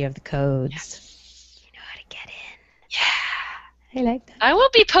keys, you have the codes. Yes. You know how to get in. Yeah. I like that. I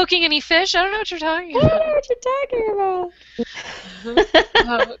won't be poking any fish. I don't know what you're talking I don't about. know what you're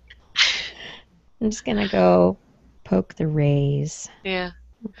talking about. I'm just going to go poke the rays. Yeah.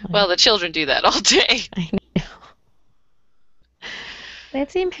 Well, the children do that all day. I know. They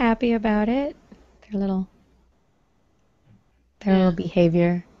seem happy about it. Their little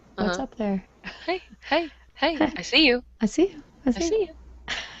behavior. What's up there? Hey, I see you. I see you. I see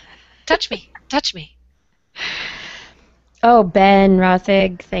you. Touch me. Touch me. Oh, Ben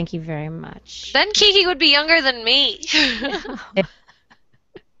Rothig, thank you very much. Then Kiki would be younger than me.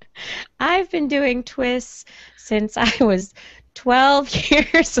 I've been doing TWIS since I was 12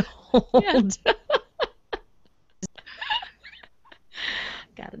 years old. Yeah.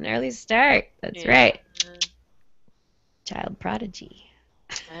 Got an early start. That's Yeah. right. Child prodigy.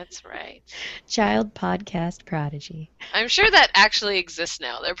 That's right. Child podcast prodigy. I'm sure that actually exists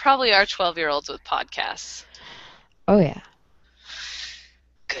now. There probably are 12-year-olds with podcasts. Oh, yeah.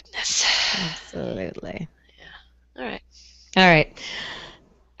 Goodness. Absolutely. All right. All right.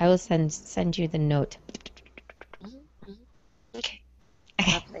 I will send you the note. Okay.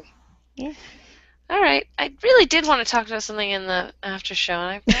 Okay. Lovely. Yeah. All right. I really did want to talk about something in the after show, and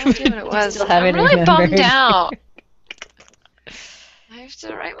I have no idea what it was. Still I'm haven't really bummed remembered. out. I have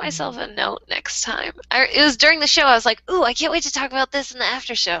to write myself a note next time. It was during the show. I was like, ooh, I can't wait to talk about this in the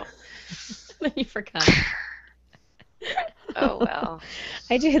after show. Then you forgot. Oh, well.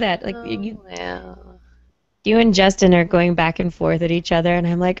 I do that. Like Oh, well. you and Justin are going back and forth at each other, and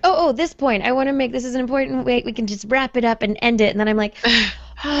I'm like, oh, this point. I want to make this is an important way. We can just wrap it up and end it. And then I'm like,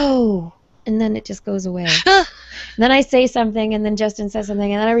 oh. And then it just goes away. And then I say something, and then Justin says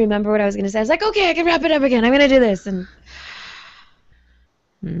something, and then I remember what I was going to say. I was like, okay, I can wrap it up again. I'm going to do this. And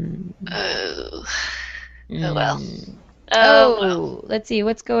Oh. Oh, well. Oh, let's see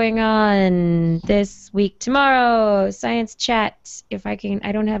what's going on this week. Tomorrow, science chat. If I can,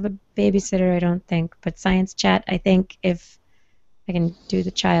 I don't have a babysitter, I don't think, but science chat. I think if I can do the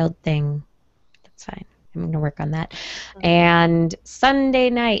child thing, that's fine. I'm going to work on that. And Sunday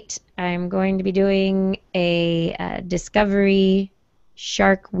night, I'm going to be doing a Discovery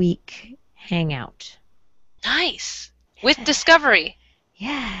Shark Week hangout. Nice. With Discovery.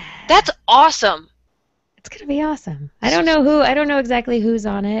 Yeah. That's awesome. It's going to be awesome. I don't know exactly who's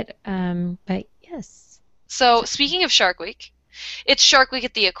on it, but yes. So, speaking of Shark Week, it's Shark Week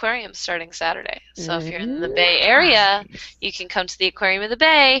at the aquarium starting Saturday. So, if you're in the Bay Area, you can come to the Aquarium of the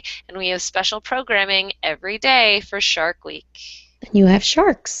Bay, and we have special programming every day for Shark Week. And you have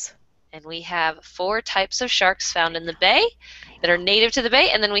sharks. And we have 4 types of sharks found in the bay that are native to the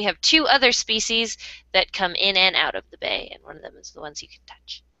bay, and then we have 2 other species that come in and out of the bay, and one of them is the ones you can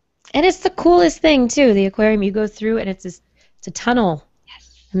touch. And it's the coolest thing too. The aquarium, you go through and it's a tunnel.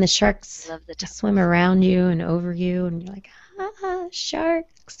 Yes. And the sharks Love the just swim around you and over you, and you're like,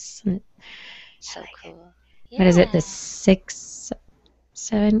 sharks. And So cool. what is it? The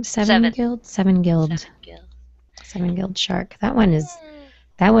seven Seven. guild? Seven guild. Seven gill. Seven guild shark. That one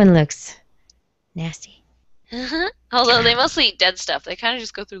looks nasty. Although they mostly eat dead stuff. They kind of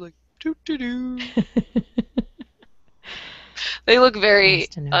just go through like, doo-doo-doo. They look very Nice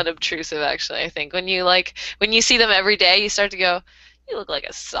to know. unobtrusive, actually, I think. When you see them every day, you start to go, you look like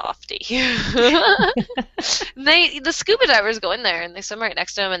a softie. The scuba divers go in there and they swim right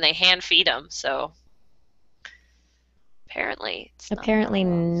next to them and they hand feed them. So apparently it's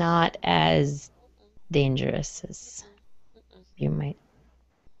Not as dangerous as you might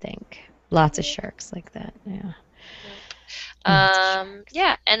think. Lots of sharks like that. Yeah.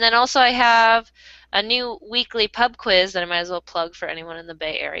 Yeah, and then also I have a new weekly pub quiz that I might as well plug for anyone in the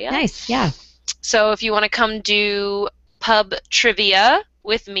Bay Area. Nice. Yeah. So if you want to come do pub trivia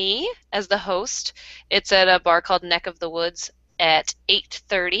with me as the host, it's at a bar called Neck of the Woods at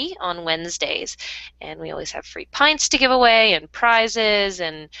 8:30 on Wednesdays. And we always have free pints to give away and prizes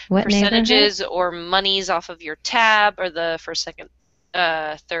and What percentages or monies off of your tab or the first, second,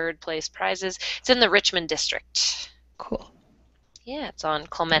 third place prizes. It's in the Richmond district. Cool. Yeah, it's on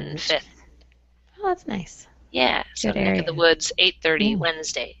Clement and 5th. Oh, that's nice. Yeah, so Good Neck of the area. Woods, 8:30 Mm.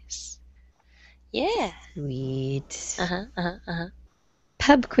 Wednesdays. Yeah. Sweet. Uh-huh.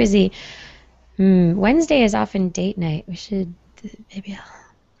 Pub quizzy. Wednesday is often date night. We should maybe I'll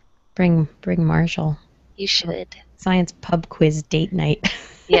bring Marshall. You should. Science pub quiz date night.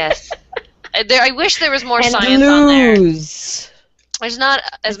 Yes. I wish there was more And science on there. lose. There's not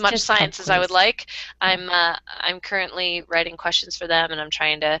as It's much just science pub as I would quiz. like. I'm currently writing questions for them, and I'm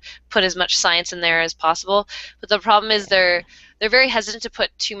trying to put as much science in there as possible. But the problem is they're very hesitant to put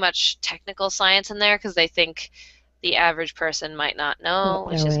too much technical science in there because they think the average person might not know,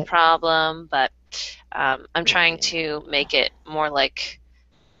 Won't which know is a it. problem. But I'm trying to make it more like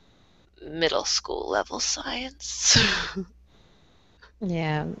middle school level science.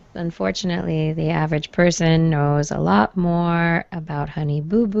 Yeah, unfortunately, the average person knows a lot more about Honey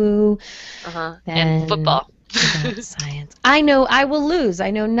Boo Boo And than football. about science. I will lose.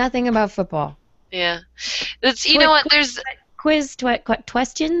 I know nothing about football. Yeah. You know what? There's Questions?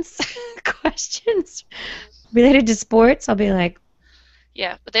 Questions related to sports? I'll be like,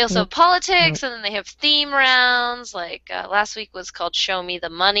 Yeah, but they also have politics, and then they have theme rounds. Like last week was called Show Me the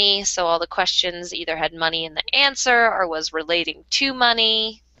Money, so all the questions either had money in the answer or was relating to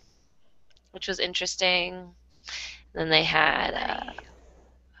money, which was interesting. Then they had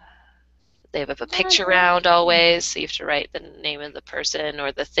They have a picture around always, so you have to write the name of the person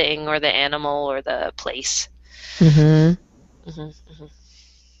or the thing or the animal or the place. Mm-hmm. Mm-hmm.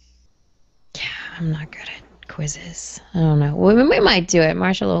 Yeah, I'm not good at quizzes. I don't know. We might do it.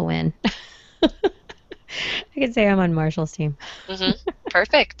 Marshall will win. I could say I'm on Marshall's team. Mm-hmm.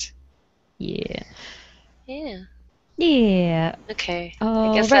 Perfect. Yeah. Yeah. Yeah. Okay.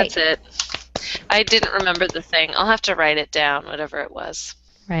 All I guess right. that's it. I didn't remember the thing. I'll have to write it down, whatever it was.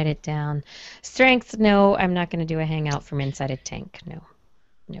 Write it down. Strength, no, I'm not going to do a hangout from inside a tank. No.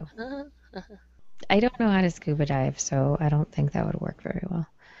 I don't know how to scuba dive, so I don't think that would work very well.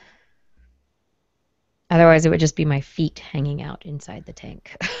 Otherwise, it would just be my feet hanging out inside the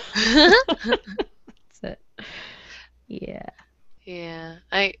tank. That's it. Yeah. Yeah.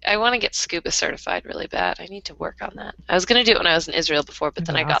 I want to get scuba certified really bad. I need to work on that. I was going to do it when I was in Israel before, but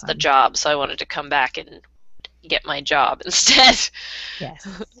That'd then be I got the awesome. job, so I wanted to come back and get my job instead. Yes.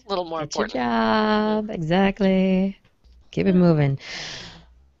 A little more Get your important. job. Exactly. Keep it moving.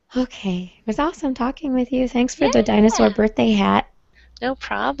 Okay. It was awesome talking with you. Thanks for the dinosaur birthday hat. No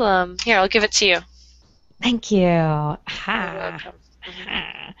problem. Here, I'll give it to you. Thank you. You're Ha. welcome.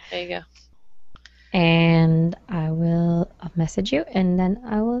 Ha. There you go. And I'll message you, and then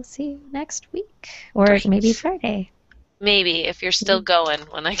I will see you next week. Or Great. maybe Friday. Maybe, if you're still going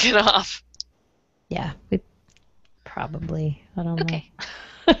when I get off. Yeah, we probably. I don't Okay.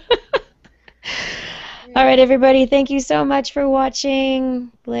 know. All right, everybody. Thank you so much for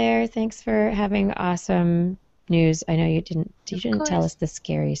watching. Blair, thanks for having awesome news. I know you didn't tell us the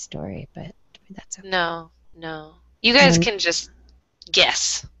scary story, but that's okay. No. You guys And- can just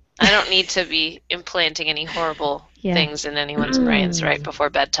guess. I don't need to be implanting any horrible things in anyone's brains right before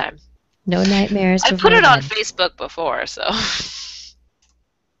bedtime. No nightmares. I put it on Facebook before, so.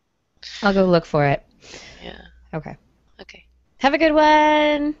 I'll go look for it. Yeah. Okay. Okay. Have a good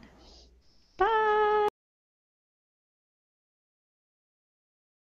one.